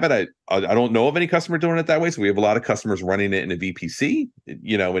chance would have it, I don't know of any customer doing it that way. So we have a lot of customers running it in a VPC,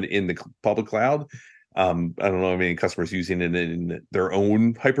 in the public cloud. I don't know of any customers using it in their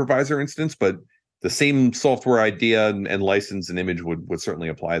own hypervisor instance, but the same software idea and license and image would certainly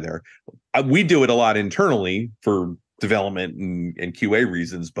apply there. We do it a lot internally for development and QA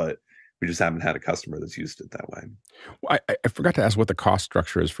reasons, but we just haven't had a customer that's used it that way. Well, I forgot to ask what the cost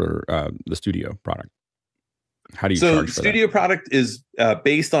structure is for the Studio product. How do you charge for Studio that? product is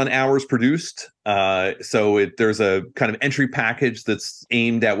based on hours produced. There's a kind of entry package that's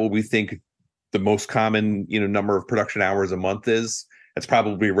aimed at what we think the most common number of production hours a month is. That's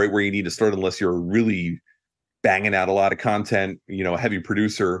probably right where you need to start unless you're really banging out a lot of content, a heavy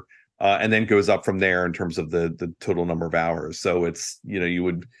producer, and then goes up from there in terms of the total number of hours. So it's you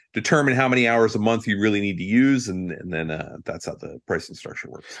would determine how many hours a month you really need to use, and then that's how the pricing structure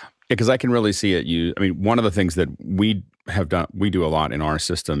works. Yeah, because I can really see it used. I mean, one of the things that we do a lot in our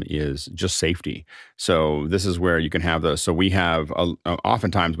system is just safety. So this is where you can have those. So we have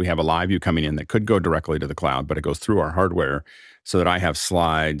oftentimes we have a LiveU coming in that could go directly to the cloud, but it goes through our hardware so that I have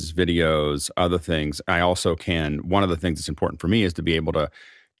slides, videos, other things. I also can. One of the things that's important for me is to be able to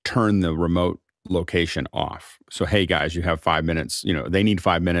turn the remote location off. So, hey guys, you have 5 minutes. They need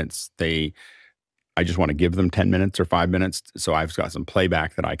 5 minutes. I just want to give them 10 minutes or 5 minutes. So I've got some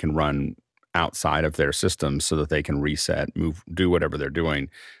playback that I can run outside of their system so that they can reset, move, do whatever they're doing,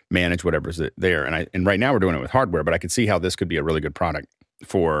 manage whatever's there. And right now we're doing it with hardware, but I can see how this could be a really good product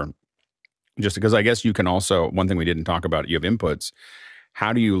for just because I guess you can also, one thing we didn't talk about, you have inputs.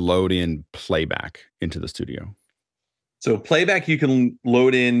 How do you load in playback into the Studio? So playback, you can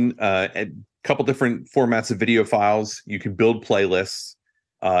load in a couple different formats of video files. You can build playlists,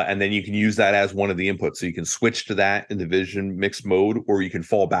 and then you can use that as one of the inputs. So you can switch to that in the Vision mixed mode, or you can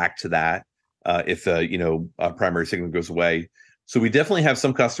fall back to that if primary signal goes away. So we definitely have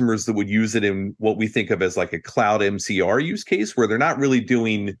some customers that would use it in what we think of as like a cloud MCR use case, where they're not really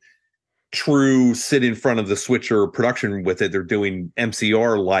doing true sit in front of the switcher production with it. They're doing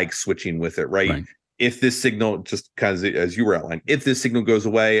MCR like switching with it, right? If this signal, just kind of as you were outlining, if this signal goes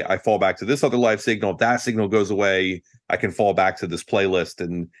away, I fall back to this other live signal. If that signal goes away, I can fall back to this playlist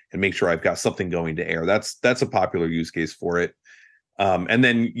and make sure I've got something going to air. That's a popular use case for it. And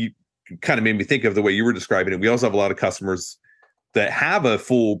then you kind of made me think of the way you were describing it. We also have a lot of customers that have a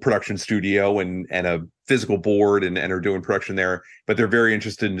full production studio and a physical board and are doing production there, but they're very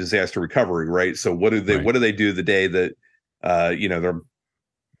interested in disaster recovery, right? So what do they do the day that they're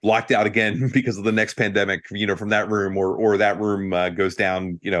locked out again because of the next pandemic, from that room or that room goes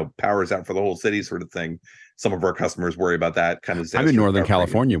down, power's out for the whole city sort of thing. Some of our customers worry about that kind of disaster. I'm in Northern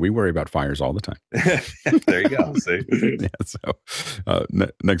California. We worry about fires all the time. There you go. See? Yeah, so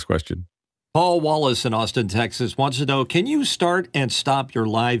next question. Paul Wallace in Austin, Texas wants to know, can you start and stop your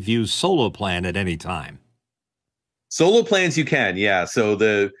LiveU Solo plan at any time? Solo plans you can, yeah. So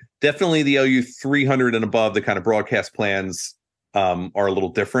definitely the LU 300 and above, the kind of broadcast plans are a little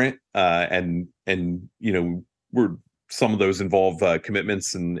different, and some of those involve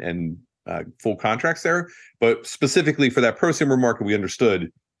commitments and full contracts there. But specifically for that prosumer market, we understood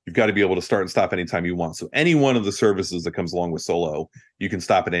you've got to be able to start and stop anytime you want. So any one of the services that comes along with Solo, you can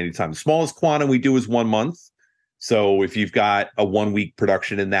stop at any time. The smallest quantum we do is 1 month. So if you've got a 1 week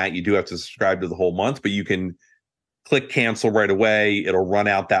production in that, you do have to subscribe to the whole month, but you can click cancel right away. It'll run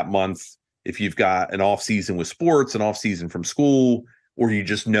out that month. If you've got an off season with sports, an off season from school, or you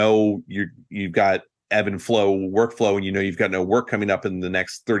just know you've got ebb and flow workflow, and you've got no work coming up in the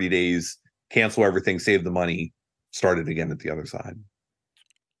next 30 days, cancel everything, save the money, start it again at the other side.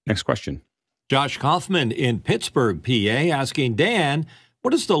 Next question. Josh Kaufman in Pittsburgh, PA, asking Dan,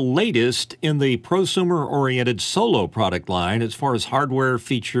 what is the latest in the prosumer-oriented Solo product line as far as hardware,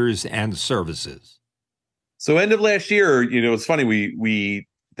 features, and services? So end of last year, it's funny, we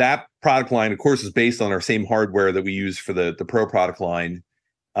that product line, of course, is based on our same hardware that we use for the Pro product line.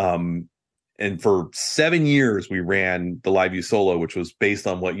 And for 7 years, we ran the LiveU Solo, which was based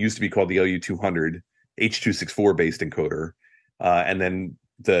on what used to be called the LU200 H.264 based encoder. And then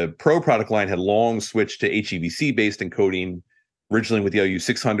the Pro product line had long switched to HEVC based encoding, originally with the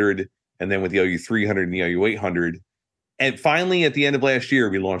LU600, and then with the LU300 and the LU800. And finally, at the end of last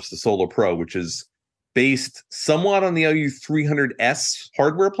year, we launched the Solo Pro, which is based somewhat on the LU300S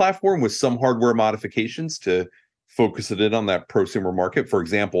hardware platform with some hardware modifications to focus it in on that prosumer market. For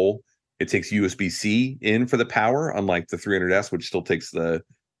example, it takes USB-C in for the power, unlike the 300S, which still takes the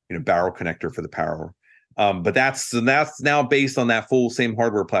barrel connector for the power. But that's now based on that full same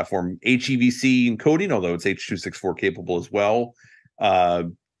hardware platform. HEVC encoding, although it's H.264 capable as well.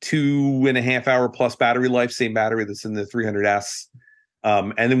 2.5 hour plus battery life, same battery that's in the 300S.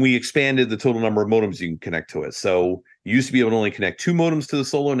 And then we expanded the total number of modems you can connect to it. So you used to be able to only connect 2 modems to the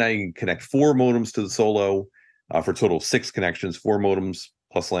Solo. Now you can connect 4 modems to the Solo for a total of 6 connections, 4 modems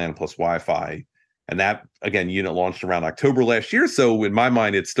plus LAN plus Wi-Fi. And that, again, unit launched around October last year. So in my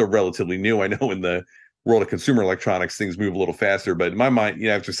mind, it's still relatively new. I know in the world of consumer electronics, things move a little faster. But in my mind,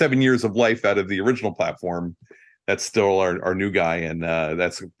 after 7 years of life out of the original platform, that's still our new guy. And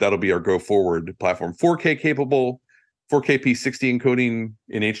that'll be our go forward platform. 4K capable, 4K P60 encoding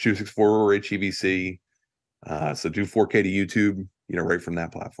in H.264 or HEVC. So do 4K to YouTube, right from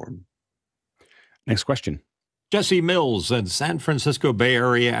that platform. Next question. Jesse Mills in San Francisco Bay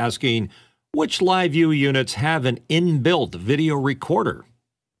Area asking, which LiveU units have an inbuilt video recorder?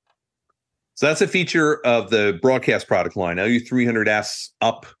 So that's a feature of the broadcast product line. LiveU300S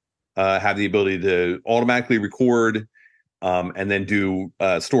up have the ability to automatically record and then do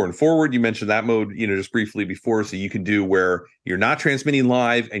store and forward. You mentioned that mode, just briefly before. So you can do where you're not transmitting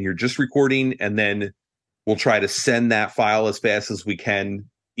live and you're just recording, and then we'll try to send that file as fast as we can,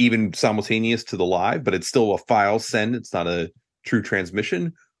 even simultaneous to the live, but it's still a file send. It's not a true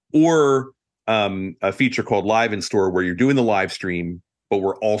transmission. Or a feature called Live and Store, where you're doing the live stream, but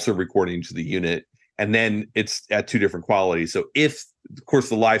we're also recording to the unit. And then it's at 2 different qualities. So if, of course,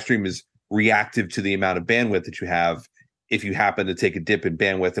 the live stream is reactive to the amount of bandwidth that you have, if you happen to take a dip in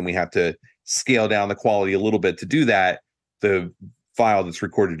bandwidth and we have to scale down the quality a little bit to do that, the file that's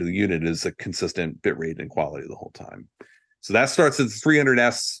recorded to the unit is a consistent bit rate and quality the whole time. So that starts at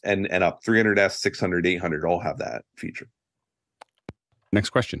 300S and up. 300S, 600, 800 all have that feature.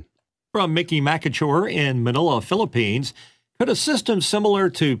 Next question. From Mickey McAchore in Manila, Philippines, could a system similar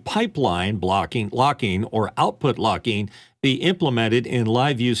to pipeline locking, or output locking be implemented in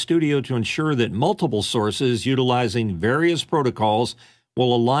LiveU Studio to ensure that multiple sources utilizing various protocols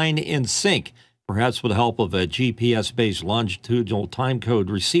will align in sync, perhaps with the help of a GPS-based longitudinal timecode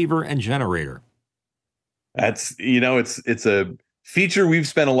receiver and generator? That's, it's a feature we've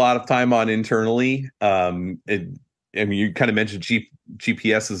spent a lot of time on internally. You kind of mentioned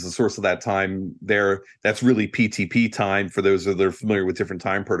GPS as the source of that time there. That's really PTP time for those that are familiar with different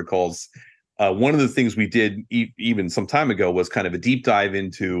time protocols. One of the things we did even some time ago was kind of a deep dive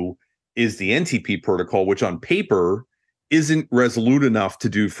into is the NTP protocol, which on paper isn't resolute enough to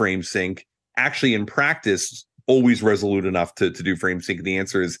do frame sync. Actually, in practice, always resolute enough to do frame sync. The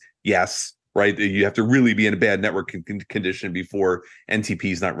answer is yes. Right, you have to really be in a bad network condition before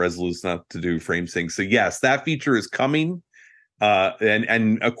NTP is not resolute enough to do frame sync. So yes, that feature is coming,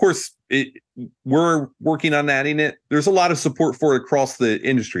 and of course we're working on adding it. There's a lot of support for it across the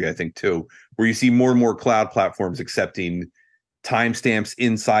industry, I think, too, where you see more and more cloud platforms accepting timestamps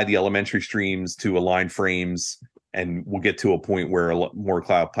inside the elementary streams to align frames, and we'll get to a point where a lot more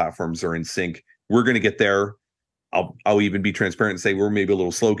cloud platforms are in sync. We're going to get there. I'll even be transparent and say we're maybe a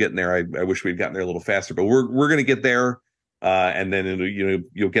little slow getting there. I wish we'd gotten there a little faster, but we're going to get there. And then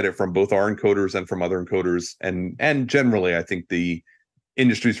you'll get it from both our encoders and from other encoders. And generally, I think the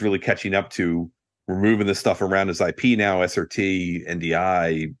industry is really catching up to removing the stuff around as IP now, SRT,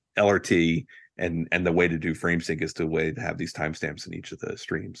 NDI, LRT, and the way to do frame sync is the way to have these timestamps in each of the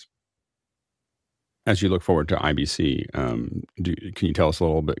streams. As you look forward to IBC, can you tell us a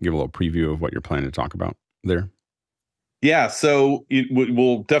little bit, give a little preview of what you're planning to talk about there? Yeah, so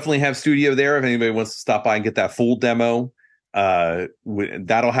we'll definitely have Studio there if anybody wants to stop by and get that full demo.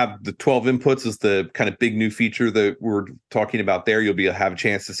 That'll have the 12 inputs is the kind of big new feature that we're talking about there. You'll have a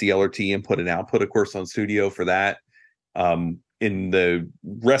chance to see LRT input and output, of course, on Studio for that. In the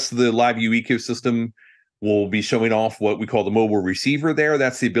rest of the LiveU ecosystem, we'll be showing off what we call the mobile receiver there.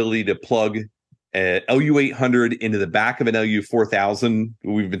 That's the ability to plug LU800 into the back of an LU4000.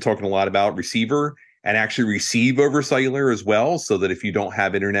 We've been talking a lot about receiver, and actually receive over cellular as well, so that if you don't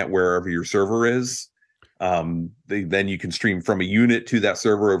have internet wherever your server is, then you can stream from a unit to that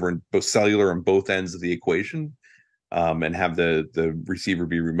server over in both cellular on both ends of the equation, and have the receiver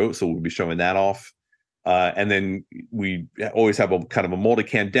be remote. So we'll be showing that off. And then we always have a kind of a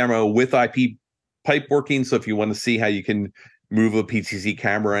multicam demo with IP pipe working. So if you want to see how you can move a PTZ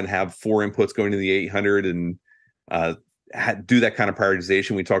camera and have 4 inputs going to the 800 and do that kind of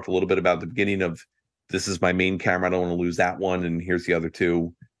prioritization. We talked a little bit about the beginning of, this is my main camera, I don't want to lose that one, and here's the other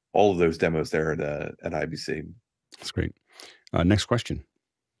 2. All of those demos there at IBC. That's great. Next question.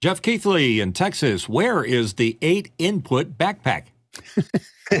 Jeff Keithley in Texas, where is the 8-input backpack?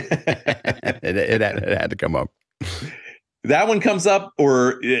 it had to come up. That one comes up,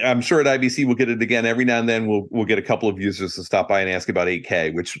 or I'm sure at IBC we'll get it again. Every now and then we'll get a couple of users to stop by and ask about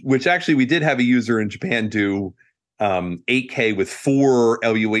 8K, which actually we did have a user in Japan do 8K with 4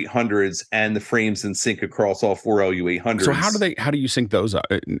 LU800s and the frames in sync across all 4 LU800s. So how do you sync those up?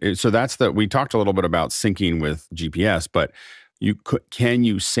 So we talked a little bit about syncing with GPS, but can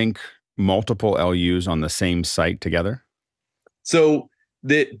you sync multiple LUs on the same site together? So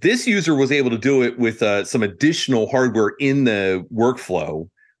this user was able to do it with some additional hardware in the workflow,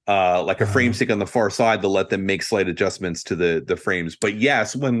 like a frame sync on the far side to let them make slight adjustments to the frames. But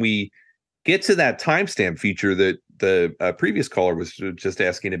yes, when we get to that timestamp feature that the previous caller was just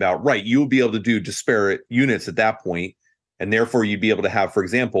asking about, right, you'll be able to do disparate units at that point, and therefore you'd be able to have, for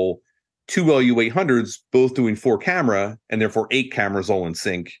example, 2 LU800s both doing 4 camera, and therefore 8 cameras all in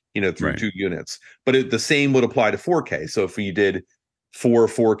sync, through 2 units. But the same would apply to 4K. So if you did 4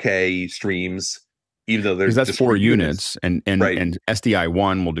 4K streams, even though there's that's 4 units, and right.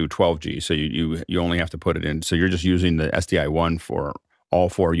 SDI1 will do 12G, so you only have to put it in. So you're just using the SDI1 for all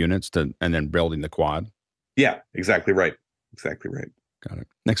 4 units and then building the quad. Yeah, exactly right. Exactly right. Got it.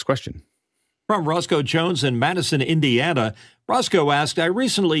 Next question. From Roscoe Jones in Madison, Indiana. Roscoe asked, I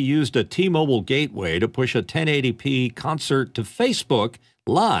recently used a T-Mobile gateway to push a 1080p concert to Facebook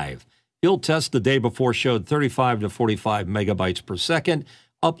live. Field test the day before showed 35 to 45 megabytes per second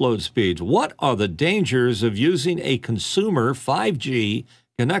upload speeds. What are the dangers of using a consumer 5G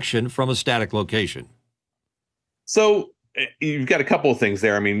connection from a static location? So you've got a couple of things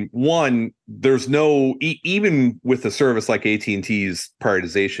there. I mean, one, there's no, even with a service like AT&T's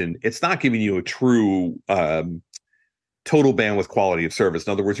prioritization, it's not giving you a true total bandwidth quality of service.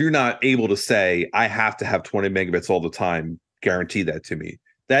 In other words, you're not able to say, I have to have 20 megabits all the time, guarantee that to me.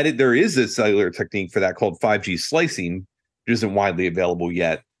 There is a cellular technique for that called 5G slicing, which isn't widely available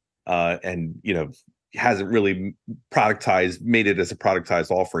yet. And, hasn't really made it as a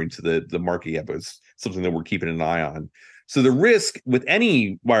productized offering to the market yet, but it's something that we're keeping an eye on. So the risk with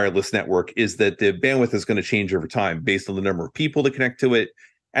any wireless network is that the bandwidth is going to change over time based on the number of people that connect to it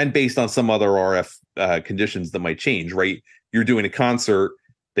and based on some other RF conditions that might change, right? You're doing a concert,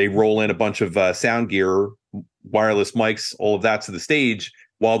 they roll in a bunch of sound gear, wireless mics, all of that to the stage.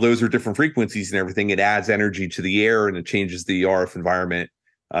 While those are different frequencies and everything, it adds energy to the air and it changes the RF environment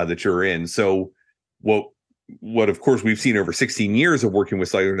that you're in. So what of course we've seen over 16 years of working with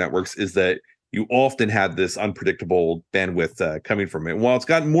cellular networks is that you often have this unpredictable bandwidth coming from it. While it's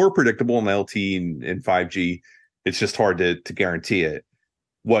gotten more predictable in LTE and 5G, it's just hard to guarantee it.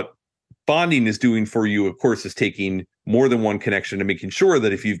 What bonding is doing for you, of course, is taking more than one connection and making sure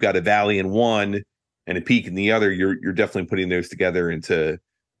that if you've got a valley in one and a peak in the other, you're definitely putting those together into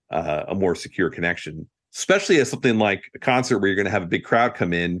a more secure connection, especially as something like a concert where you're going to have a big crowd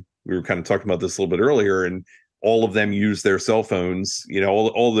come in. We were kind of talking about this a little bit earlier, and all of them use their cell phones.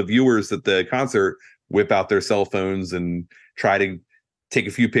 All the viewers at the concert whip out their cell phones and try to take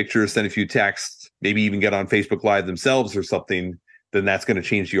a few pictures, send a few texts, maybe even get on Facebook Live themselves or something. Then that's going to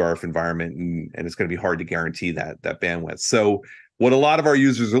change the RF environment, and it's going to be hard to guarantee that bandwidth. So what a lot of our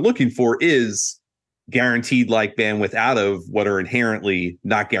users are looking for is guaranteed like bandwidth out of what are inherently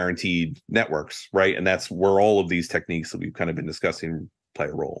not guaranteed networks, right? And that's where all of these techniques that we've kind of been discussing play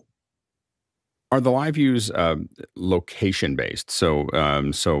a role. Are the LiveUs location based? So,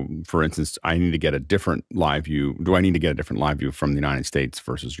 for instance, I need to get a different LiveU. Do I need to get a different LiveU from the United States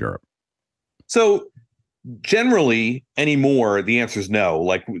versus Europe? So, generally, anymore, the answer is no.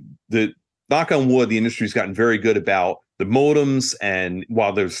 Like, the knock on wood, the industry's gotten very good about the modems, and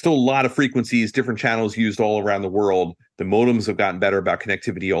while there's still a lot of frequencies, different channels used all around the world, the modems have gotten better about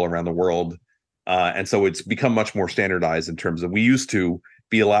connectivity all around the world, and so it's become much more standardized in terms of we used to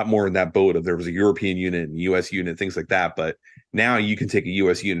be a lot more in that boat of there was a European unit and US unit, things like that. But now you can take a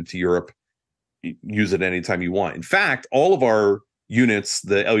US unit to Europe, use it anytime you want. In fact, all of our units,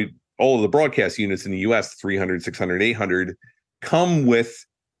 all of the broadcast units in the US, 300, 600, 800, come with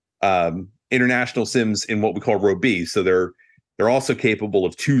international SIMs in what we call row B. So they're also capable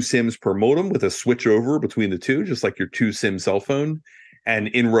of 2 SIMs per modem with a switch over between the two, just like your 2 SIM cell phone. And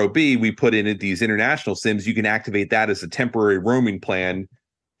in row B, we put in these international SIMs. You can activate that as a temporary roaming plan.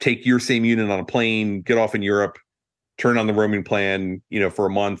 Take your same unit on a plane, get off in Europe, turn on the roaming plan, for a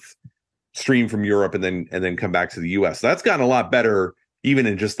month, stream from Europe, and then come back to the US. So that's gotten a lot better, even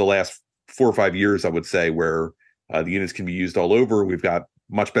in just the last 4 or 5 years, I would say, where the units can be used all over. We've got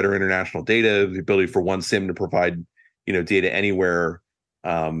much better international data, the ability for one SIM to provide, data anywhere,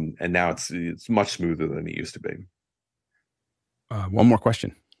 and now it's much smoother than it used to be. One more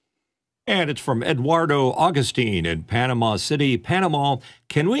question. And it's from Eduardo Augustine in Panama City, Panama.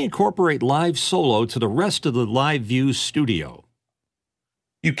 Can we incorporate Live Solo to the rest of the LiveU Studio?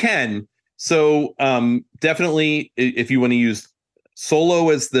 You can. So definitely, if you want to use Solo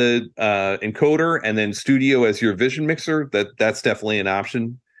as the encoder and then Studio as your vision mixer, that's definitely an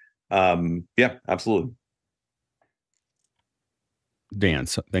option. Yeah, absolutely. Dan,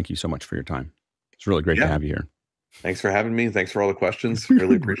 thank you so much for your time. It's really great to have you here. Thanks for having me. Thanks for all the questions.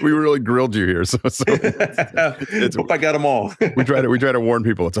 Really appreciate it. We really grilled you here. So hope I got them all. we try to warn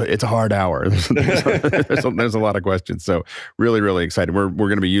people. It's a hard hour. There's a lot of questions. So really excited. We're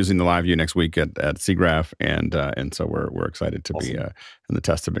going to be using the LiveU next week at SIGGRAPH, and so we're excited to be. And the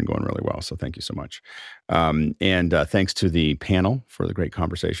tests have been going really well. So thank you so much. And thanks to the panel for the great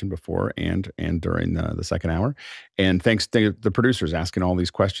conversation before and during the second hour. And thanks to the producers asking all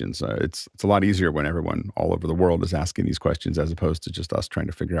these questions. It's a lot easier when everyone all over the world is asking these questions as opposed to just us trying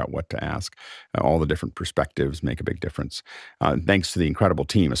to figure out what to ask. All the different perspectives make a big difference. Thanks to the incredible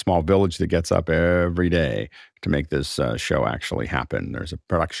team, a small village that gets up every day to make this show actually happen. There's a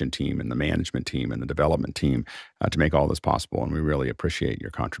production team and the management team and the development team to make all this possible, and we really appreciate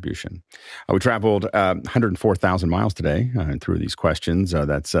your contribution. We traveled 104,000 miles today through these questions.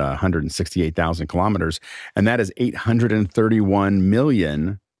 That's 168,000 kilometers, and that is 831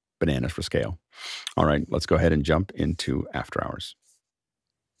 million bananas for scale. All right, let's go ahead and jump into After Hours.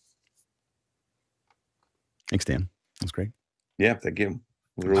 Thanks, Dan. That's great. Yeah, thank you. It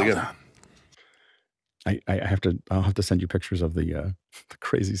was really good. I'll have to send you pictures of the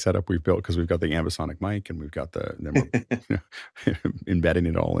crazy setup we've built, because we've got the ambisonic mic and we've got then we're embedding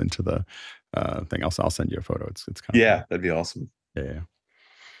it all into the thing. I'll send you a photo. It's kind of that'd be awesome. Yeah.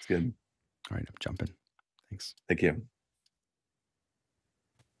 It's good. All right, I'm jumping. Thanks. Thank you.